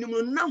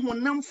Akumanimu na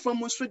honam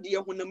famus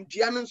dear honam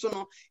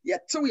Gianansono,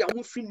 yet to we are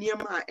moving near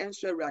my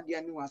answer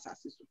radianu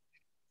assassin.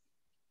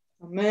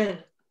 Amen.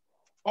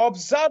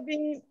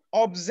 Observing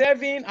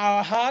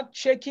our heart,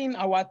 checking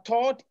our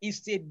thought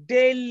is a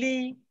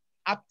daily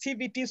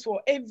activities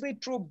for every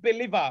true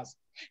believers,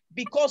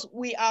 because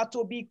we are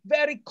to be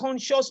very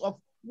conscious of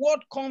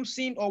what comes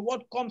in or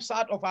what comes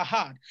out of our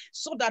heart,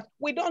 so that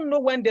we don't know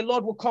when the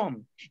Lord will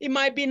come. It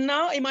might be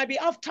now, it might be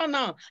after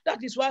now.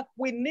 That is why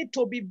we need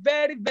to be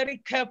very, very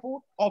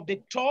careful of the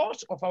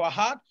thoughts of our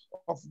heart,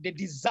 of the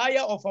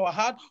desire of our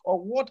heart, or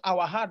what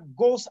our heart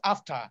goes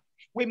after.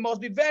 We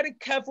must be very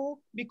careful,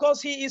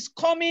 because he is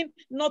coming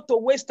not to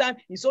waste time.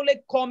 He's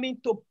only coming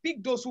to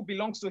pick those who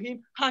belongs to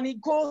him, and he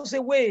goes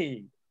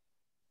away.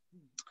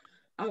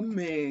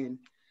 Amen.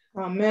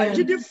 Amen. I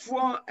did it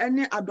for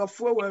any other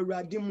for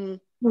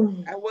radimu.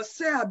 I was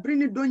say I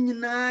bring it on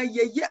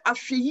ye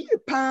after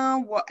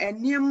pound or a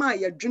near my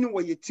journey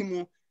where you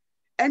timo.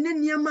 And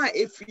then near my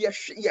if ye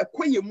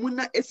quay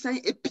muna esan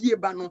a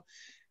piebano.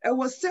 I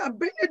was say I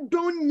bring it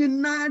down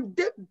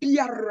de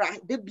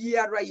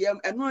biara yam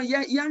and no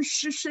yan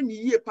shishan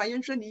ye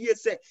payanshan ye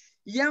say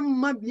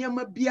yam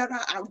yama biara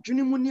out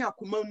junimunia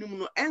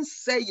kumanuno and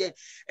say ye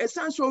a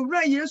sans so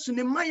rayas in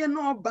the maya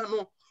no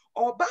bano.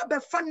 Or Baba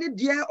funny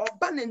dear or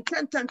banning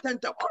 10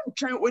 on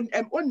train when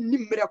on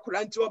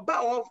Nimera to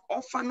about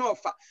or fan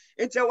offer.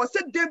 It was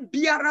a de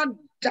biara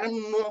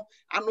dano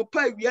and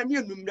opa we are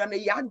near Numrana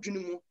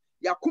Yajuno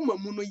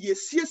Yakuma Muno ye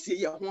see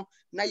ya home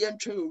Nayan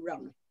train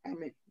round.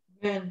 Amen.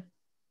 Amen.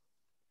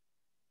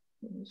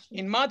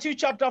 In Matthew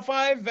chapter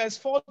 5 verse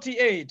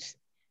 48,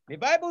 the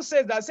Bible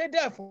says that, say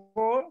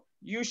therefore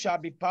you shall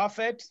be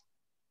perfect,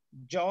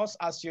 just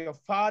as your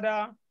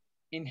Father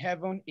in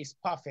heaven is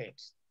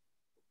perfect.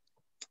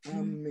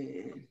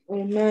 Amen.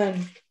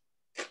 Amen.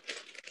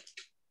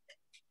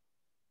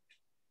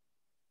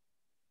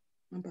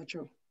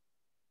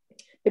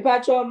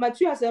 Ipacho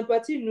Matthew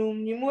asempati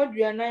num ni mu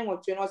aduanan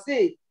wotwe no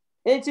say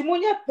enti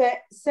munye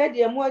pe said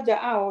ye mu agya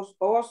a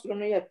owosoro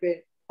no ye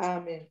pe.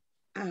 Amen.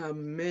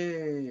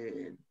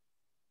 Amen.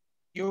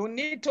 You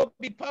need to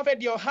be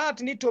perfect. Your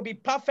heart need to be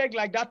perfect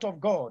like that of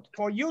God.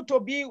 For you to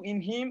be in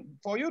him,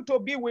 for you to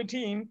be with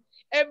him,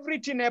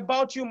 everything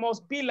about you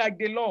must be like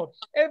the Lord.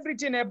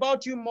 Everything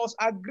about you must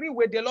agree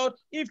with the Lord.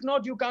 If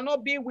not, you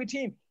cannot be with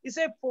him. He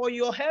said, for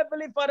your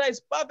heavenly Father is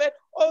perfect.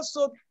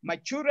 Also, my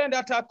children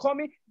that are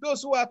coming,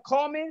 those who are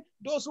coming,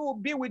 those who will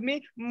be with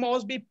me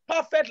must be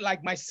perfect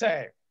like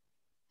myself.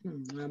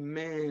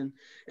 Amen.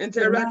 And the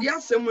radia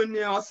someone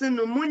else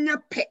no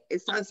munya pe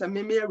esansa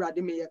meme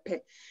radi me pe.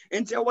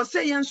 And I was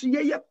saying so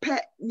ye pe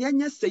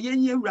nyanya say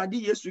ye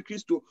radi Yesu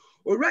Kristo.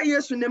 Ora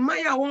Yesu ne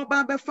maya won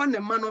ba be fa ne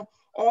ma no.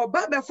 Or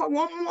ba be fa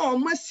won mo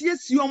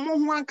masiesie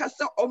omo ho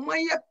ankasa omo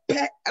ye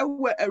pe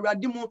ewe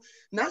eradi mu.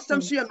 Na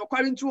asam so ye no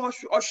kware nti o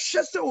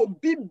hye se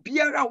obi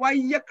biara wa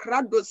ye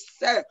krado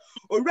se.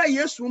 Ora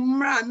Yesu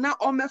mra na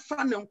o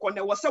mefa ne nko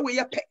ne wo se we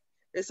ye pe.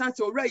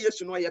 Esanse ora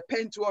Yesu no ye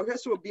pent o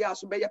hwese obi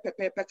aso be ye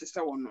pepepe te se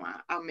wono.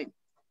 Amen.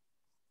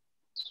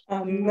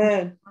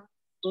 Amen.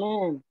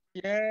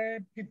 Yeah,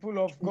 people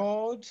of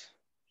God,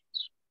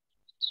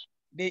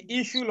 the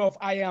issue of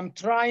I am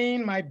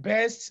trying my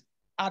best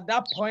at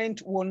that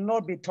point will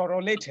not be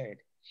tolerated.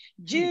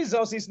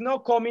 Jesus is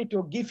not coming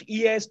to give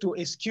ears to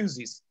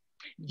excuses.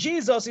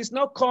 Jesus is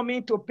not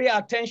coming to pay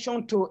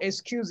attention to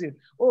excuses.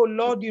 Oh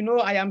Lord, you know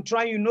I am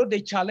trying, you know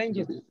the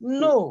challenges.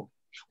 No.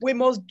 We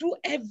must do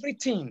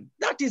everything.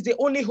 That is the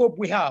only hope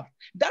we have.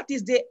 That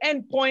is the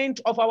end point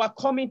of our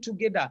coming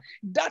together.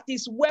 That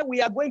is where we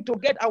are going to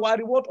get our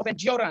reward of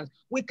endurance.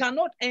 We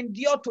cannot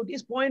endure to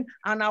this point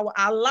and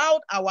allow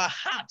our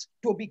heart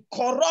to be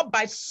corrupt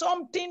by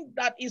something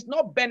that is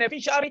not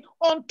beneficiary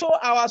unto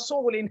our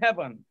soul in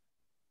heaven.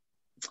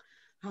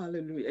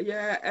 Hallelujah.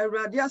 Yeah,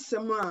 Radia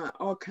Sema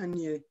or can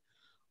ye?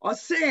 Or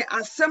say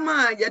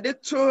asema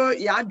yede to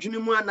ya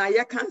adwene ana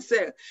ye kan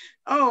say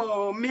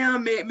oh me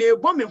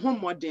bo me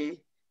homode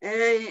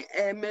me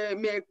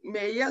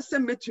yese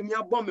metumi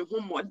abo me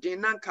homode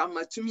na nka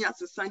matumi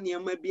asesa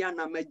niam bia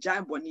na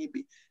magyan bone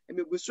bi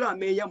me gusu a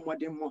me ye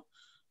mode mo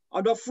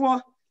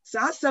odofo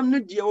sa asem no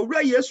de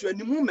owura Yesu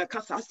animu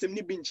meka sa asem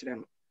ni bi nkire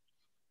no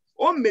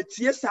o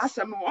metie sa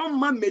asem o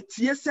ma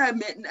metie sa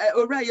me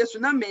owura Yesu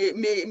na me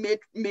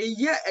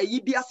ye ayi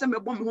bi asem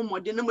bo me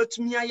homode na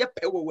matumi aye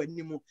pe wo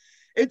wanimu.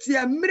 Eti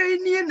amre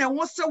ni na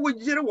wo se wo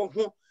gire wo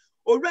ho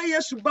ora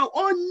yesu ba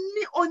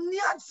oni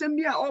asem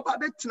bi a oba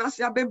betena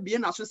se abebie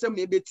na so se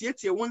me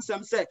betietie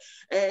wonsam se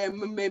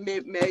me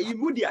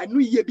imudi anu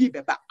ye bi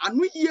beba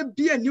anu ye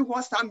bi ani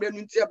ho samre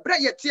no nti ebra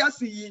ye te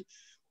ase yi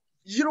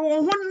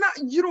yiro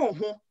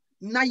ho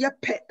na ye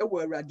pe e wo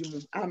Awurade mu.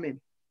 Amen.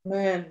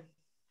 Amen.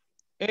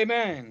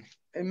 Amen.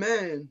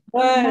 Amen.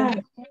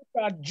 Amen. Look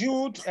at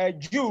Jude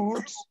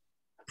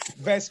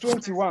verse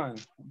 21.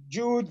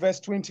 Jude verse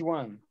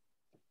 21.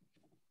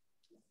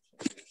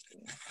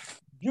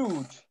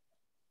 Jude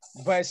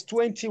verse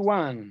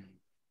 21.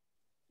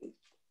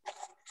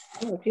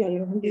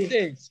 It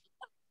says,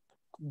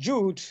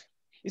 Jude,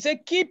 he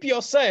said, keep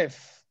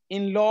yourself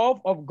in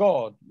love of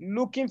God,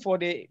 looking for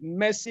the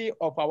mercy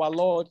of our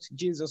Lord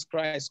Jesus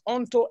Christ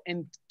unto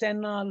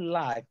eternal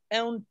life.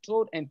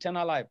 Unto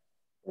eternal life.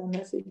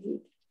 Me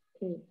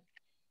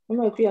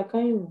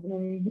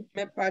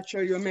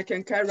patcho you make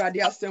en kai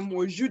Awurade asem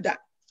wo Juda.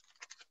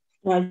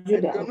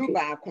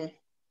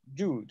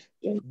 Jude,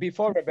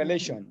 before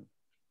Revelation.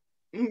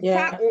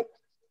 Yeah.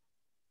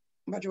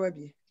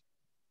 Majobi.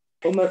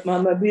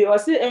 Mama bi o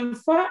se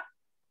mfa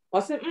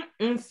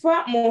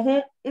mo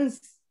ho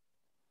nsie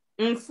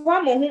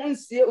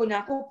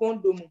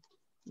Onyankopɔn dom.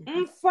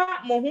 Mfa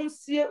mo ho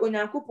nsie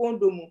Onyankopɔn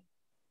dom.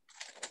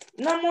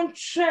 Na mo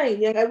ntwɛn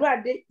yɛn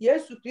Awurade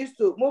Yesu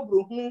Kristo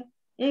mobrohu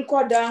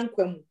nkɔda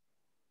nkwa mu.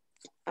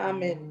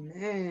 Amen.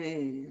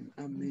 Amen.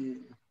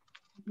 Amen.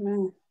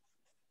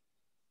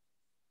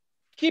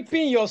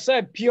 Keeping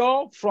yourself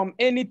pure from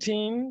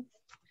anything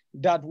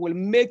that will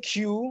make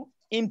you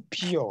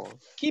impure.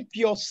 Keep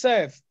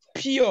yourself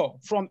pure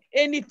from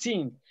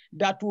anything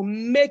that will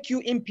make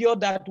you impure,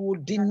 that will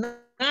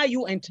deny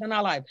you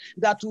eternal life,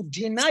 that will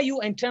deny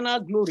you eternal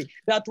glory,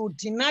 that will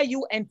deny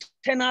you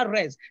eternal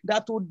rest,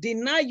 that will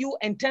deny you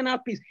eternal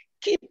peace.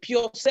 Keep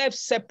yourself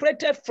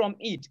separated from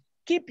it.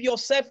 Keep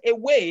yourself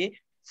away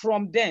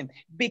from them,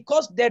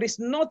 because there is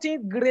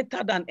nothing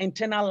greater than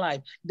eternal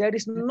life. There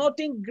is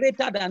nothing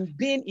greater than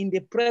being in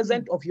the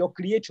presence of your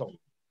Creator.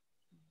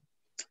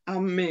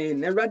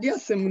 Amen. Awurade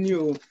asem ni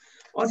o.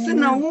 Ose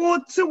na wo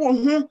te wo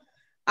ho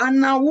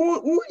ana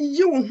wo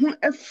yi wo ho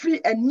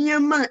afri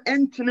eniema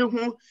entene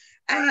ho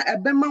a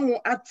ebema wo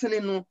atene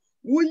no.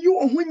 Wo yi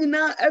wo ho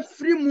nyina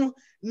afri mu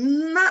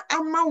na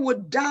ama wo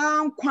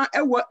da nkwa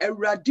ewo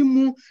Awurade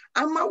mu,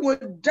 ama wo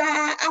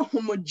da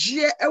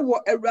ahomogye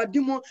ewo Awurade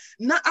mu,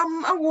 na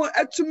ama wo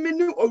atumi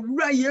ni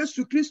Owura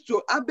Yesu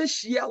Kristo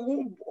abehia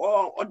wo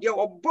ode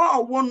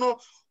obo wo no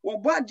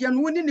wobo ade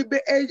no woni ne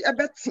be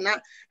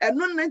ebetena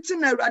eno nanti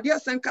na Awurade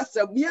asenka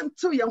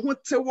sabuento ye ho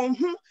te wo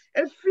ho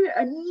afri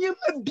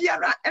aniema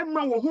biara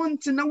ema wo ho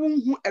nti na wo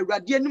hu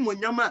Awurade ani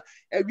monyama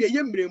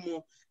awieye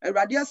mremu.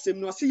 Awurade asem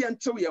no se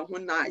yentew ye ho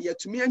na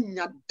yetumi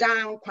anya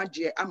dan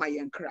kwaje ama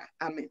yenkra.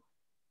 Amen.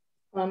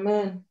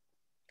 Amen.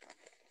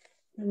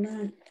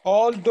 Amen.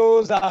 All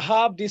those that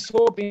have this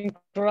hope in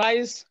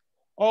Christ,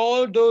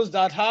 all those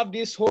that have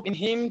this hope in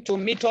him, to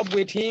meet up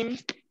with him,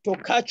 to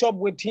catch up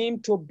with him,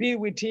 to be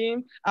with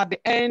him at the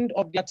end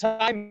of their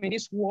time in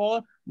this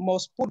world,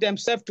 must put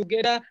themselves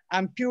together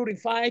and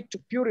purify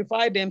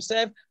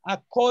themselves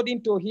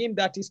according to him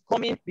that is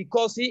coming,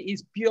 because he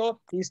is pure.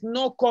 He's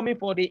not coming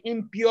for the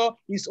impure.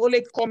 He's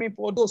only coming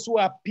for those who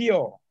are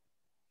pure.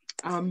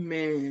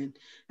 Amen.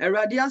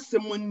 Awurade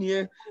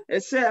asemunnie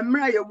ese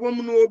emra ye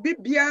wom no obi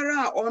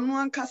biara ono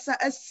ankasa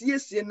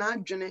asiesie na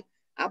adwene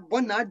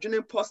abɔ na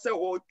adwene pose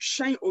o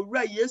twen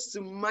Owura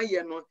Yesu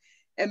maye no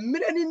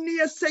emre ni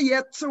ese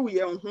ye tew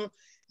ye ho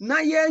na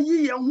ye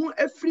yi ye ho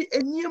afri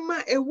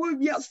eniema ewo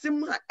wiase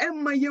ma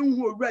emma ye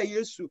hu Owura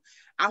Yesu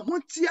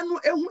ahotie no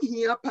ehu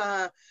hia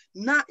pa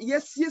na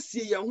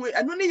yesiesie ye ho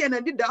eno ne ye na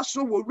dida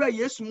so wo Owura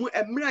Yesu mu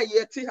emra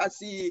ye te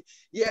hasi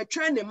ye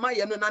twen ne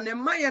maye no na ne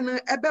maye no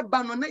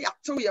ebeba no na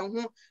yatew ye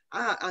ho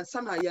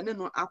ansa na ye ne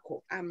no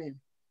akọ. Amen.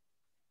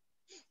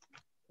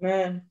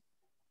 Amen.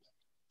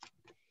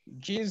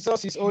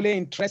 Jesus is only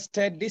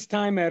interested this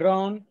time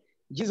around.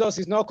 Jesus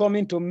is not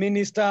coming to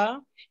minister.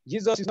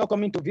 Jesus is not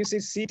coming to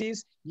visit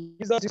cities.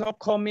 Jesus is not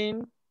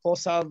coming for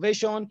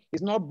salvation.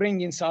 He's not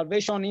bringing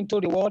salvation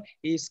into the world.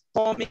 He's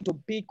coming to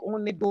pick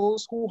only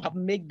those who have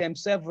made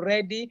themselves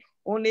ready,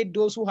 only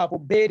those who have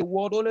obeyed the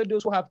word, only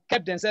those who have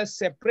kept themselves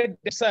separate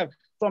themselves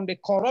from the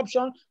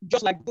corruption,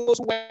 just like those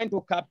who went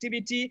to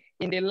captivity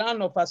in the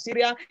land of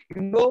Assyria.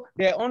 You know,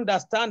 they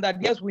understand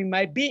that yes, we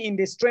might be in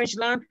the strange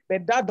land,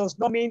 but that does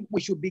not mean we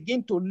should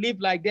begin to live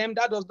like them.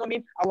 That does not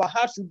mean our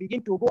hearts should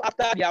begin to go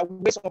after their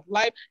ways of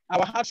life.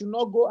 Our hearts should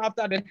not go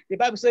after them. The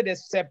Bible said they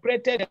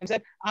separated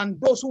themselves, and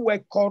those who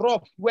were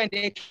corrupt, when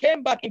they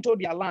came back into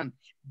their land,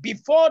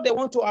 before they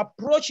want to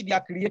approach their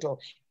Creator,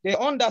 they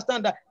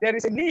understand that there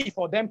is a need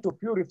for them to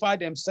purify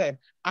themselves,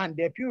 and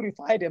they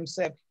purify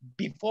themselves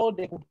before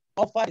they could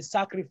offer the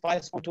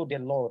sacrifice unto the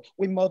Lord.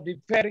 We must be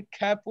very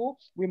careful.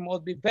 We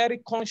must be very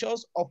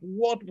conscious of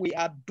what we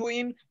are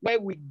doing, where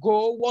we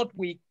go, what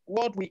we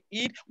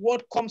eat,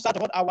 what comes out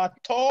of our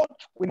thought.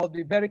 We must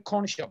be very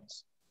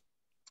conscious.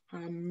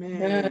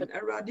 Amen.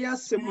 Awurade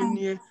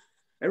asemunie.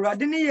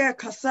 Awurade ne ye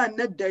kasa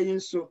ne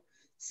dayin so.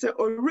 Se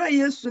Owura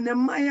Yesu ne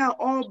maya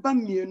oba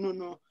mienu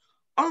no.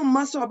 On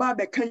massa oba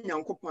be kan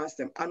Nyankopon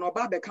asem, and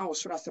oba be kan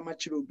osoro asem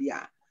akire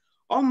obia.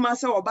 On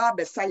massa oba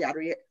be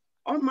sayare,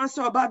 on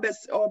massa oba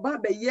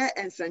be ye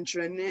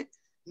ensentrene.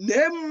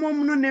 Ne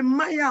mom no ne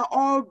maya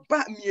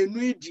oba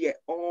mienu die,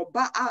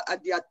 oba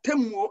ade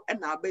atemmo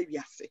na aba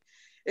wiase.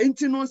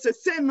 Enti no se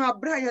no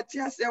abra ye te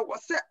ase wo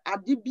se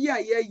ade bia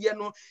ye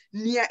no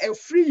nia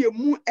efri ye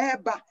mu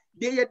eba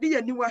de ye de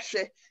ye ni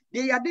wahwe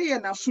de ye de ye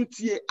na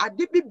sotie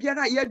ade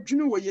bibiara ye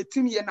dwunu wo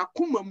yetim ye na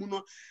koma mu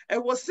no e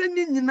wo se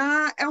ni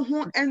nyina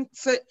ho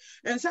ente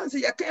ensan se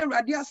ye ka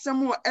Awurade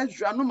asem wo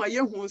Ezra no ma ye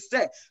hu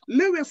se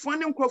Lewifo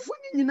ne nkrofo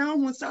ni nyina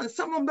hu se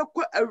ansam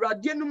bekọ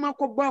Awurade no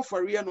makọba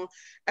afọre no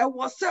e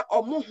wo se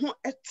omo ho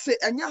ete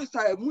enya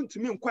sa mu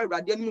ntumi nkọ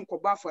Awurade no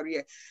nkọba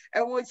afọre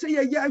e wo se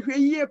ye ahwe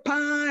yie pa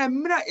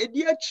emra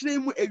edi akire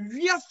mu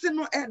ewiase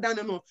no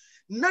edane no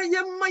na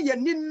ye ma ye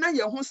ni na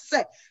ye ho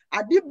se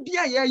ade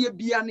bia ye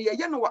bia no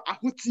ye no wa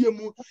ahotie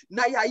mu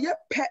na ya ye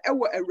pe e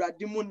wo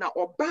Awurade mu na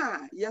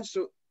oba ye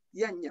so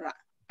ye nyira.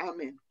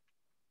 Amen.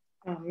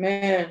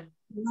 Amen.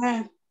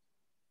 Amen.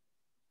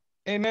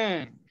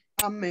 Amen.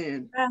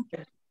 Amen.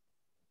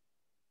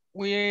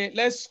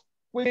 Let's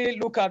quickly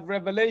look at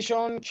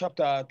Revelation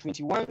chapter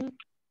 21,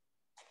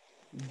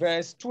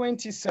 verse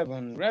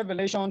 27.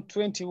 Revelation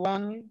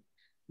 21,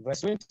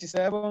 verse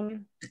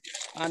 27.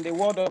 And the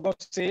word of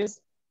God says,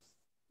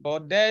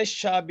 "But there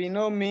shall be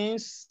no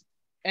means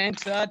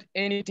entered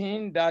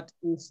anything that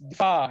is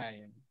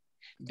defiled.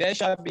 There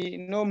shall be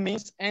no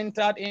means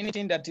entered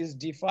anything that is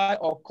defiled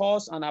or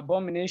cause an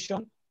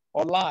abomination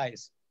or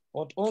lies,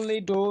 but only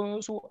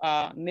those who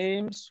are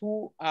names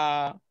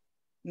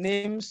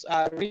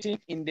are written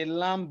in the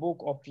Lamb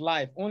book of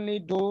life. Only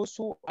those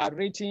who are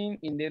written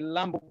in the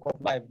Lamb book of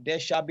life. There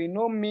shall be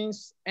no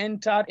means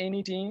entered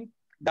anything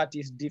that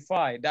is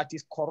defiled, that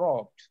is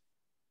corrupt."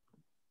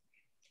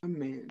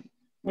 Amen.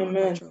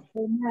 Amen.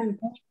 Amen.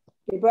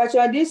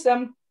 Ibacha this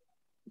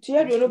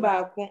tia do no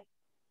ba ko.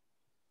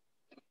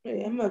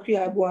 Ma ku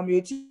ya bo am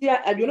yo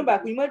tia aduno ba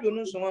ko ma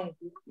aduno so wan.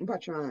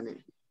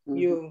 Mpachane.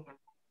 Yo.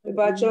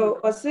 Ibacha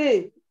o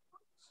say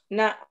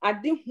na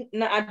ade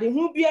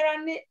hu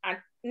biara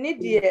ne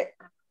de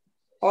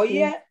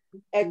oye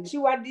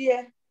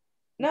echiwade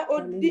na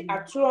odi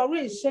atoro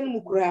renhyɛ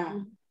mu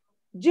kura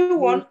ji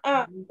won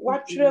a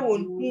watwere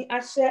won tin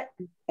ahyɛ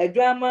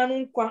adwama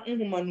no nkwa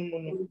nhoma no mu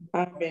no.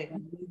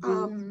 Amen.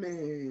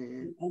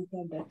 Amen.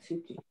 Enter that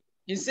city.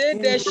 He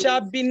said, "There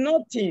shall be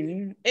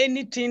nothing,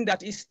 anything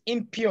that is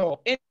impure,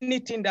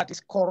 anything that is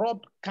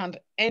corrupt can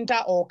enter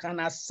or can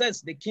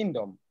access the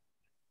kingdom,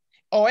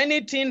 or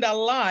anything that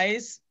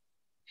lies,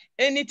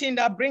 anything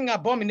that bring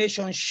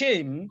abomination,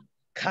 shame,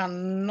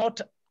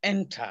 cannot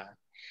enter.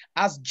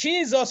 As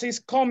Jesus is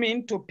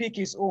coming to pick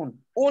his own,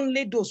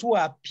 only those who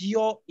are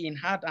pure in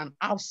heart and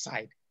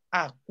outside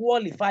are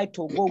qualified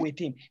to go with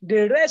him.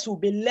 The rest will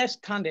be left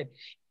stranded.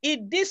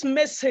 This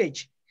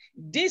message,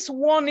 this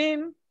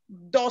warning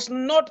does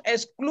not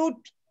exclude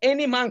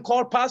any man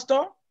called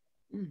pastor.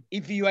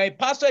 If you are a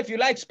pastor, if you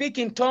like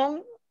speaking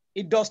tongue,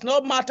 it does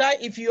not matter.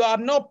 If you are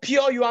not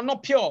pure, you are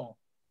not pure.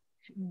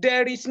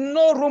 There is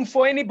no room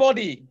for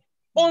anybody.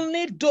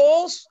 Only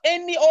those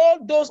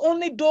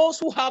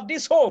who have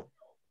this hope.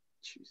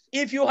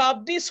 If you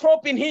have this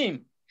hope in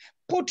him,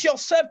 put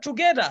yourself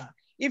together.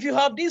 If you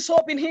have this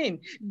hope in him,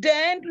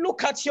 then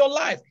look at your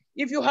life.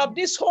 If you have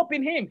this hope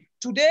in him,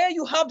 today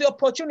you have the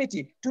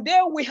opportunity.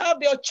 Today we have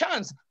the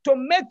chance to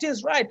make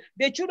things right.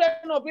 The children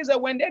of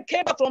Israel, when they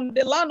came back from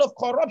the land of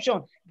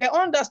corruption, they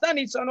understand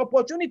it's an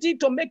opportunity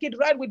to make it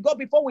right with God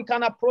before we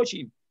can approach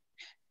him.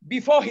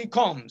 Before he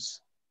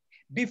comes,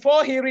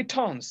 before he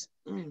returns,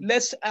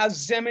 let's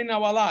examine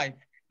our life.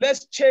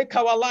 Let's check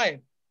our life.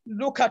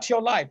 Look at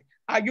your life.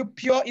 Are you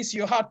pure? Is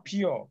your heart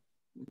pure?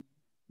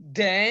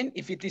 Then,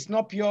 if it is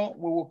not pure,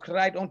 we will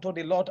cry unto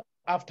the Lord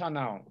after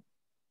now.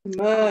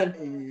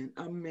 Amen.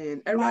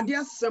 Amen. Eradi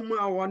asem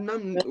a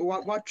wonam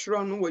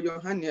watro no wo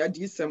Yohane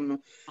adisem no.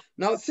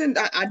 Now saying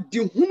that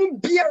adehunu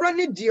biara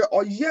ne de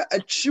oye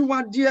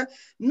achiwade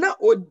na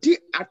odi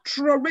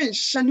atro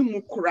renhyane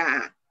mu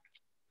kura.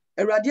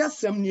 Eradi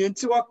asem ne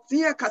enti wo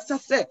tie kasa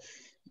se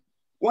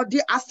wodi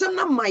asem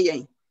na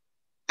mayen.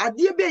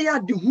 Ade be ya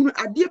adehunu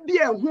ade be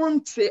ho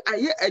nte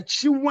aye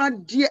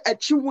achiwade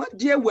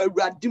wa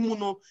Awurade mu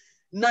no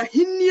na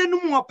hinnie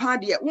no mu opa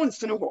de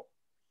wonsene ho.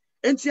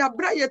 Enti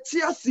abra ye ti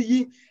ase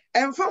yi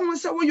emfa ho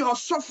se wo ye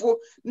osofo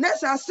na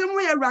sa asem wo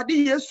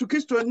Awurade Yesu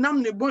Kristo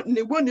nam ne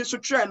boni so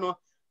tre no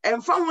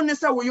emfa ho ne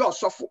se wo ye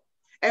osofo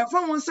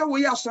emfa ho se wo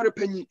ye asore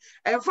panyi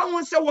emfa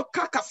ho se wo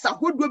kakasa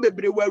hodo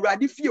bebre wo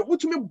Awurade fie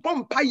wotumi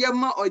bompa ye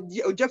ma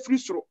oja firi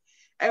soro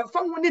emfa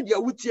ho ne de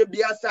wutie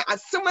bia sa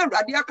asem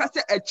Awurade aka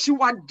se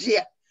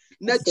achiwade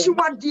na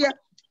achiwade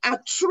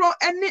atro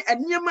ene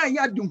enema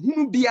ya de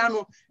hunu bia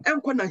no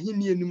enko na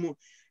henie ni mu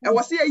e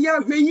wo se ya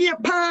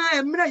hweyie pa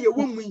emra ye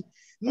wo mu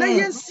na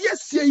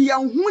yesiesie ya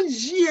ho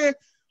yie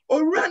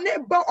owura ne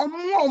ba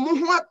omo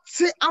ho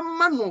ate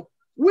ama no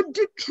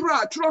wodi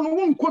tro no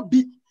wonko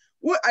bi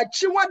wo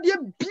achiwade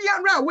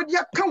biara wodi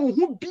aka wo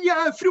ho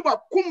biara firi wa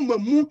komma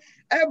mu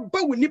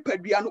eba wo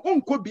nipadua no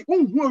onko bi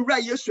onhu owura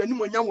Yesu anim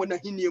onyam wo na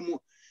henie mu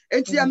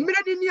enti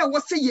amira ni a wo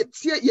se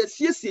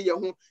yesiesie ye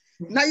ho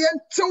na ye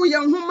ntew ye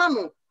ho ma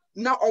no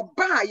na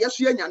oba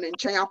Yesu anya ne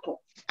nchen akọ.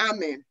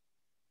 Amen.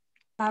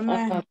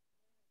 Amen.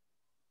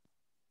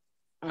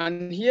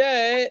 And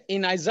here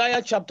in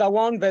Isaiah chapter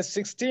 1 verse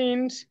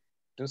 16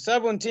 to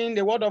 17,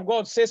 the word of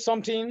God says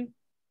something.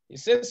 It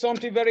says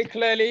something very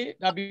clearly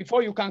that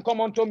before you can come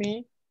unto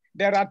me,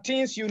 there are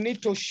things you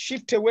need to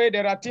shift away.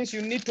 There are things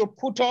you need to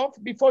put off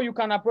before you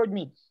can approach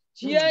me.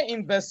 Here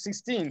in verse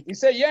 16, he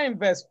said, here in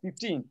verse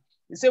 15,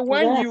 he said,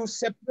 when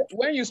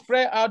you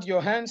spread out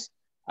your hands,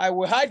 I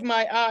will hide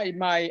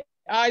my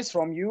eyes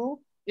from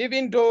you.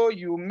 Even though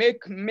you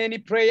make many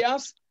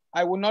prayers,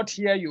 I will not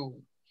hear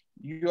you.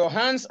 Your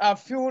hands are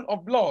full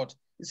of blood.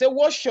 He said,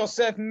 wash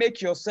yourself,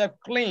 make yourself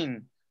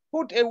clean.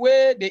 Put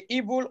away the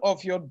evil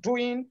of your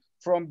doing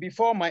from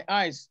before my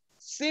eyes.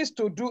 Cease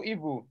to do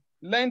evil.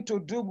 Learn to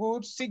do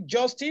good. Seek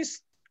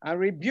justice and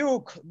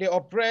rebuke the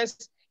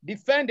oppressed.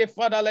 Defend the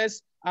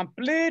fatherless and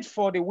plead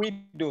for the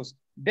widows.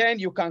 Then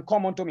you can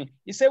come unto me.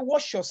 He said,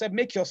 wash yourself,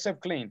 make yourself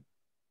clean.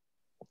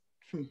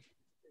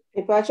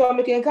 If I show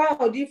me can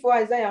count for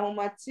Isaiah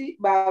Homati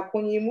by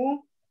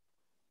Kunimu.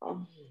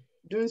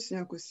 Don't see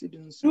a question.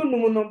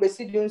 No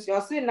besides,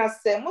 you see, na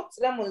se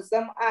mutrem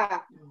some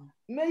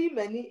may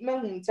many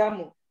men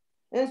tamu.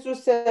 And so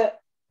say,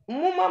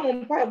 Mumma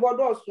mumpai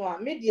bodos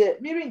one, media,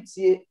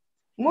 mirintie,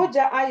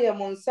 moja I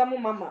am on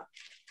some mamma.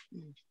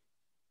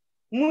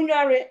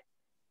 Munyare,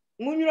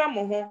 Munyra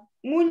moho,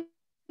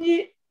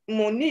 Munyi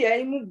moni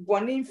I move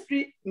bonin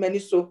free many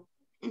so.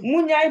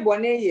 Munyai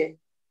bonnet.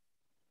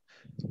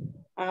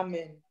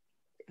 Amen.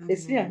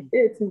 It's here,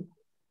 18.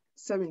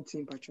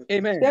 17, Patrick.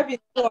 Amen.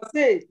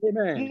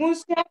 Amen.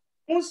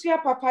 Monsieur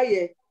Papa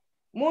ye,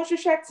 Monsieur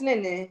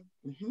Chatnene,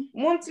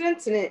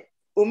 Montrentine,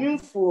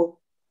 Omumfo,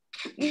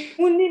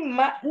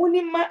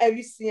 Munima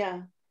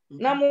Evisia,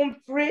 Namon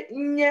pre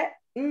nye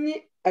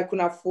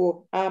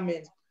akunafo.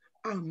 Amen.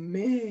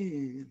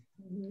 Amen.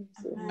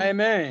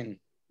 Amen.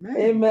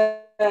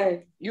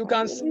 Amen. You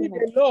can see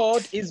the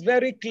Lord is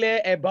very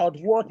clear about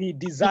what he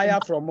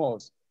desires from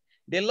us.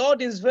 The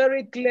Lord is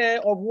very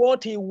clear of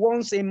what he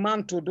wants a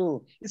man to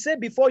do. He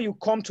said, before you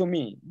come to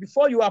me,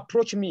 before you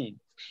approach me,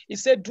 he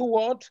said, do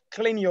what?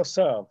 Clean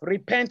yourself,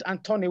 repent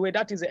and turn away.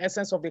 That is the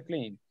essence of the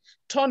clean.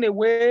 Turn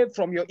away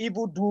from your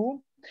evil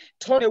do,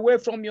 turn away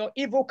from your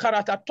evil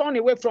character, turn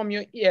away from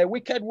your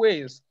wicked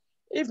ways.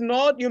 If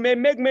not, you may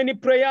make many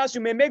prayers,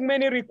 you may make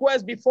many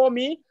requests before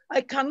me.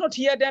 I cannot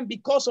hear them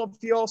because of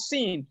your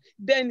sin.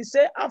 Then he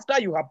said, after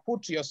you have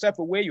put yourself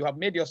away, you have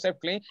made yourself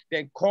clean,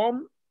 then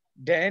come,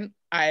 then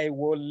I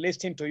will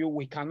listen to you.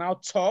 We can now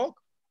talk.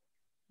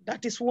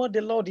 That is what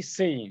the Lord is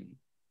saying.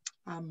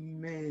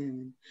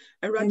 Amen.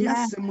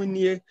 Eradia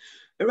semunie.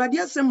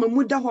 Eradia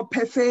semamuda ho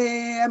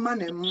pefe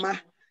manema.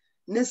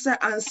 Nese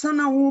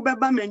ansana wo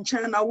beba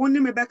menchen na wo ni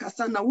me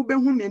bekasa na wo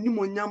behu me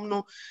animonyam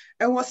no.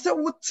 E wo se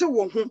wo te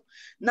wo ho.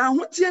 Na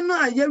ahotie no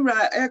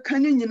ayewra e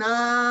kan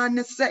nyina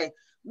ne se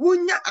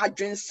wonya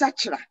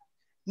adwensakira.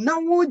 Na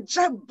wo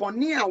gya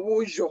bone a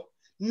wo yo.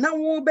 Na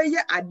wo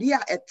beye ade a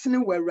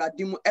etene wa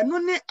Awurade mu eno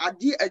ne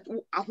ade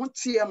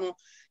ahotie no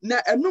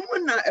na eno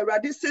mu na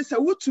Awurade se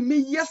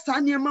wotumi yesa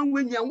niema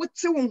wanya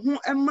wote wo ho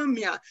ema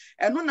me a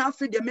eno na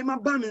afi de mema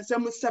ba me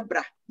nsem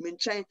sebra me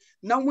nchen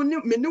na wo ne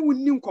me ne wo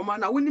ni nkoma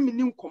na wo ne me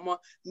ni nkoma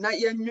na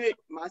yenwe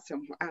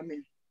masem ho.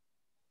 Amen.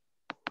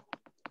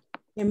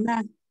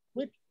 Amen.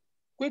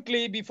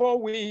 Quickly before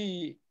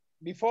we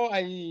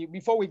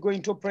go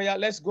into prayer,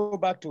 let's go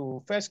back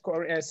to 2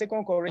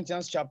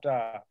 Corinthians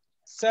chapter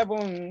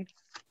 7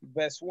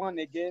 verse 1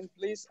 again,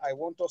 please. I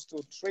want us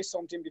to trace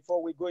something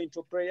before we go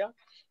into prayer.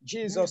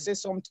 Jesus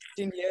says something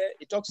here.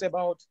 It talks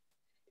about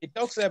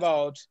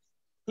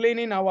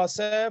cleaning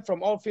ourselves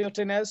from all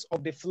filthiness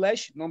of the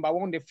flesh. Number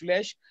 1, the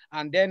flesh,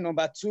 and then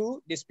number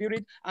 2, the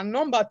spirit, and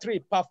number 3,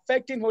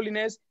 perfecting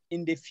holiness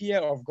in the fear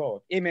of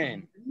God.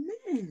 Amen.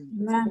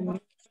 Amen.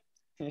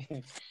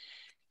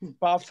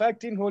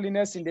 Perfecting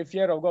holiness in the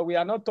fear of God. We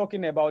are not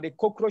talking about the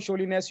cockroach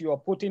holiness you are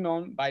putting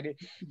on by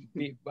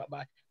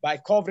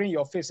covering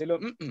your face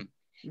alone.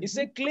 He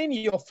said, clean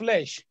your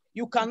flesh.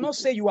 You cannot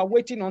say you are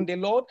waiting on the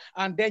Lord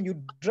and then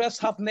you dress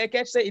half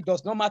naked, say it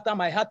does not matter,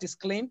 my heart is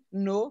clean.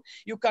 No,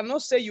 you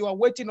cannot say you are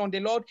waiting on the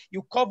Lord,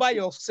 you cover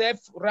yourself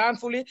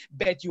wrongfully,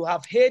 but you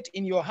have hate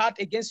in your heart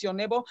against your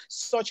neighbor.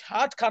 Such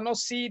heart cannot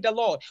see the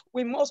Lord.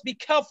 We must be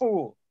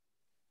careful.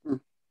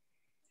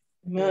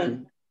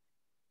 Amen.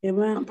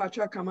 Amen.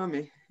 Patrick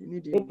Kamame.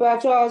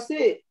 Patrick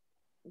say,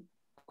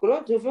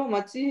 "Kuro to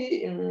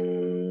mati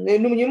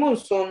enumnyimu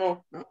nso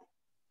no.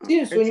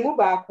 Ti nso nyimu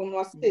ba ko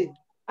no say,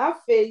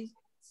 afei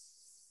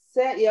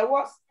say ye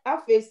was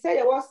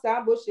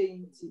sa bo she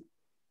nti.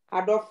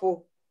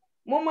 Adofo.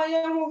 Moma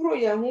ye hohoro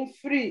ye ho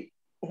free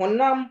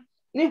honam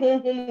ne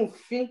honhom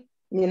fi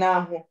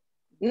nyina ho.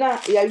 Na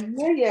ya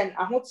wie yen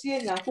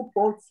ahotie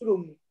Nyankopɔn turo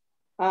mu.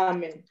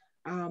 Amen.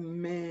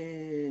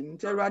 Amen.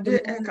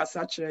 Terade e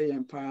kasa kire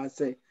yen pa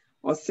say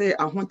o say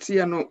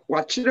ahotie no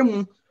wa kire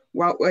mu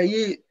wa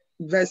yi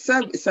verse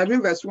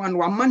 7 verse 1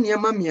 wama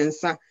nneɛma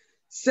mmiɛnsa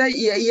sɛ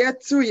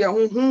yɛtew yɛn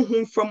ho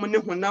honhom fam ne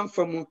honam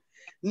fam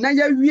na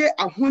yɛwie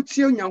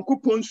ahotie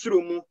Onyankopɔn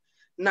suro mu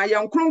na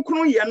yɛn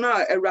kronkron yɛ no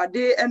a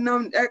Awurade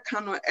ɛnam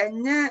ɛka no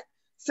ɛnyɛ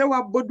sɛ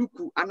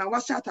waboduku ana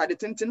wahyɛ atade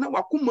tenten na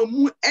wakoma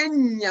mu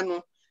ɛnyɛ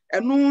no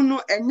ɛno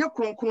no ɛnyɛ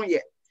kronkron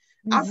yɛ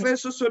afei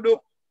so do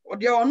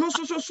deɛ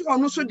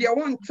ɔno so deɛ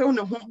wɔntew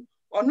ne ho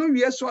ɔno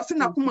wie so ɔse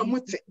nakoma mu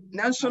te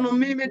nanso no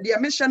me deɛ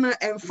mehyɛ no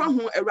ɛmfa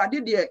ho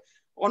Awurade deɛ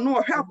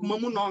ɔno ɔhwɛ akoma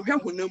mu na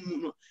ɔhwɛ honam mu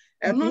no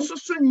ɛno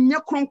so nyɛ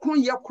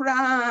kronkron yɛ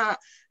koraa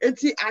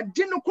enti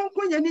ade no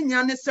kronkron yɛ ne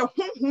nya ne sɛ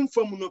honhom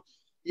fam no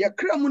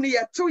yɛkra mu no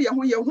yɛtew yɛ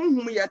ho yɛ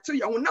honhom yɛtew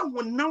yɛ ho na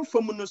honam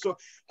fam no so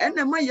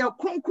ɛna ma yɛ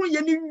kronkron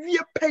yɛ ne wie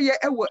pɛyɛ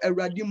ɛwɔ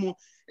Awurade mu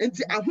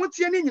enti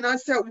ahotie ne nyinaa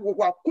sɛ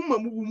wakoma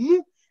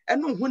mu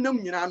ɛno honam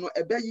nyinaa no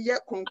ɛbɛyɛ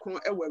kronkron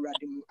ɛwɔ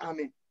Awurade mu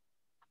amen.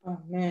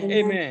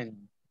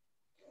 Amen.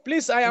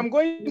 Please, I am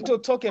going to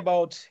talk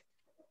about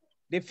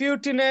the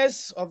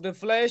filthiness of the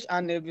flesh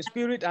and the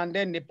spirit, and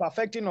then the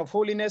perfecting of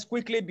holiness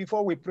quickly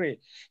before we pray.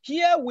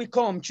 Here we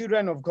come,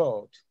 children of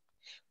God.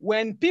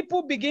 When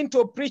people begin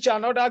to preach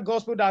another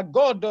gospel that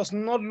God does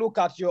not look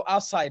at your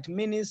outside,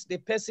 means the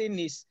person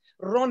is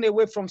run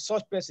away from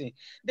such person.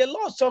 The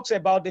Lord talks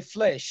about the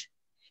flesh.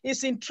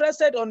 He's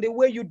interested on the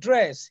way you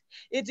dress.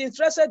 It's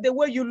interested the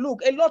way you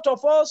look. A lot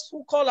of us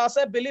who call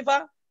ourselves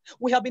believer,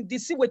 we have been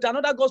deceived with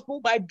another gospel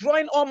by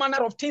drawing all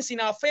manner of things in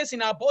our face,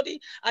 in our body,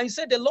 and you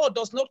say the Lord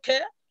does not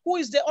care. Who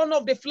is the owner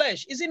of the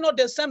flesh? Is it not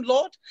the same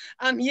Lord?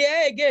 And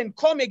here again,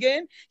 come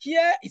again.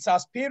 Here it's our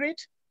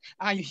spirit,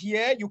 and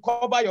here you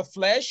cover your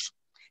flesh,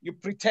 you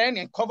pretend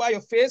and cover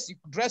your face, you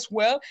dress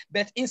well,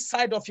 but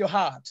inside of your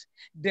heart,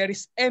 there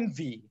is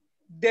envy,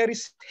 there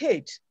is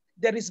hate,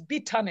 there is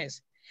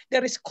bitterness,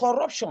 there is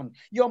corruption.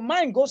 Your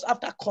mind goes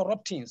after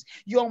corrupt things.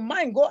 Your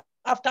mind goes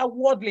after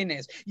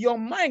worldliness. Your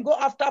mind go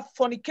after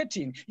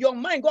fornicating. Your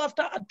mind go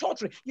after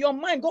adultery. Your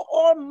mind go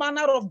all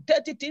manner of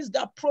dirty things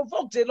that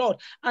provoke the Lord.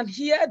 And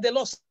here the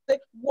Lord said,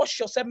 wash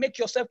yourself, make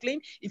yourself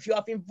clean. If you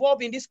have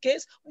involved in this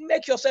case,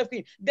 make yourself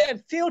clean.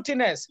 Then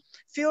filthiness.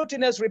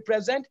 Filthiness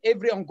represents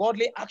every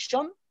ungodly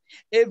action,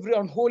 every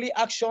unholy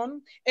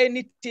action,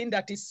 anything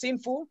that is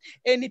sinful,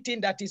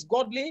 anything that is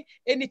godly,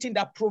 anything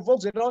that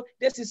provokes the Lord.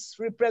 This is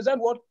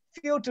represent what?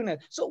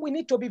 Filthiness. So we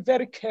need to be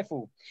very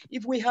careful.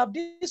 If we have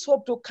this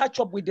hope to catch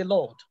up with the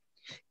Lord,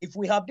 if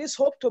we have this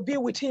hope to be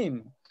with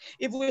him,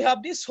 if we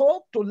have this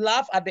hope to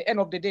laugh at the end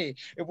of the day,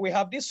 if we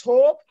have this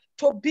hope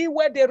to be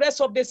where the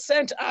rest of the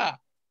saints are,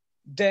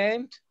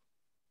 then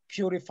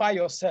purify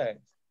yourself.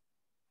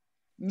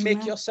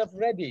 Make yourself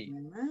ready.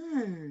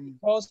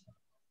 Because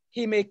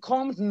he may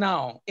come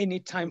now,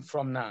 anytime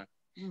from now.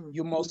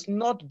 You must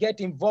not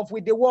get involved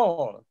with the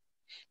world.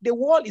 The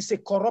world is a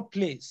corrupt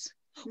place.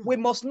 We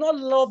must not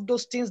love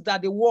those things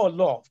that the world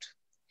loved.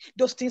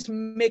 Those things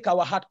make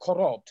our heart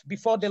corrupt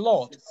before the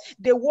Lord.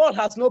 The world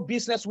has no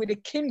business with the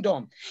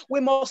kingdom. We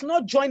must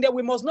not join them.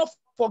 We must not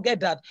forget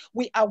that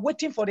we are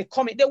waiting for the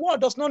coming. The world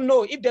does not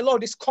know if the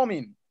Lord is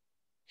coming.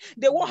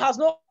 The world has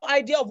no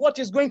idea of what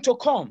is going to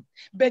come.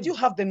 But you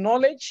have the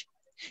knowledge,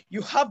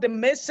 you have the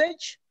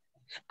message,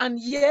 and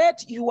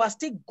yet you are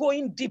still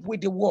going deep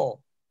with the world.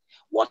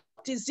 What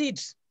is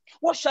it?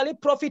 What shall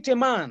it profit a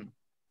man?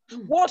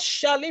 What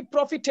shall it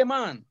profit a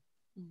man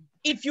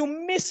if you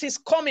miss his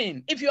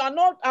coming, if you are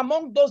not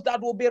among those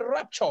that will be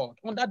raptured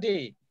on that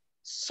day?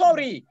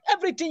 Sorry,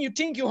 everything you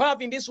think you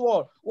have in this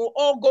world will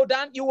all go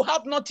down. You will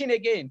have nothing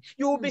again.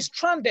 You will be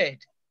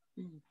stranded.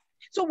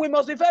 So we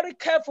must be very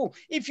careful.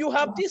 If you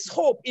have this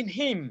hope in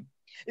him,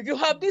 if you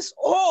have this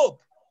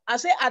hope, I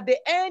say at the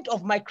end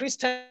of my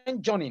Christian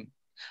journey,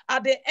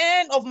 at the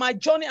end of my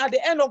journey, at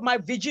the end of my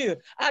vigil,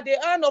 at the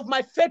end of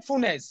my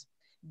faithfulness,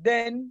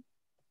 then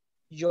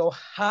your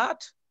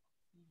heart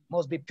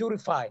must be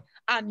purified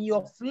and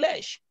your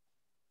flesh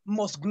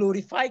must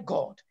glorify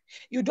God.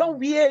 You don't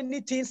wear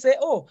anything, say,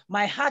 oh,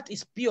 my heart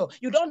is pure.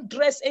 You don't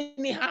dress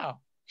anyhow.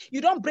 You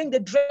don't bring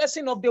the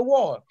dressing of the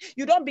world.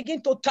 You don't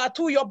begin to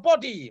tattoo your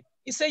body.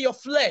 You say your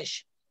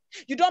flesh.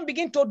 You don't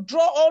begin to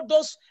draw all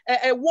those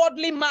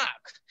worldly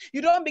marks.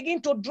 You don't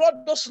begin to draw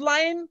those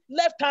lines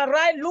left and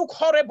right, look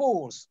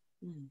horrible.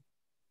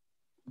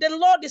 The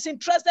Lord is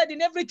interested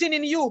in everything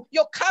in you,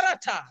 your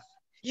character,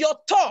 your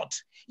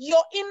thought,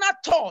 your inner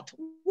thought,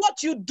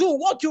 what you do,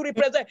 what you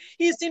represent.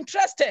 He's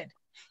interested.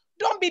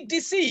 Don't be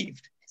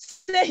deceived.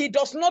 Say he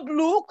does not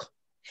look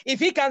if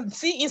he can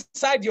see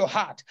inside your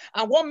heart.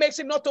 And what makes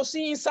him not to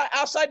see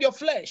outside your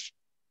flesh?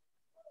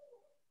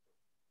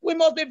 We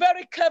must be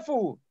very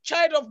careful,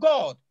 child of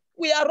God.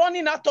 We are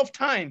running out of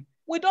time.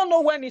 We don't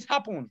know when it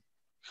happened.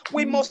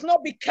 We must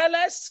not be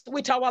careless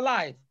with our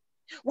life.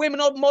 We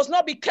must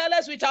not be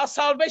careless with our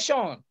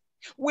salvation.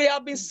 We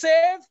have been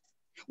saved.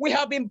 We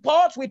have been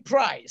bought with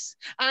price.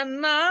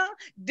 And now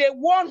the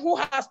one who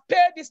has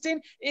paid this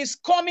thing is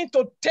coming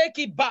to take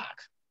it back.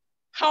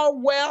 How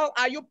well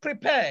are you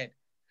prepared?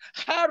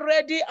 How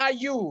ready are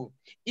you?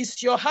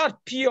 Is your heart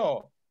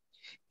pure?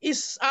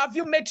 Have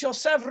you made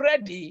yourself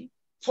ready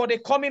for the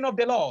coming of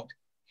the Lord?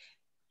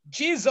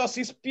 Jesus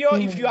is pure.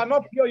 If you are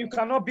not pure, you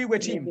cannot be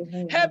with him.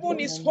 Heaven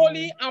is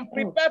holy and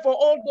prepared for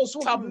all those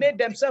who have made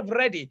themselves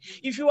ready.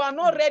 If you are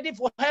not ready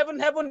for heaven,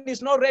 heaven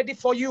is not ready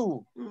for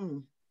you.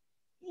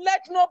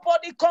 Let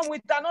nobody come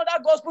with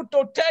another gospel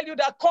to tell you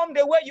that come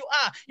the way you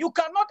are. You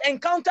cannot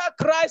encounter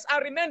Christ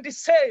and remain the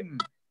same.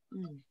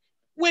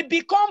 We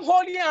become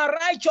holy and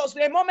righteous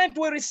the moment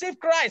we receive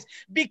Christ,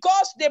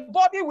 because the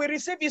body we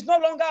receive is no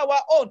longer our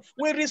own.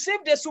 We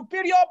receive the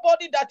superior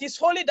body that is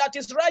holy, that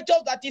is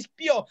righteous, that is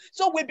pure.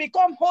 So we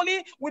become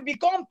holy, we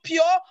become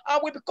pure,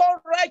 and we become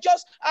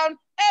righteous, and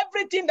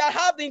everything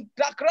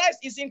that Christ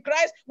is in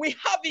Christ, we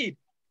have it.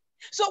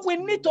 So we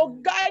need to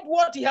guide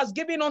what he has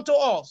given unto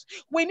us.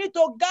 We need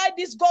to guide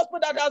this gospel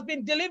that has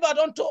been delivered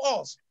unto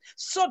us,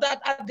 so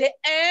that at the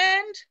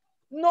end,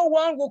 no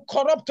one will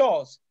corrupt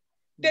us.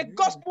 The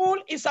gospel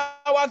is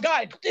our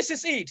guide. This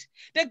is it.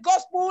 The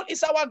gospel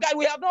is our guide.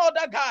 We have no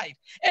other guide.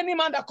 Any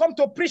man that comes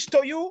to preach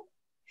to you,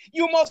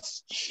 he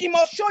must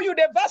show you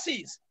the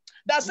verses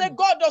that say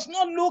God does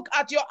not look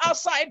at your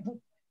outside.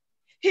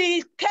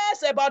 He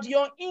cares about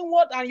your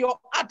inward and your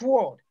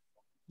outward.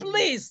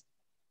 Please,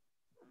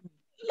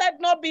 let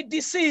not be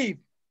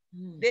deceived.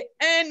 The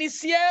end is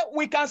here.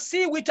 We can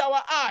see with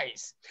our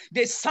eyes.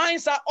 The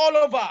signs are all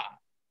over.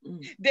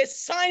 The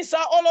signs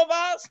are all over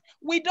us.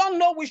 We don't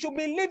know we should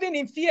be living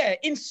in fear,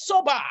 in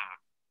sober.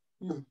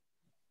 The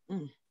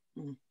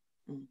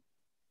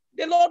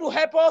Lord will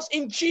help us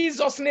in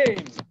Jesus'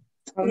 name.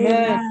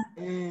 Amen.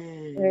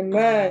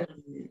 Amen.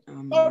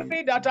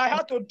 Sorry that I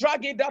had to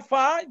drag it that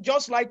far,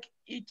 just like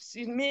it's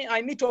in me.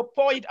 I need to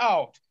pour it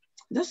out.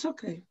 That's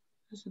okay.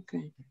 That's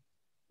okay.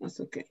 That's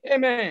okay.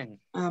 Amen.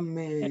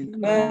 Amen.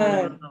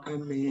 Amen.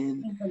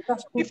 Amen.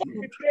 Before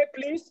we pray,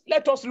 please,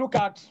 let us look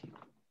at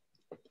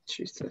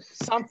Jesus.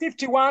 Psalm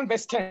 51,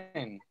 verse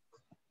 10.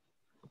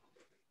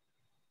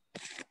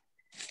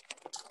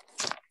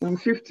 Psalm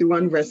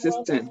 51, verses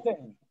 10.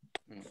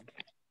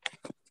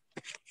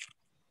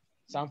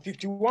 Psalm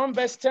 51,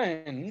 verse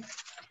 10.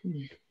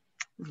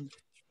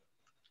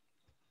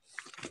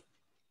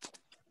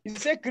 He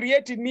said,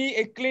 create in me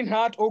a clean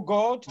heart, O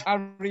God,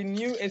 and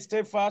renew a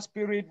steadfast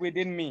spirit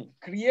within me.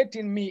 Create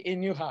in me a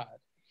new heart.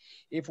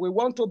 If we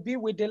want to be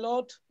with the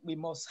Lord, we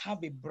must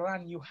have a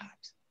brand new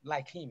heart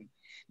like him.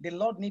 The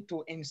Lord need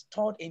to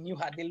install a new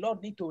heart. The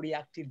Lord need to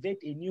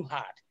reactivate a new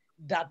heart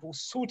that will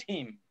suit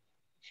him.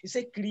 He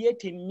said,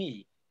 create in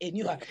me a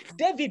new heart.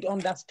 David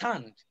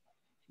understands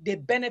the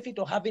benefit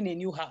of having a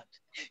new heart.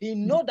 He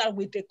knows that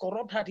with a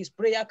corrupt heart, his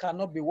prayer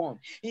cannot be won.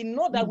 He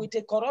knows that with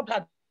a corrupt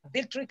heart,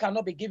 victory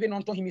cannot be given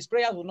unto him. His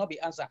prayers will not be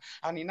answered.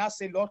 And he now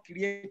said, Lord,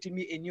 create in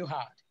me a new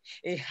heart.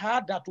 A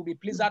heart that will be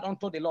pleasant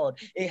unto the Lord.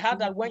 A heart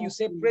that when you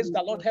say, praise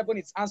the Lord, heaven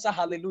is answer,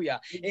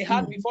 hallelujah. A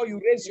heart before you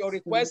raise your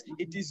request,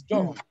 it is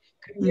done.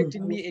 Create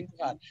in me a new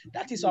heart.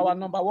 That is our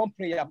number one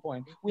prayer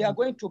point. We are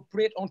going to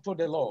pray unto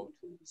the Lord.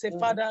 Say,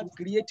 Father,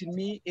 create in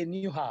me a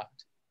new heart.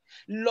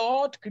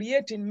 Lord,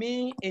 create in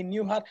me a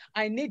new heart.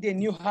 I need a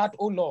new heart,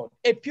 oh Lord.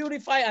 A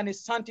purified and a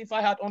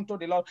sanctified heart unto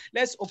the Lord.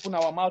 Let's open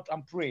our mouth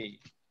and pray.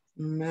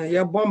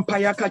 Ya bompa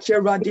ya kache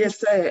rade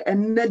se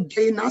enne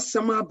de na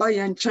sama ba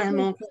ye nchen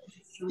no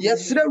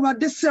yesre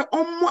rade se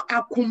ommo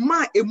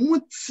akoma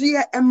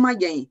emutie ema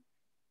yen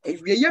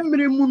ewie ye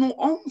mmere mu no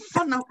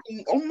omfa na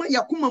omma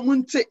yakoma mu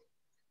nte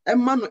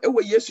ema no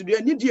ewe Yesu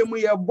de ni die mu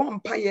ye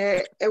bompa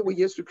ye ewe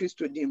Yesu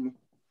Kristo di mu.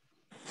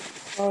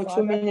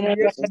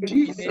 Create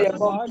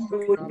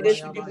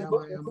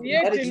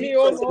in me,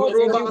 oh Lord, a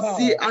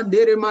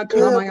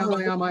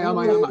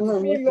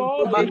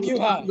new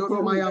heart.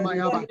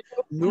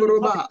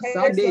 Nuruba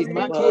Sande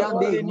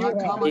Makiande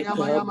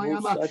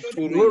Makamayama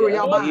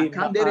Nuruyama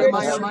Kandere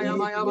Mayama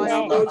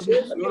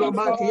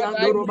Nuruba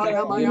Kianduruba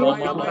Yama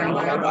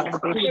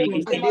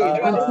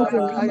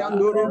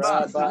Kayanduruba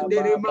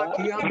Sandere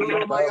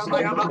Makianduruba.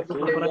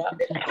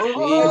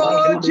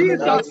 Oh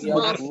Jesus,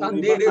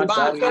 Masandere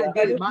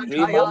Bakande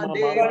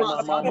Makayande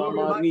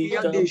Masanduruba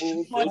Kiande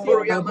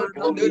Nuruyama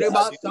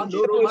Kanduruba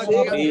Sanduruba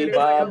Kiande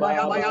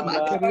Nuruyama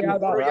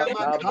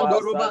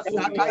Kanduruba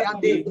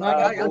Sakayande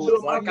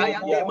Makayanduru Makaya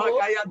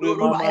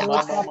Durubaya,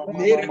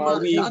 Nerema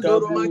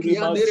Sanduruma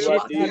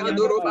Kianderema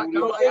Kianduruba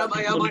Kamaya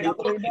Maya Maya,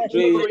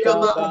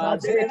 Uriyama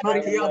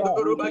Makia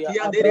Duruba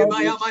Kianderema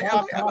Maya Maya,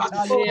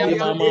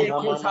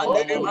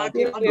 Sanderema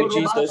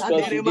Kianduruba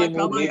Sanderema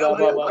Kamaya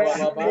Maya.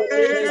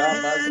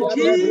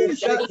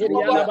 Jesus,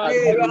 Duruba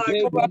Sanderema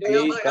Kianduruba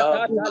Kamaya Maya,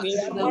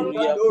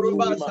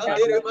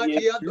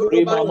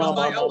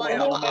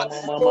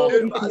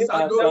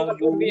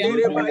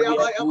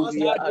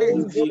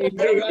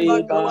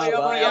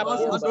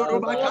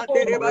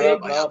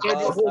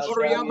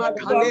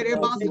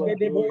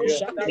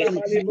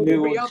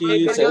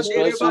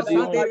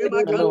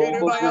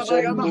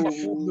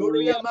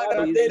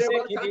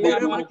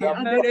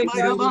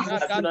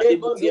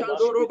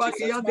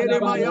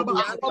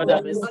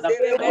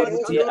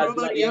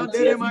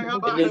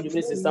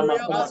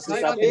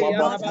 Sanduruba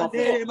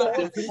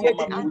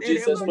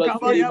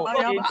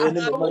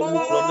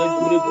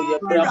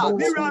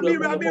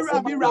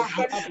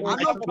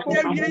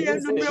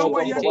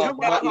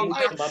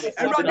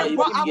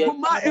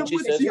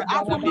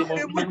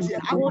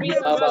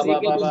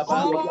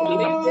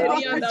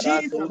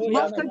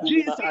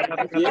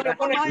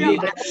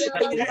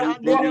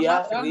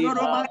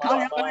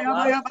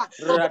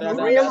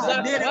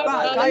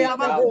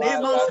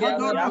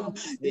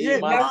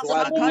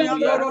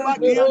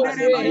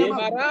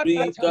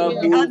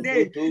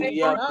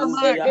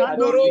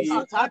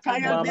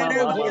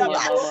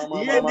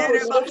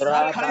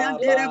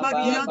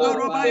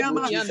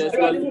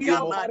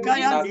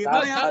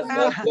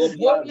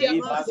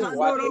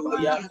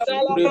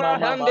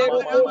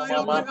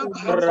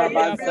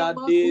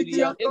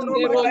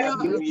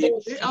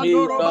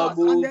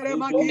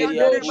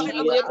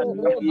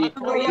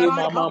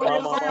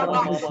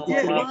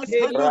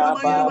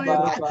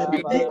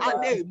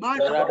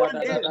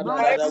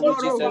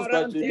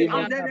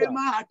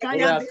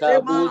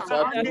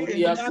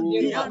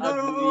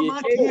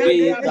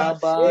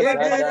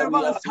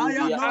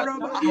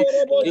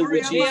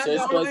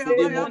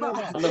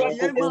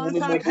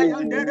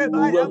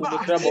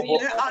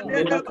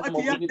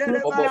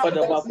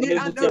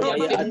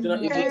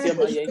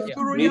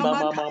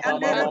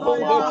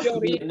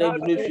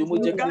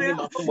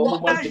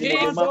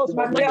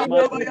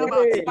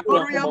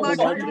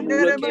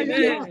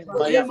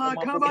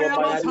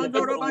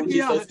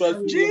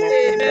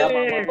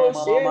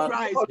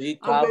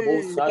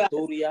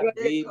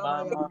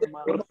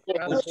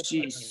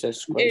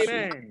Jesus Christ.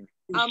 Amen.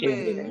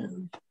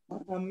 Amen.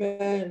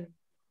 Amen.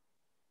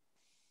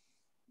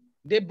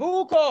 The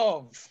book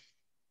of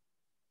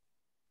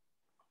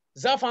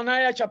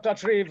Zephaniah chapter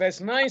 3 verse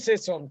 9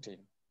 says something.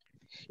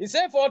 He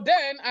said, "For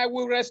then I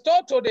will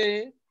restore to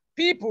the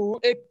people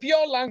a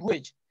pure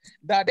language,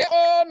 that they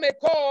all may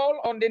call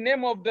on the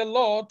name of the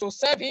Lord to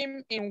serve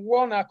him in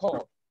one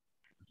accord."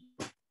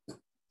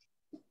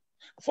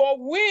 For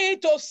we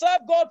to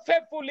serve God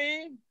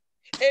faithfully,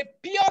 a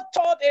pure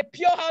thought, a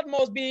pure heart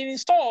must be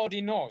installed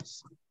in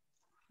us.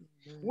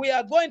 We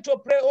are going to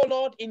pray, "Oh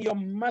Lord, in your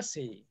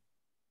mercy,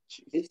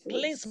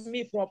 cleanse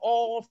me from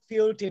all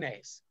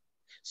filthiness,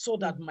 so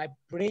that my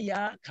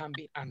prayer can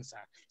be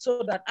answered,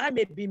 so that I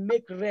may be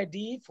made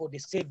ready for the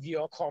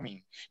Savior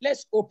coming."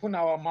 Let's open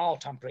our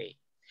mouth and pray.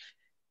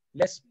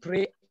 Let's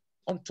pray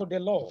unto the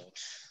Lord.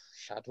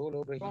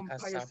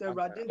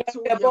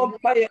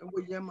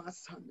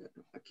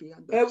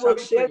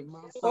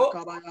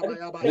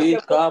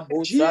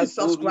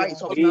 Jesus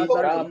Christ of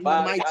Nazareth, in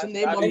the mighty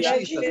name of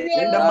Jesus,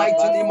 in the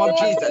mighty name of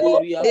Jesus.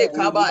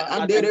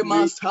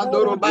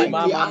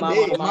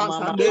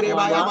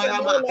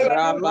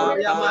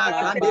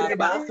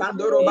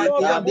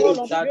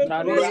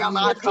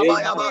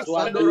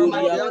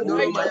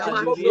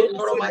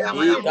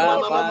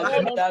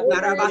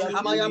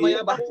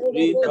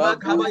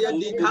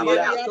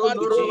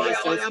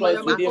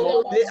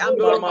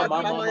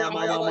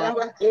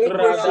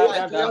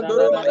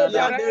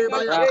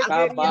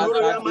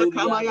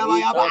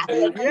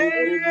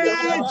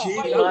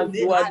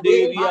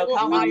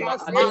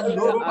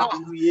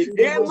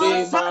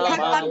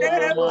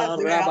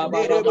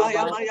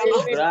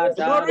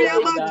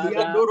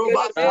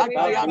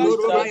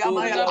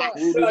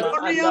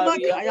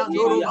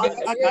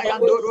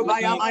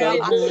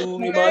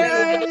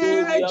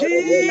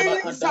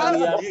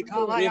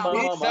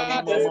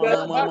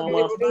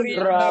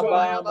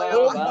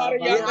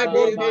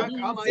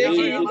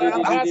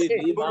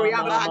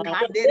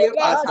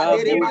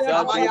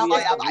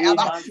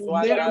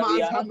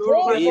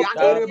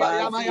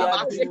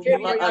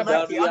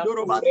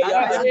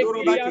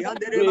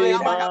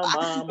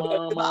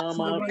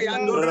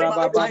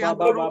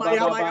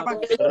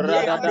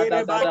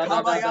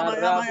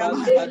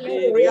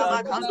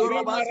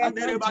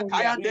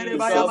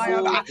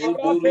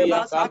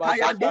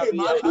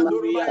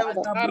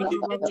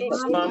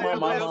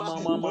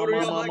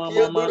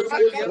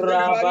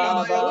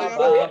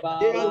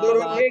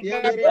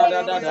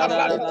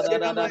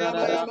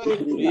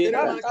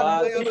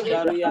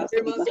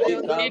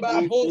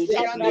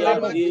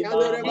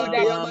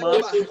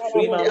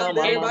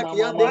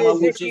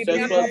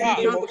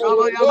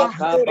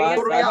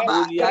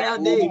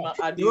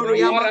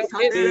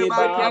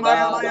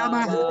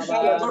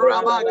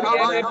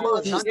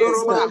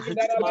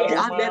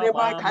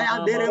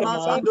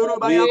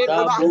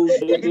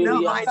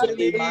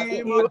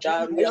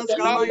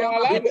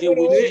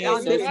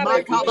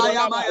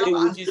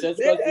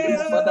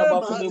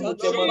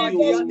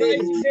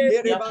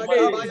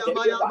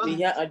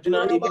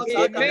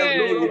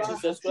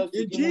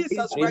 In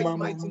Jesus Christ's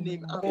mighty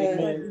name. Amen.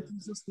 In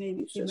Jesus'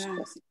 name,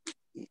 amen.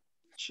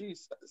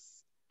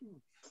 Jesus.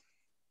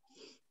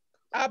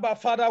 Abba,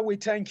 Father, we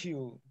thank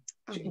you.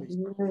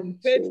 Amen.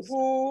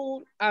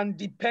 Faithful and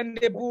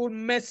dependable,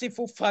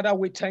 merciful Father,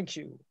 we thank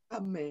you.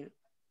 Amen.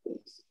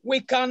 We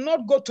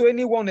cannot go to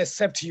anyone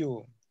except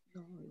you.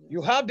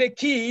 You have the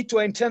key to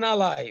eternal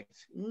life.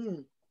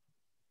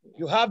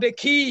 You have the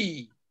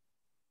key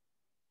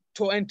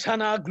to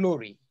eternal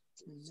glory.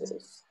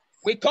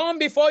 We come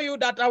before you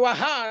that our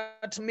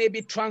heart may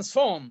be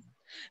transformed,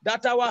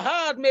 that our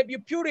heart may be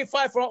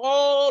purified from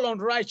all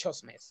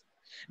unrighteousness,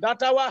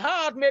 that our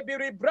heart may be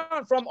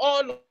rebranded from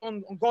all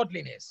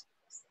ungodliness.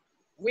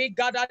 We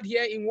gathered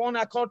here in one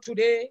accord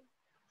today,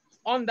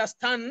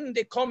 understand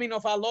the coming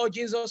of our Lord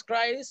Jesus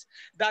Christ,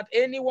 that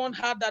anyone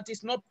heart that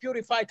is not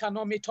purified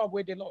cannot meet up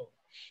with the Lord.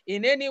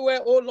 In any way,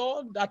 oh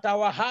Lord, that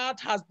our heart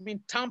has been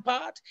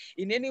tampered,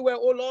 in any way,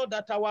 oh Lord,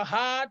 that our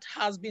heart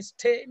has been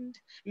stained,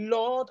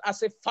 Lord,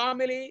 as a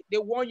family,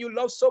 the one you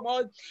love so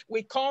much,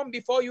 we come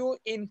before you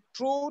in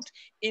truth,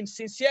 in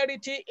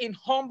sincerity, in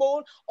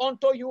humble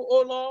unto you,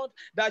 oh Lord,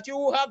 that you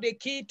will have the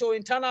key to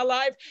eternal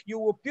life. You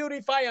will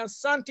purify and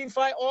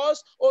sanctify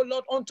us, oh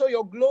Lord, unto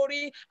your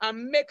glory,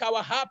 and make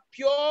our heart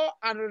pure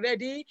and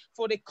ready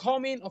for the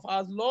coming of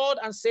our Lord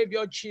and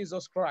Savior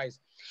Jesus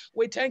Christ.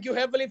 We thank you,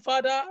 Heavenly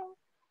Father,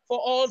 for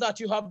all that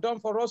you have done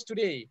for us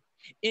today.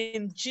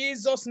 In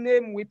Jesus'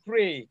 name we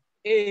pray.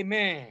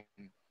 Amen.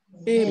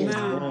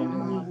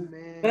 Amen.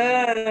 Amen.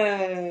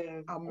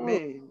 Amen.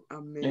 Amen.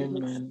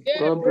 Amen. Yeah,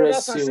 God brothers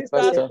bless and you, sisters,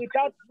 Pastor.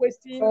 without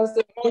wasting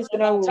much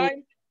of our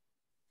time.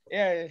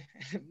 Yeah.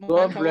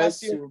 God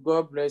bless you.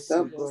 God bless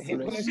you. God He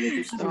bless bless you.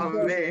 you.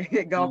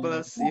 Amen. God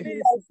bless you.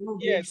 Please,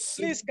 yes,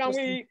 please can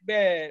we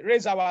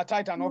raise our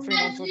tithe and offering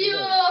unto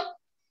the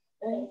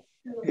Lord?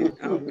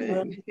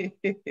 Amen.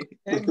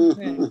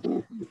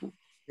 Amen.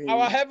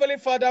 Our Heavenly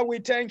Father, we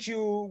thank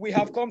you. We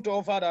have come to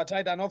offer our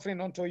tithe and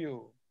offering unto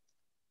you.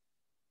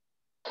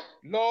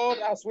 Lord,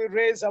 as we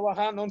raise our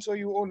hand unto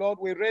you, O Lord,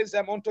 we raise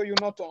them unto you,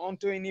 not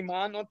unto any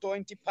man, not to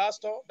any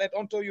pastor, but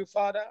unto you,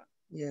 Father.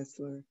 Yes,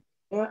 Lord.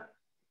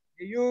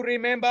 You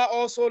remember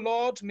also,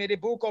 Lord, may the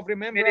book of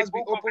remembrance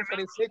be open for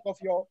the sake of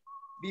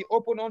be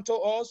open unto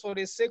us for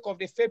the sake of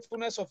the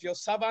faithfulness of your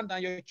servant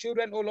and your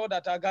children, O Lord,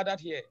 that are gathered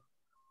here.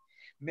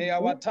 May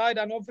our tithe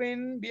and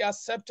offering be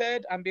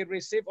accepted and be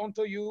received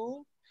unto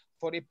you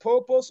for the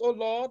purpose, O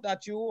Lord,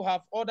 that you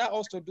have ordered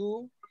us to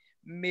do.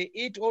 May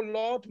it, O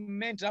Lord,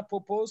 meet that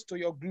purpose to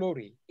your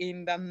glory.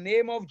 In the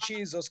name of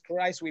Jesus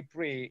Christ, we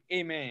pray.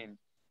 Amen.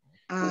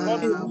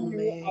 God bless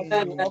you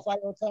as you offer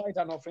your tithe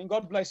and offering.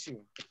 God bless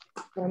you.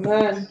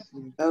 Amen.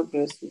 God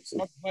bless you too.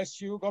 God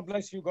bless you. God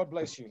bless you. God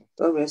bless you.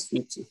 God bless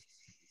you too.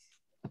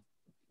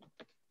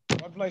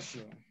 God bless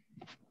you.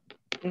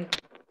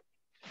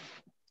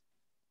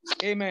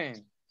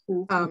 Amen.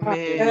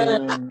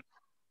 Amen.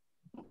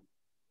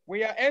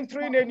 We are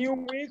entering a new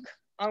week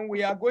and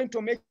we are going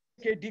to make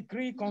a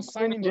decree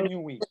concerning the new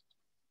week.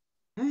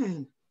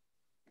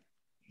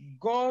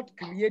 God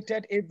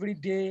created every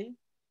day,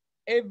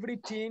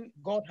 everything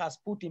God has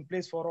put in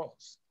place for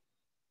us.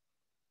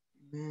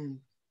 Amen.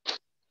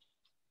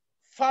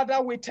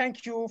 Father, we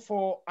thank you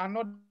for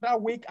another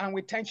week and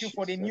we thank you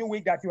for the new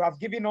week that you have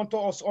given unto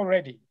us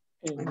already.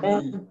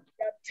 Amen.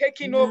 We are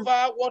taking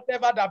over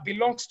whatever that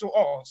belongs to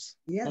us.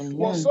 Yes,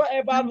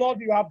 Whatsoever, Lord,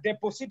 you have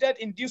deposited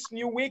in this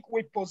new week,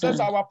 we possess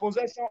our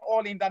possession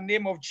all in the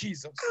name of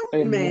Jesus.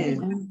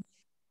 Amen.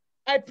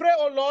 I pray,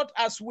 oh Lord,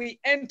 as we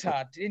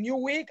enter the new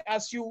week,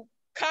 as you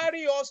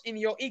carry us in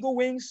your eagle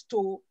wings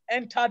to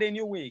enter the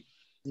new week.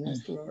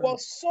 Yes, Lord.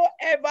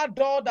 Whatsoever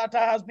door that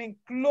has been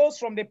closed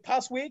from the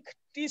past week,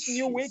 this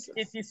new week,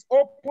 it is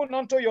open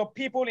unto your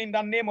people in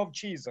the name of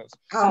Jesus.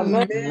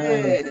 Amen.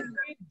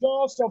 Every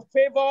doors of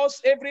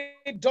favors, every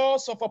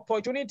doors of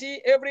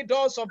opportunity, every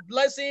doors of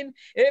blessing,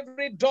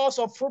 every doors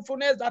of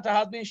fruitfulness that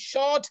has been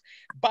shut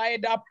by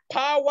the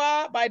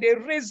power, by the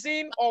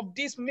reason of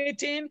this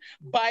meeting,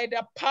 by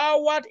the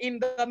power in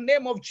the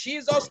name of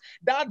Jesus,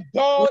 that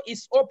door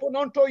is open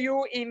unto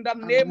you in the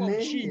name of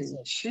Jesus.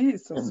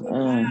 Jesus.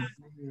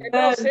 The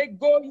Lord say,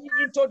 go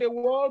into the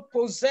world,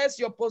 possess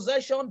your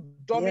possession,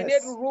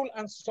 dominate, rule,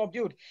 and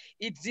subdue.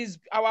 It is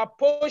our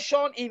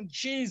portion in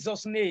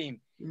Jesus'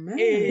 name.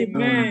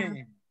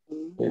 Amen.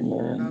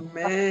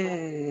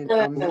 Amen.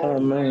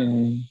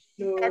 Amen.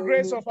 The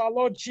grace of our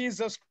Lord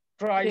Jesus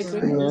Christ,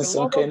 The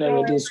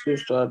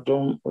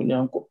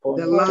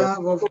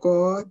love of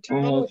God,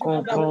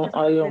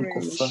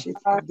 fellowship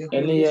of the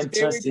Holy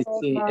Spirit,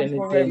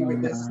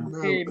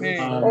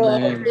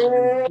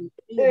 Amen.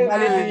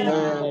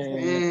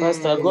 Amen.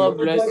 Pastor, God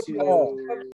bless you.